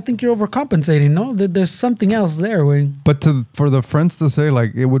that point, I think you're overcompensating, no? There's something else there, way. But for the friends to say,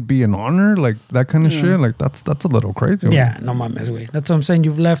 like, it would be an honor, like, that kind of shit, like, that's a little crazy. Yeah, no mames, way. That's what I'm saying.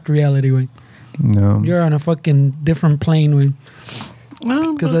 You've left reality, way. No. You're on a fucking different plane, way.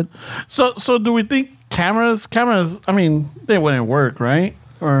 So do we think cameras, I mean, they wouldn't work, right?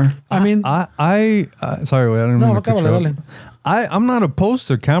 Or I mean... sorry, wait, I didn't mean to cut you off. I'm not opposed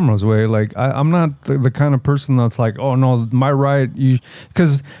to cameras, way. Like, I'm not the kind of person that's like, oh no, my right,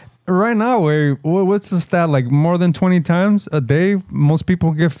 because right now, what's the stat? Like, more than 20 times a day, most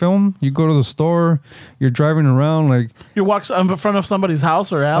people get filmed. You go to the store, you're driving around, like, you walk in front of somebody's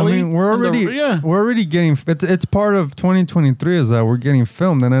house or alley. I mean, we're already getting. It's part of 2023 is that we're getting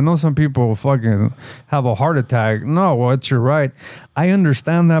filmed, and I know some people fucking have a heart attack. No, well, it's your right. I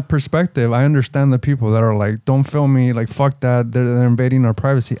understand that perspective. I understand the people that are like, don't film me, like, fuck that. They're invading our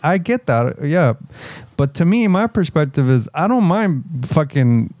privacy. I get that, yeah. But to me, my perspective is, I don't mind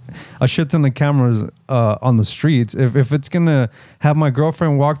fucking a shit ton of cameras on the streets. If it's gonna have my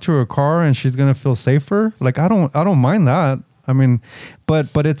girlfriend walk to her car and she's gonna feel safer, like, I don't mind that. I mean, but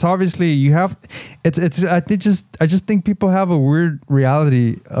it's obviously you have. I just think people have a weird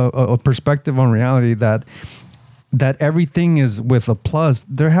reality, a perspective on reality that everything is with a plus.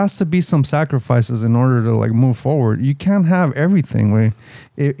 There has to be some sacrifices in order to like move forward. You can't have everything. Way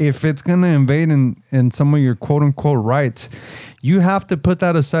if it's gonna invade in some of your quote unquote rights, you have to put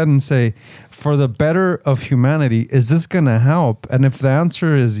that aside and say, for the better of humanity, is this gonna help? And if the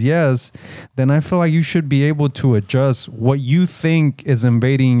answer is yes, then I feel like you should be able to adjust what you think is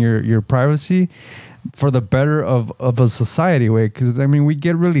invading your privacy for the better of a society, way. Because I mean, we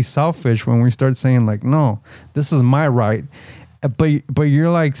get really selfish when we start saying like, no, this is my right, but you're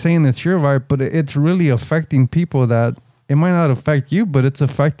like saying it's your right, but it's really affecting people that it might not affect you, but it's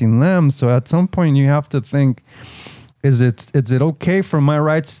affecting them. So at some point you have to think, is it okay for my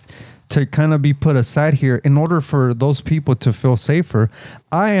rights to kind of be put aside here in order for those people to feel safer?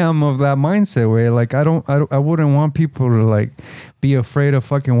 I am of that mindset, way. Like, I wouldn't want people to like be afraid of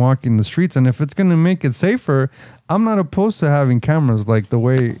fucking walking the streets. And if it's gonna make it safer, I'm not opposed to having cameras like the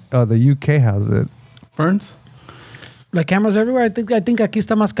way the UK has it. Ferns? Like cameras everywhere. I think aquí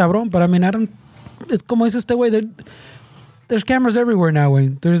está más cabrón, but I mean, I don't. It's como dice este way. There's cameras everywhere now, way.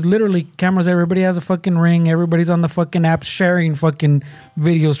 There's literally cameras. Everybody has a fucking Ring. Everybody's on the fucking app sharing fucking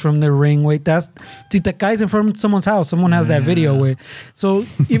videos from their Ring. Wait, that's si te caes in front of someone's house, someone has that video. Way. So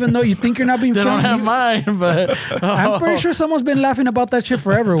even though you think you're not being They filmed, don't have mine, but I'm pretty sure someone's been laughing about that shit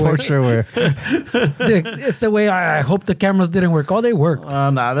forever. Way. For sure, way. It's the way. I hope the cameras didn't work. Oh, they worked.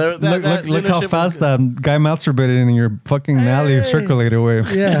 nah. Look how fast that guy masturbated in your fucking alley circulated, way.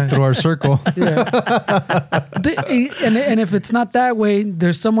 Yeah. Through our circle. Yeah. And if it's not that way,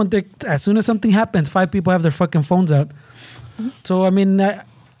 there's someone that as soon as something happens, 5 people have their fucking phones out. So I mean,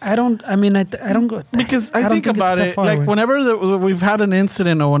 I don't. I mean, I don't go because I don't think it's about so it. far Like away. whenever we've had an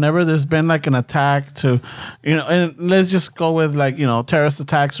incident or whenever there's been like an attack to, and let's just go with like terrorist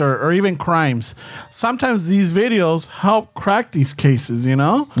attacks or even crimes. Sometimes these videos help crack these cases. A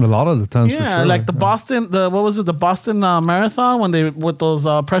lot of the times, for Yeah, sure. like the Boston, what was it? The Boston Marathon when they with those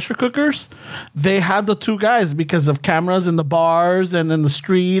pressure cookers, they had the two guys because of cameras in the bars and in the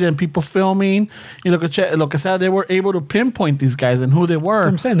street and people filming. Lo que sea, they were able to pinpoint these guys and who they were.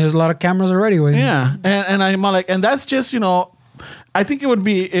 I'm saying there's a lot of cameras already. Way. Yeah, and I'm like, and that's just I think it would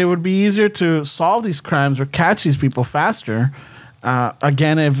be easier to solve these crimes or catch these people faster.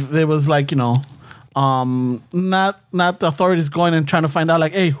 Again, if there was like not the authorities going and trying to find out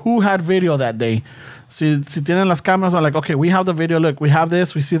like, hey, who had video that day? Si tienen las cámaras, are like, okay, we have the video. Look, we have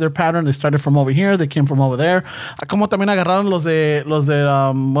this. We see their pattern. They started from over here. They came from over there. Como también agarraron los de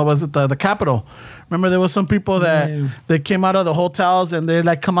what was it? The Capitol. Remember, there was some people that they came out of the hotels and they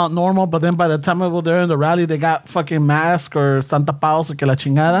like come out normal, but then by the time they're in the rally, they got fucking mask or Santa Paus or que la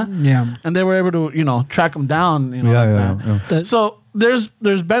chingada. Yeah. And they were able to track them down. That- So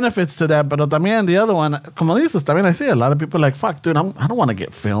there's benefits to that, but también the other one, como dices, también I see a lot of people like, fuck, dude, I don't want to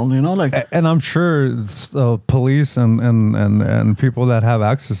get filmed, like. And I'm sure police and people that have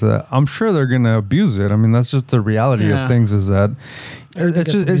access to that, I'm sure they're gonna abuse it. I mean, that's just the reality of things. Is that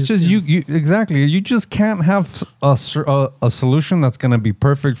it's just you exactly. You just can't have a solution that's gonna be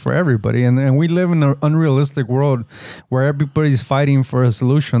perfect for everybody. And we live in an unrealistic world where everybody's fighting for a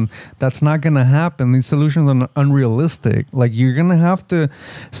solution. That's not gonna happen. These solutions are unrealistic. Like you're gonna have to.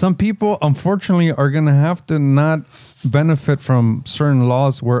 Some people, unfortunately, are gonna have to not benefit from certain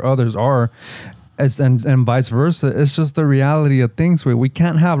laws where others are. And vice versa. It's just the reality of things. We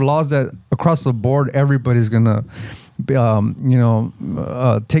can't have laws that across the board everybody's gonna,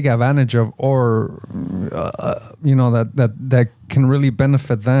 take advantage of, or that can really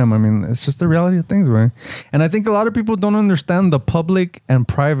benefit them. I mean, it's just the reality of things, right? And I think a lot of people don't understand the public and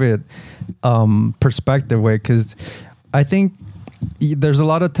private perspective, way, because I think there's a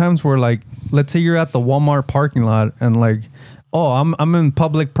lot of times where, like, let's say you're at the Walmart parking lot and like, oh, I'm in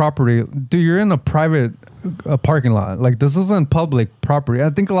public property. Dude, you're in a private parking lot. Like, this isn't public property.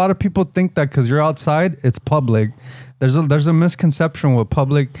 I think a lot of people think that because you're outside, it's public. There's a misconception what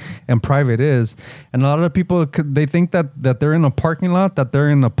public and private is. And a lot of people, they think that they're in a parking lot, that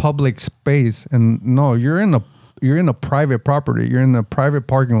they're in a public space. And no, you're in a private property. You're in a private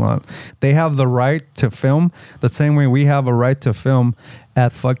parking lot. They have the right to film the same way we have a right to film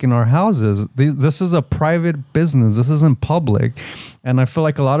at fucking our houses. This is a private business. This isn't public. And I feel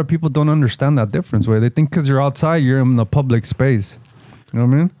like a lot of people don't understand that difference. Where they think because you're outside, you're in a public space. You know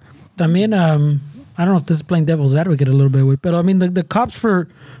what I mean? También, I don't know if this is playing devil's advocate a little bit, but I mean, the cops for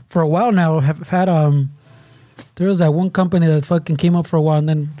a while now have had, there was that one company that fucking came up for a while and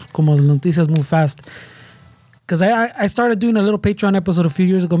then como las noticias move fast. Because I started doing a little Patreon episode a few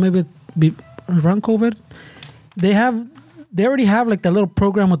years ago, maybe around COVID. They already have like that little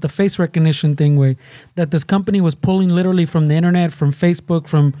program with the face recognition thing way that this company was pulling literally from the internet, from Facebook,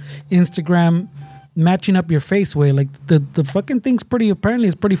 from Instagram, matching up your face way. Like the fucking thing's apparently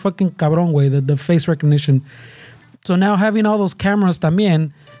it's pretty fucking cabrón way, the face recognition. So now having all those cameras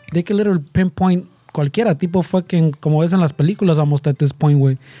también, they can literally pinpoint cualquiera tipo fucking como es en las películas almost at this point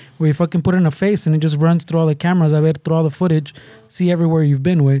where you fucking put in a face and it just runs through all the cameras, through all the footage, see everywhere you've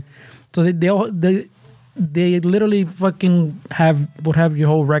been way. So they literally fucking would have your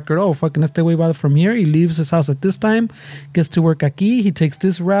whole record. Oh, fucking este güey va from here. He leaves his house at this time, gets to work aquí. He takes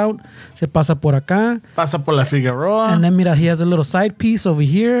this route. Se pasa por acá. Pasa por la Figueroa. And then mira, he has a little side piece over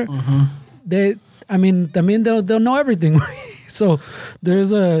here. También they'll know everything. So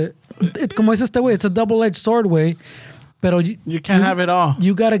there's como es este way. It's a double-edged sword way. Pero you can't have it all.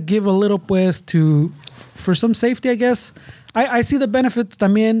 You gotta give a little pues for some safety, I guess. I see the benefits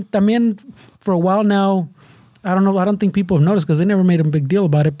también for a while now. I don't know. I don't think people have noticed because they never made a big deal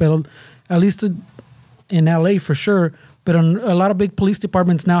about it. But at least in LA for sure. But a lot of big police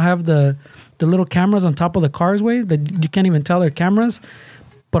departments now have the little cameras on top of the cars way that you can't even tell they're cameras.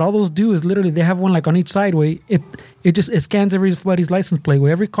 But all those do is literally they have one like on each side way. It scans everybody's license plate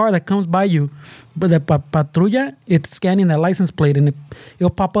way. Every car that comes by you, but the patrulla, it's scanning that license plate and it'll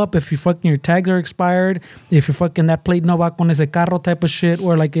pop up if your tags are expired, if you're fucking that plate no va con ese carro type of shit,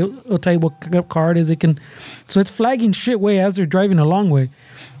 or like it'll tell you what car it is. So it's flagging shit way as they're driving a long way.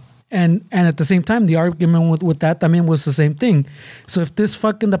 And at the same time, the argument with that también was the same thing. So if this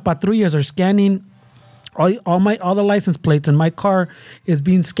fucking the patrullas are scanning all the license plates and my car is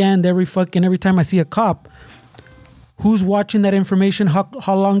being scanned every time I see a cop, who's watching that information?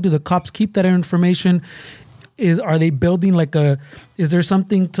 How long do the cops keep that information? are they building like is there some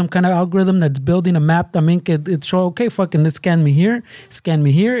kind of algorithm that's building a map that make it show, okay, fucking, it scanned me here, it scanned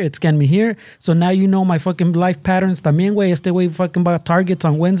me here. So now you know my fucking life patterns. También, güey, este way fucking about Targets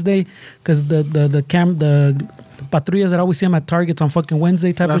on Wednesday, because the patrullas that always see them at Targets on fucking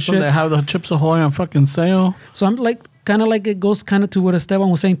Wednesday type of shit. That's when they have the Chips Ahoy on fucking sale. So I'm like, kind of like it goes kind of to what Esteban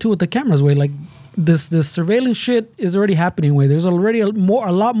was saying too with the cameras, way like this surveillance shit is already happening. Way there's already a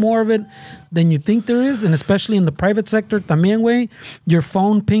lot more of it than you think there is, and especially in the private sector. También, way your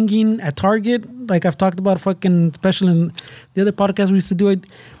phone pinging at Target, like I've talked about, fucking, especially in the other podcast we used to do it.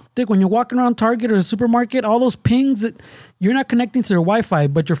 Dick, when you're walking around Target or a supermarket, all those pings, you're not connecting to their Wi-Fi,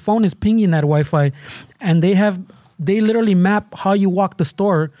 but your phone is pinging that Wi-Fi, and they literally map how you walk the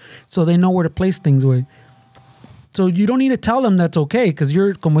store, so they know where to place things. Way. So you don't need to tell them that's okay, because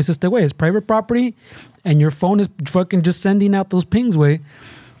you're, como es este way, it's private property, and your phone is fucking just sending out those pings. Way,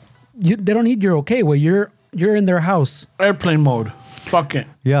 they don't need your okay. Way, you're in their house. Airplane mode. Fuck it.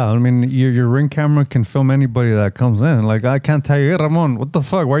 Yeah, I mean, your Ring camera can film anybody that comes in. Like, I can't tell you, hey, Ramon, what the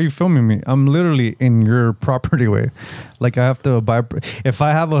fuck? Why are you filming me? I'm literally in your property. Way. Like, I have to buy. If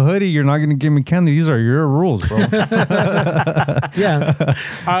I have a hoodie, you're not going to give me candy. These are your rules, bro. Yeah.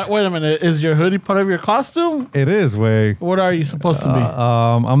 Wait a minute. Is your hoodie part of your costume? It is, way. What are you supposed to be?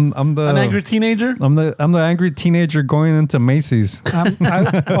 I'm the An angry teenager? I'm the angry teenager going into Macy's.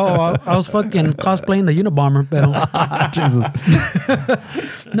 I was fucking cosplaying the Unabomber, pero. Jesus.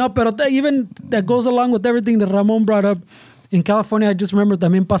 No, pero even that goes along with everything that Ramon brought up. In California, I just remember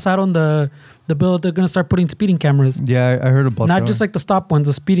también pasaron the bill that they're going to start putting speeding cameras. Yeah, I heard about that. Not just like the stop ones,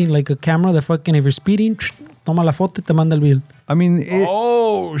 the speeding, like a camera that fucking, if you're speeding, toma la foto y te manda el bill. I mean,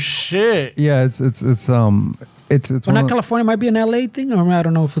 oh shit! Yeah, it's Well, not California, might be an LA thing, or I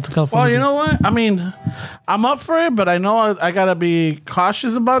don't know if it's a California. Well, you thing. know what? I mean, I'm up for it, but I know I gotta be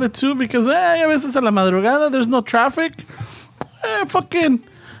cautious about it too, because a veces a la madrugada there's no traffic.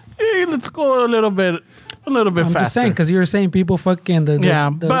 Let's go a little bit I'm faster. just saying, because you were saying people fucking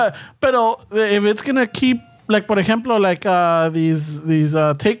but if it's gonna keep, like, por ejemplo, like these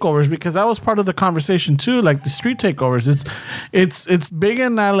takeovers, because that was part of the conversation too, like the street takeovers. It's big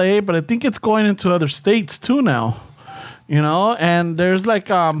in LA, but I think it's going into other states too now. You know, and there's like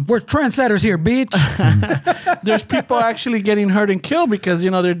we're trendsetters here, bitch. There's people actually getting hurt and killed because,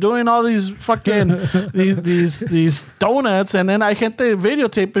 you know, they're doing all these fucking these donuts, and then I gente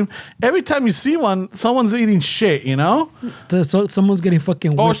videotaping. Every time you see one, someone's eating shit, you know? So someone's getting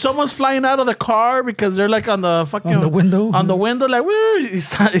fucking whipped. Or someone's flying out of the car because they're like on the fucking on the window, like, woo, y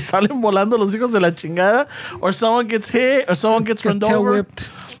salen volando los hijos de la chingada. Or someone gets hit, or someone gets run over.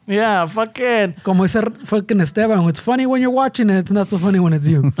 Whipped. Yeah, fucking. Como ese fucking Esteban. It's funny when you're watching it. It's not so funny when it's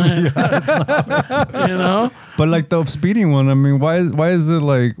you. You know? But like the speeding one, I mean, why is it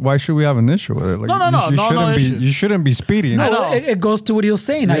like, why should we have an issue with it? Like, No, you shouldn't be speeding. No, it goes to what he was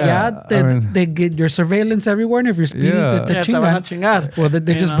saying. Yeah, They get your surveillance everywhere, and if you're speeding, te chingan. Well,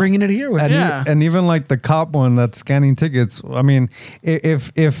 they're just bringing it here. And even like the cop one that's scanning tickets. I mean,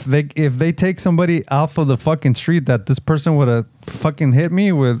 if they take somebody off of the fucking street that this person would have fucking hit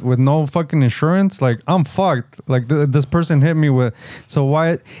me with no fucking insurance, like, I'm fucked. Like, this person hit me with. So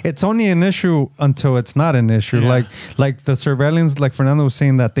why? It's only an issue until it's not an issue. Yeah. Like the surveillance, like Fernando was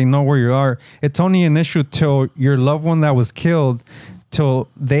saying, that they know where you are. It's only an issue till your loved one that was killed, till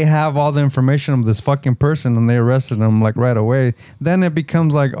they have all the information of this fucking person and they arrested them like right away. Then it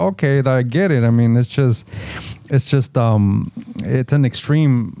becomes like, okay, I get it. I mean, it's just it's an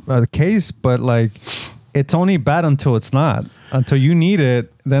extreme case, but like, it's only bad until it's not. Until you need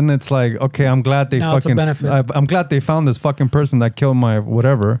it, then it's like, okay, I'm glad they I'm glad they found this fucking person that killed my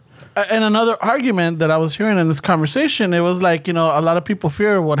whatever. And another argument that I was hearing in this conversation, it was like, you know, a lot of people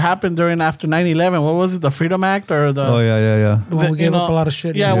fear what happened after 9/11. What was it, the Freedom Act or the? Oh yeah. When we gave up a lot of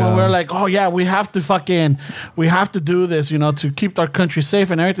shit. Yeah, when we're like, oh yeah, we have to do this, you know, to keep our country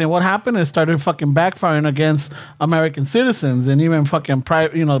safe and everything. What happened is started fucking backfiring against American citizens and even fucking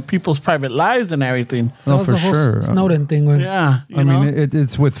people's private lives and everything. That was for the whole sure. Snowden thing. Yeah, I mean,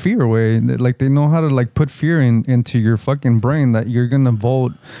 it's with fear, way. Like, they know how to like put fear into your fucking brain that you're gonna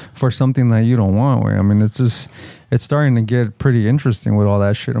vote for something that you don't want, way. I mean, it's starting to get pretty interesting with all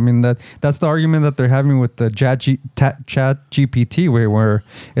that shit. I mean, that's the argument that they're having with the chat GPT, way, where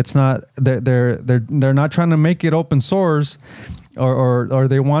it's not they're not trying to make it open source, or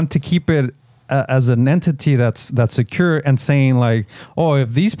they want to keep it as an entity that's secure and saying like, oh,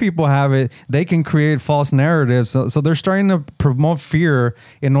 if these people have it, they can create false narratives. So they're starting to promote fear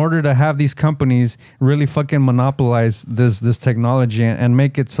in order to have these companies really fucking monopolize this technology and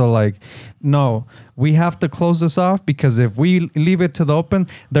make it so like, no, we have to close this off because if we leave it to the open,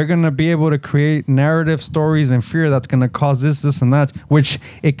 they're going to be able to create narrative stories and fear that's going to cause this and that, which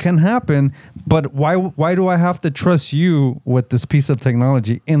it can happen. But why do I have to trust you with this piece of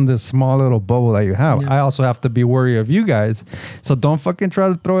technology in this small little bubble that you have? Yeah. I also have to be wary of you guys. So don't fucking try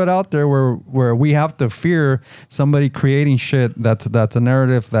to throw it out there where we have to fear somebody creating shit that's a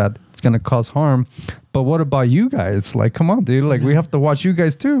narrative that it's going to cause harm. But what about you guys? Like, come on, dude. Like, we have to watch you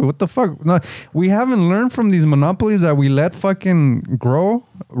guys too. What the fuck? No, we haven't learned from these monopolies that we let fucking grow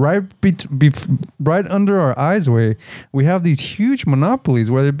right right under our eyes. We have these huge monopolies,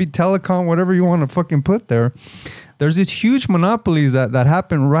 whether it be telecom, whatever you want to fucking put there. There's these huge monopolies that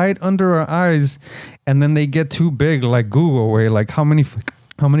happen right under our eyes, and then they get too big, like Google. Where like how many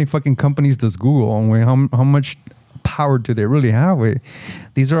fucking companies does Google own? Where how much power do they really have?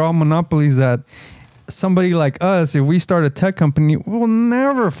 These are all monopolies that somebody like us, if we start a tech company, we'll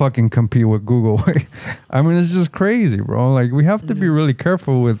never fucking compete with Google. I mean, it's just crazy, bro. Like, we have to be really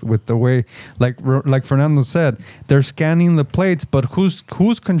careful with the way, like Fernando said, they're scanning the plates, but who's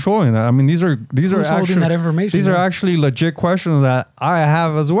controlling that? I mean, these are Who's holding actually that information? these are actually legit questions that I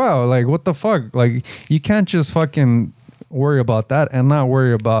have as well. Like, what the fuck? Like, you can't just fucking worry about that and not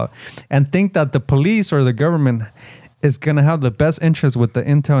worry about and think that the police or the government is going to have the best interest with the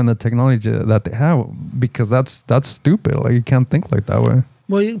intel and the technology that they have, because that's stupid. Like, you can't think like that way.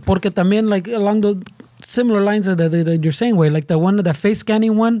 Well, porque también, like, along the similar lines that you're saying, way, like the face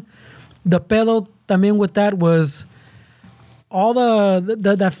scanning one, the pedo también with that was all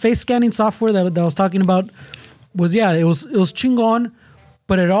that face scanning software that I was talking about was, it was chingon,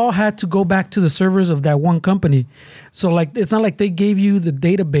 but it all had to go back to the servers of that one company. So, like, it's not like they gave you the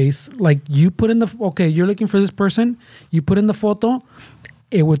database. Like, you put in okay, you're looking for this person, you put in the photo,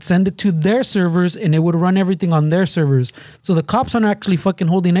 it would send it to their servers, and it would run everything on their servers. So the cops aren't actually fucking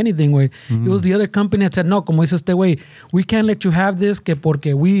holding anything, way. Mm-hmm. It was the other company that said, no, como dice este way, we can't let you have this, que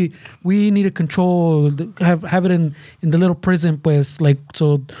porque we need to control, have it in the little prison, pues, like,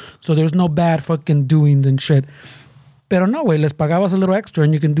 so there's no bad fucking doings and shit. Pero no, way, les pagabas a little extra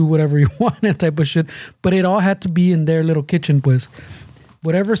and you can do whatever you want, that type of shit. But it all had to be in their little kitchen, pues.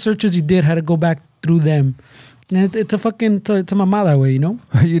 Whatever searches you did had to go back through them. And it's a fucking, it's a mamada way, you know?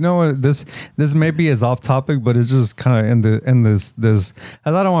 You know what? This maybe is off topic, but it's just kind of in this.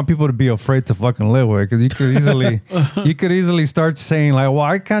 I don't want people to be afraid to fucking live with, because you could easily start saying like, well,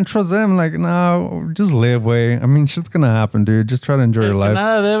 I can't trust them. Like, no, just live way. I mean, shit's gonna happen, dude. Just try to enjoy your life.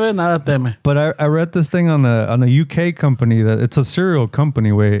 Nada debe, nada teme. But I read this thing on a UK company that it's a cereal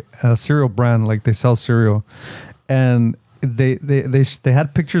company, way, a cereal brand, like they sell cereal, and they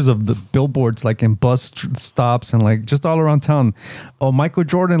had pictures of the billboards like in bus stops and like just all around town. Oh, Michael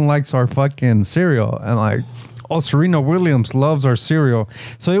Jordan likes our fucking cereal, and like, oh, Serena Williams loves our cereal.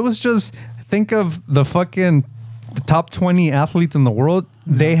 So it was just, think of the fucking top 20 athletes in the world.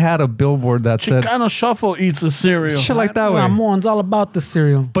 They had a billboard that said Chicano Shuffle eats a cereal. shit like that way. Ramon's all about the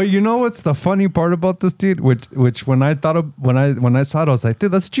cereal. But you know what's the funny part about this, dude? Which when I saw it, I was like,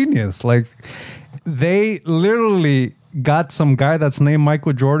 dude, that's genius. Like, they literally got some guy that's named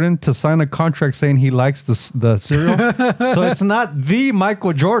Michael Jordan to sign a contract saying he likes the cereal. So it's not the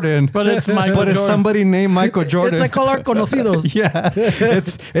Michael Jordan, But it's Michael but it's Jordan. somebody named Michael Jordan. It's like all our conocidos. Yeah,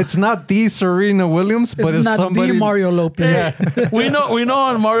 it's not the Serena Williams, but it's not somebody. the Mario Lopez. we know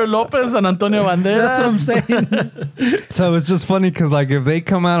on Mario Lopez and Antonio Banderas. That's what I'm saying. So it's just funny because like if they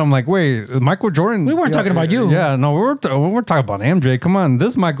come out, I'm like, wait, Michael Jordan. We weren't talking about you. Yeah, no, we're talking about MJ. Come on,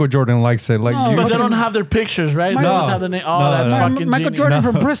 this Michael Jordan likes it. Like, No, you, But they don't have their pictures, right? They No. just have the name. Oh, No, that's no. fucking Michael genius. Jordan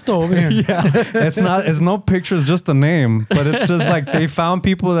from Bristol over here. yeah, it's no pictures, just the name. But it's just like they found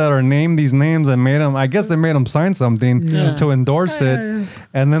people that are named these names and made them. I guess they made them sign something to endorse it,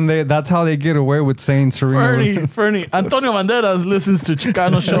 and then that's how they get away with saying Serena. Fernie. Antonio Banderas listens to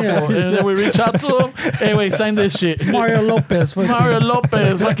Chicano Shuffle. And then we reach out to him. Hey, wait, sign this shit. Mario Lopez. fucking- Mario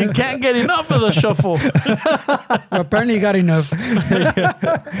Lopez fucking can't get enough of the shuffle. Apparently he got enough.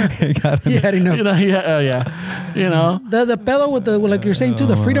 He had enough. You know, yeah. You know, The pedo with like you're saying too,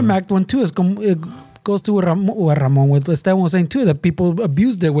 the Freedom Act one too it goes to what Ramon, what Esteban was saying too, that people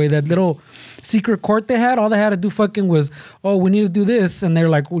abused their way. That little secret court they had, all they had to do fucking was, oh, we need to do this, and they're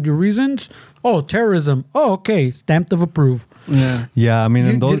like, well, your reasons? Oh, terrorism. Oh, okay, stamped of approve. yeah. Yeah, I mean,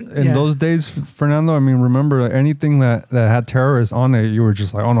 in those days, Fernando. I mean, remember anything that had terrorists on it, you were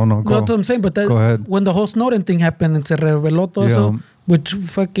just like, oh no, go. That's what I'm saying. But Go ahead. when the whole Snowden thing happened and se reveló todo eso, which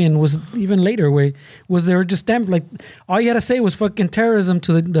fucking was even later way, was they were just stamped like all you had to say was fucking terrorism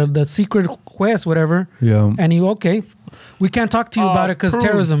to the secret quest, whatever. Yeah. And we can't talk to you about it because Approved.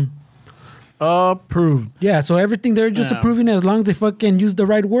 terrorism. Approved. Yeah, so everything they're just Yeah. approving it as long as they fucking use the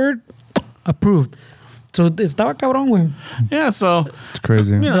right word, approved. So estaba cabrón, güey. Yeah, so It's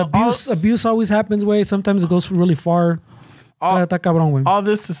crazy. Yeah. The abuse always happens, way. Sometimes it goes really far. Está cabrón, güey. all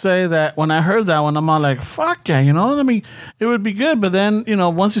this to say that when I heard that one, I'm all like, fuck yeah, I mean, it would be good. But then,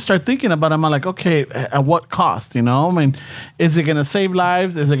 once you start thinking about it, I'm all like, okay, at what cost, I mean, is it going to save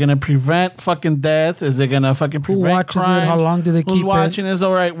lives? Is it going to prevent fucking death? Is it going to fucking prevent watches it? crimes? How long do they Who's keep it? watching is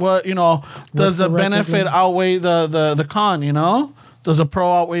all right. What, does the the record, benefit yeah? outweigh the con, Does the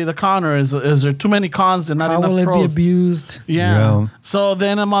pro outweigh the con, or is there too many cons and not How enough will it pros? be abused? Yeah. Yeah. So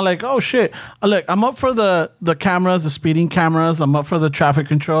then I'm all like, oh shit. Look, I'm up for the cameras, the speeding cameras. I'm up for the traffic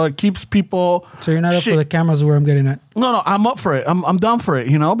control. It keeps people. So you're not up Shit. for the cameras where I'm getting at. No, I'm up for it. I'm down for it,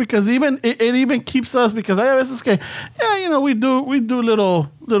 because even it even keeps us, because I veces que, we do little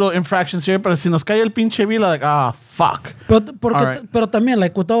infractions here, pero si nos cae el pinche vila, like, fuck. But All right. pero también,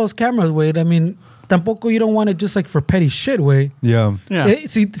 like with all those cameras, way, I mean, tampoco you don't want it just like for petty shit, way. Yeah. Yeah.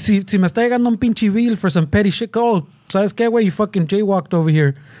 Si me está llegando un pinche bill for some petty shit, ¿sabes qué, güey? You fucking jaywalked over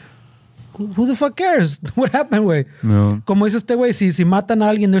here. Who the fuck cares? What happened, güey? No. Como dice este güey, si matan a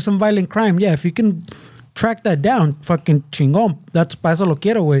alguien, there's some violent crime. Yeah, if you can track that down, fucking chingón. That's para eso lo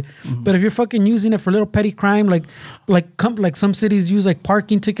quiero, güey. But if you're fucking using it for little petty crime, like some cities use like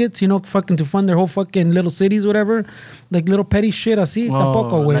parking tickets, fucking to fund their whole fucking little cities, whatever. Like little petty shit así,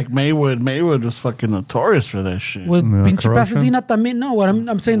 tampoco, güey. Like Maywood was fucking notorious for that shit. With Yeah, pinche corruption. Pasadena también. No, what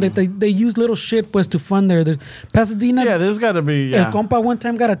I'm saying that they use little shit pues to fund their Pasadena. Yeah, there's got to be, El compa one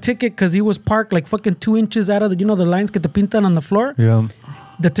time got a ticket because he was parked like fucking 2 inches out of the lines que te pintan on the floor. Yeah.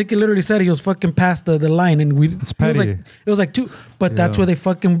 The ticket literally said he was fucking past the line, and It's petty. It was like 2, but that's Yeah. where they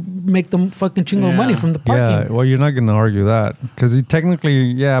fucking make them fucking chingo Yeah. money from the Yeah, parking. well, you're not going to argue that. Because technically,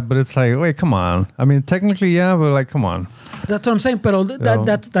 yeah, but it's like, wait, come on. I mean, technically, yeah, but like, come on. That's what I'm saying. But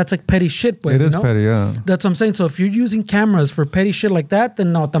Yeah. that's like petty shit, pues, It is you know? petty, yeah. That's what I'm saying. So if you're using cameras for petty shit like that,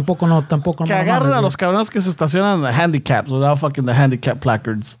 then no, tampoco no. Que agarren a los cabrones que se estacionan in the handicaps without fucking the handicap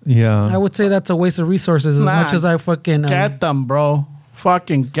placards. Yeah. I would say that's a waste of resources as Nah. much as I fucking Get them, bro.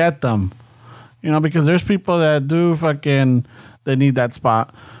 Fucking get them. Because there's people that do fucking, they need that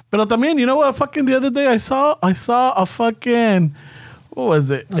spot. But también, you know what? Fucking the other day I saw a fucking, what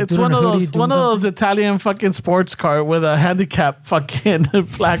was it? A It's dude one in of a hoodie those doing something? Italian fucking sports car with a handicap fucking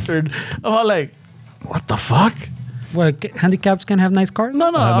placard. I'm all like, what the fuck? handicaps can have nice cars. No, I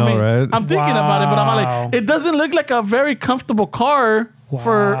I know, mean, right? I'm thinking about it, but I'm all Wow. like, it doesn't look like a very comfortable car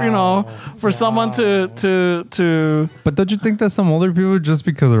for someone to. But don't you think that some older people, just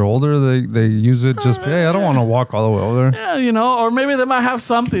because they're older, they use it just, hey, I don't want to walk all the way over there. Yeah, or maybe they might have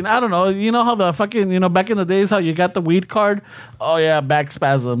something. I don't know. You know how the fucking, back in the days, how you got the weed card? Oh, yeah, back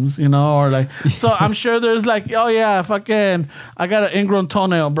spasms, or like. So I'm sure there's like, oh, yeah, fucking, I got an ingrown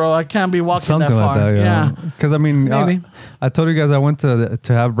toenail, bro. I can't be walking Something that like far. that, yeah. Because, I mean, Maybe. I told you guys I went to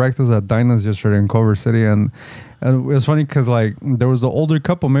have breakfast at Dinah's yesterday in Culver City, and it was funny because, like, there was an older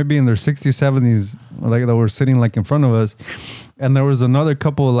couple, maybe in their 60s, 70s, like, that were sitting, like, in front of us. And there was another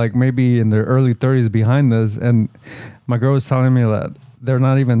couple, like, maybe in their early 30s behind us. And my girl was telling me that they're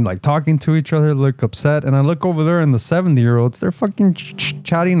not even, like, talking to each other, look upset. And I look over there, and the 70-year-olds, they're fucking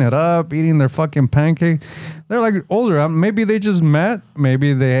chatting it up, eating their fucking pancakes. They're, like, older. Maybe they just met.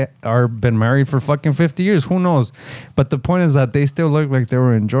 Maybe they are been married for fucking 50 years. Who knows? But the point is that they still look like they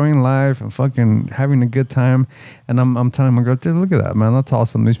were enjoying life and fucking having a good time. And I'm telling my girl, dude, look at that, man. That's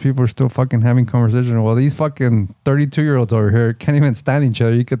awesome. These people are still fucking having conversation. Well, these fucking 32-year-olds over here can't even stand each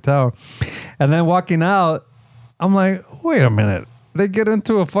other. You could tell. And then walking out, I'm like, wait a minute. They get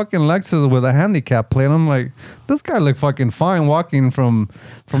into a fucking Lexus with a handicap plate. I'm like, this guy look fucking fine walking from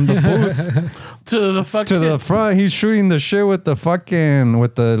the booth To the fucking. to the front. He's shooting the shit with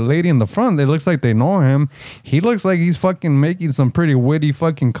the lady in the front. It looks like they know him. He looks like he's fucking making some pretty witty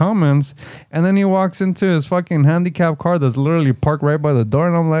fucking comments. And then he walks into his fucking handicap car that's literally parked right by the door.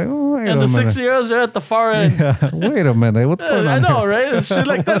 And I'm like, oh, wait and a the minute. 60-year-olds are at the far end. Yeah, wait a minute. What's going I on know, here? right? It's shit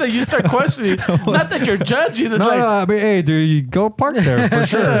like that you start questioning. Not that you're judging. It's No, like, no, I mean, hey, dude, you go park there for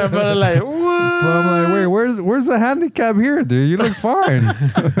sure. yeah, but like, what? But I'm like, wait, where's the handicap here, dude? You look fine.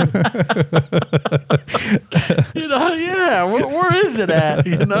 Yeah, where is it at?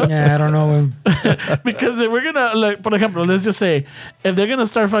 Yeah, I don't know. Because if we're gonna, like, for example, let's just say if they're gonna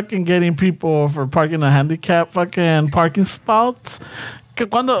start fucking getting people for parking a handicap fucking parking spots,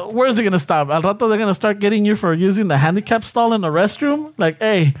 where's it gonna stop? Al rato they're gonna start getting you for using the handicap stall in the restroom. Like,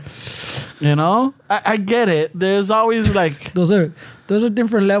 hey, you know, I get it. There's always like Those are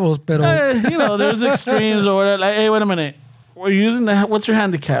different levels, pero there's extremes or whatever. Like, hey, wait a minute. We're using what's your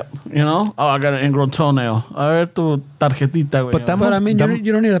handicap? You know? Oh, I got an ingrown toenail. A ver tu tarjetita, güey. But I mean,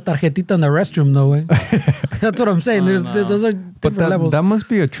 you don't need a tarjetita in the restroom, though, way. That's what I'm saying. Those are different levels. That must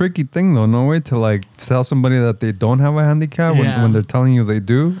be a tricky thing, though, no way, to like tell somebody that they don't have a handicap when they're telling you they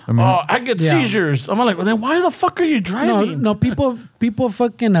do. I mean, I get seizures. I'm like, well, then why the fuck are you driving? No, people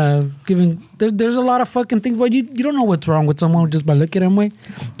fucking giving. There's a lot of fucking things, but you don't know what's wrong with someone just by looking at them, way.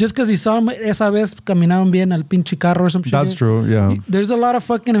 Just because you saw them esa vez caminaban bien al pinche carro or some shit. That's true, yeah. There's a lot of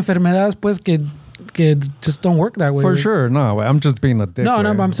fucking enfermedades, pues, que just don't work that way. For sure. No, I'm just being a dick. No,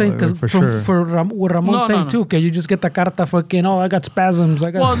 but I'm saying because for what Ramon's saying too, okay, you just get the carta fucking, I got spasms,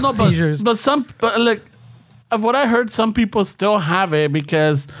 I got seizures. But like, of what I heard, some people still have it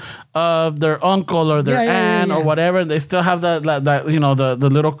because of their uncle or their aunt or whatever, and they still have that the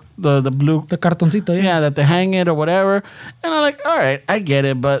little the blue cartoncito, that they hang it or whatever. And I'm like, all right, I get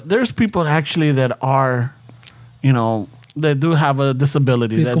it, but there's people actually that are, they do have a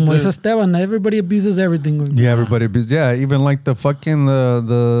disability. Como dice Esteban, everybody abuses everything. Yeah, everybody abuses. Yeah, even like the fucking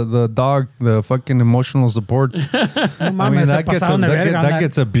the dog, the fucking emotional support. I mean, that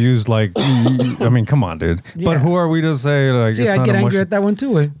gets abused. Like, I mean, come on, dude. Yeah. But who are we to say like? See, I get angry at that one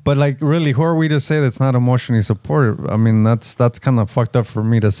too. But like, really, who are we to say that's not emotionally supportive? I mean, that's kind of fucked up for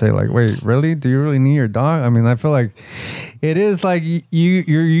me to say. Like, wait, really? Do you really need your dog? I mean, I feel like it is like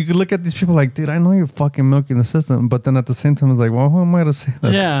you could look at these people like, dude, I know you're fucking milking the system, but then at the same time, it's like, well, who am I to say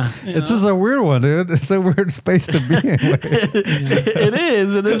that? Yeah, it's just a weird one, dude. It's a weird space to be in. It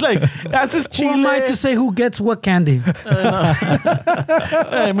is, and it's like that's just Chile. Who am I to say who gets what candy?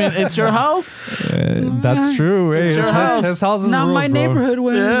 I mean, it's your house. That's true. Hey, his house is not rules, my neighborhood.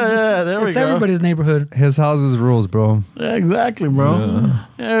 There we go. It's everybody's neighborhood. His house is rules, bro. Yeah, exactly, bro.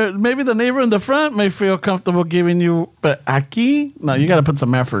 Yeah. Maybe the neighbor in the front may feel comfortable giving you, but aquí, no, you got to put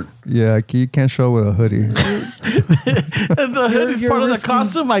some effort. Yeah, you can't show with a hoodie. The hoodie's part of the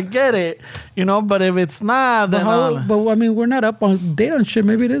costume. I get it, but if it's not, then but I mean, we're not up on date on shit.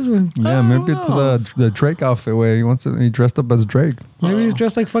 Maybe it is one. Yeah, maybe it's the Drake outfit where he dressed up as Drake. Maybe he's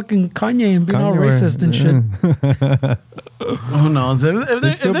dressed like fucking Kanye and being all racist and shit. Who knows? If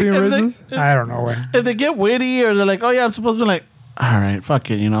they still being racist? I don't know. If they get witty or they're like, oh yeah, I'm supposed to be like, all right, fuck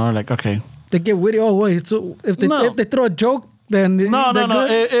it, like, okay. They get witty. Oh wait, so if they throw a joke, then no.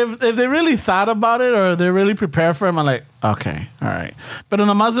 If they really thought about it or they're really prepared for it, I'm like, okay, all right. But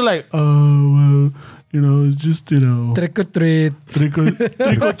nomás they're like, oh well, it's just trick or treat. Trick or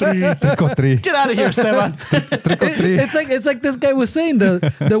treat. Get out of here, Esteban. Trick or treat. It's like this guy was saying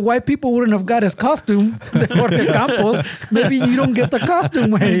the white people wouldn't have got his costume. The Jorge Campos. Maybe you don't get the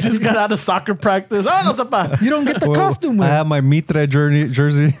costume way. He just got out of soccer practice. Oh no, Zapa. You don't get the costume way. I have my Mitre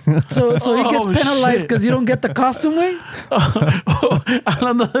jersey. So he gets penalized because you don't get the costume way.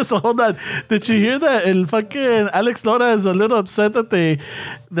 Hablando de eso, hold on. Did you hear that? El fucking Alex Lora is a little upset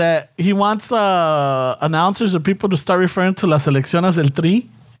that he wants announcers or people to start referring to las elecciones del Tri.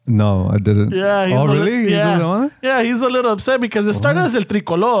 No, I didn't. Yeah. Really? Yeah, he's a little upset because it started as el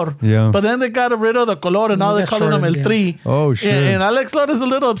tricolor. Yeah. But then they got rid of the color and now they're calling him el Tri. Oh, shit. And Alex Lora is a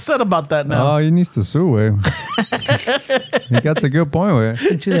little upset about that now. Oh, he needs to sue, way. He got a good point, way.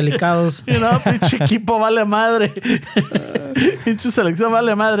 Pinche delicados. Pinche equipo vale madre. Pinche selección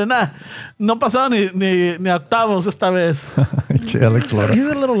vale madre. Nah, no pasaron ni octavos esta vez. Alex Lora. He's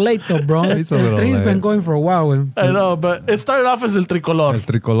a little late though, bro. He's a little Tri's late. been going for a while. I know, but it started off as el tricolor. El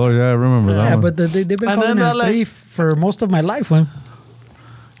tricolor, yeah, I remember that one. But they've been calling it el Tri for most of my life.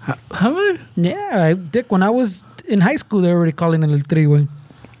 Have they? Yeah, Dick, when I was in high school, they were already calling it el Tri. All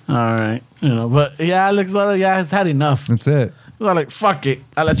right. But yeah, Alex Lora, has had enough. That's it. They're like, fuck it.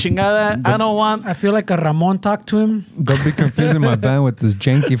 A la chingada. I don't want. I feel like a Ramon talked to him. Don't be confusing my band with this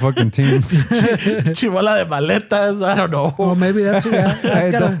janky fucking team. Chivola de maletas. I don't know. Oh, maybe that's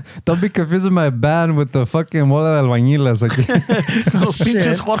don't be confusing my band with the fucking bola de albañiles. Like, those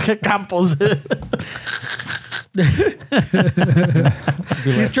pinches Jorge Campos.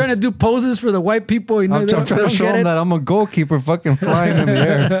 He's trying to do poses for the white people. I'm trying to show him that I'm a goalkeeper fucking flying in the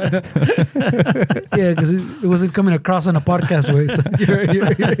air. Yeah, because it wasn't coming across on a podcast way. So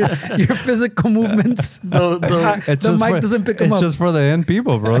your physical movements, the mic doesn't pick them up. It's just for the end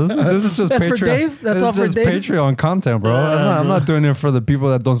people, bro. This is just That's Patreon. for Dave? That's all for Dave? Patreon content, bro. I'm not doing it for the people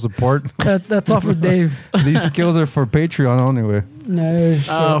that don't support. That's all for Dave. These skills are for Patreon anyway. No,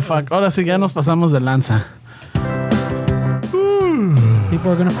 oh, fuck. Ahora sí ya nos pasamos de lanza.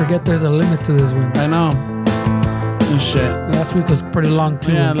 People are going to forget there's a limit to this one. I know. and shit. Last week was pretty long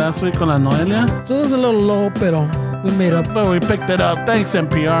too. Yeah, last week con la Noelia. So it was a little low, pero we made up. But we picked it up. Thanks,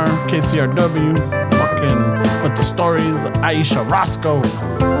 NPR, KCRW, fucking with the stories. Aisha Roscoe.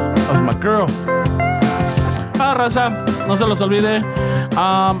 That was my girl. Raza, no se los olvide.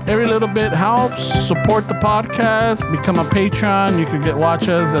 Every little bit helps. Support the podcast. Become a patron. You can watch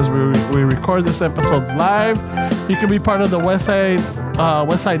us as we record this episodes live. You can be part of the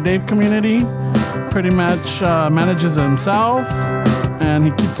Westside Dave community. Pretty much manages it himself, and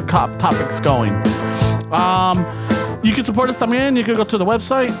he keeps the topics going. You can support us también. You can go to the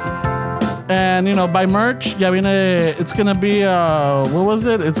website and, you know, buy merch. Ya viene, it's going to be, what was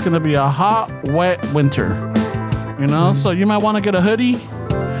it? It's going to be a hot, wet winter. You know, so you might want to get a hoodie.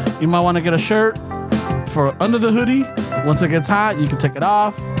 You might want to get a shirt for under the hoodie. Once it gets hot, you can take it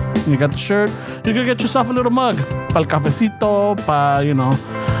off. You got the shirt. You can get yourself a little mug. Para el cafecito, para, you know,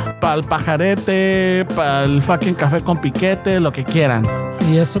 para el pajarete, para el fucking café con piquete, lo que quieran.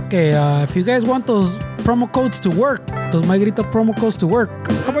 Y eso que, if you guys want those promo codes to work, those My Grito promo codes to work,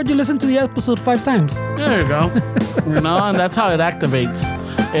 how about you listen to the episode 5 times? There you go. You know, and that's how it activates.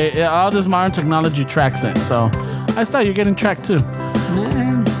 All this modern technology tracks it. So I thought you're getting tracked too.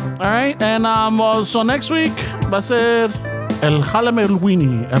 Man. All right, and so next week va a ser el Jalame el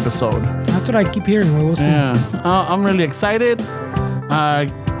Weenie episode. That's what I keep hearing. We'll see. Yeah, I'm really excited.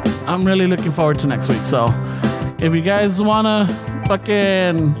 I'm really looking forward to next week. So if you guys wanna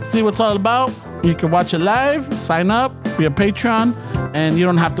fucking see what's all about, you can watch it live, sign up, be a patron, and you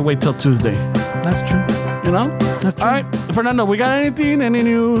don't have to wait till Tuesday. That's true. You know? That's true. All right, Fernando, we got anything? Any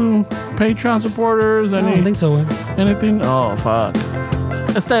new Patreon supporters? I don't think so. Anything? Oh, fuck.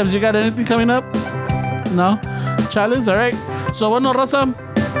 Steves, you got anything coming up? No? Chales, all right. So, bueno, raza,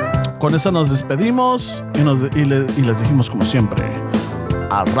 con eso nos despedimos y les dijimos como siempre,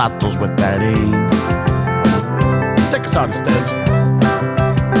 a ratos with Daddy. Take us out, Steves.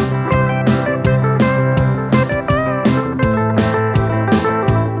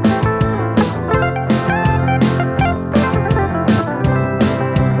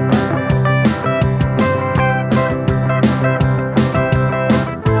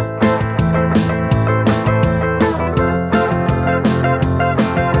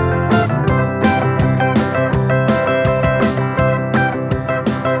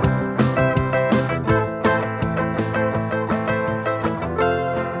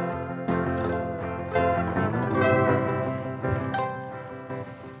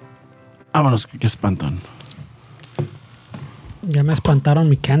 Vámonos, que espantan. Ya me espantaron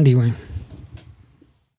mi candy, güey.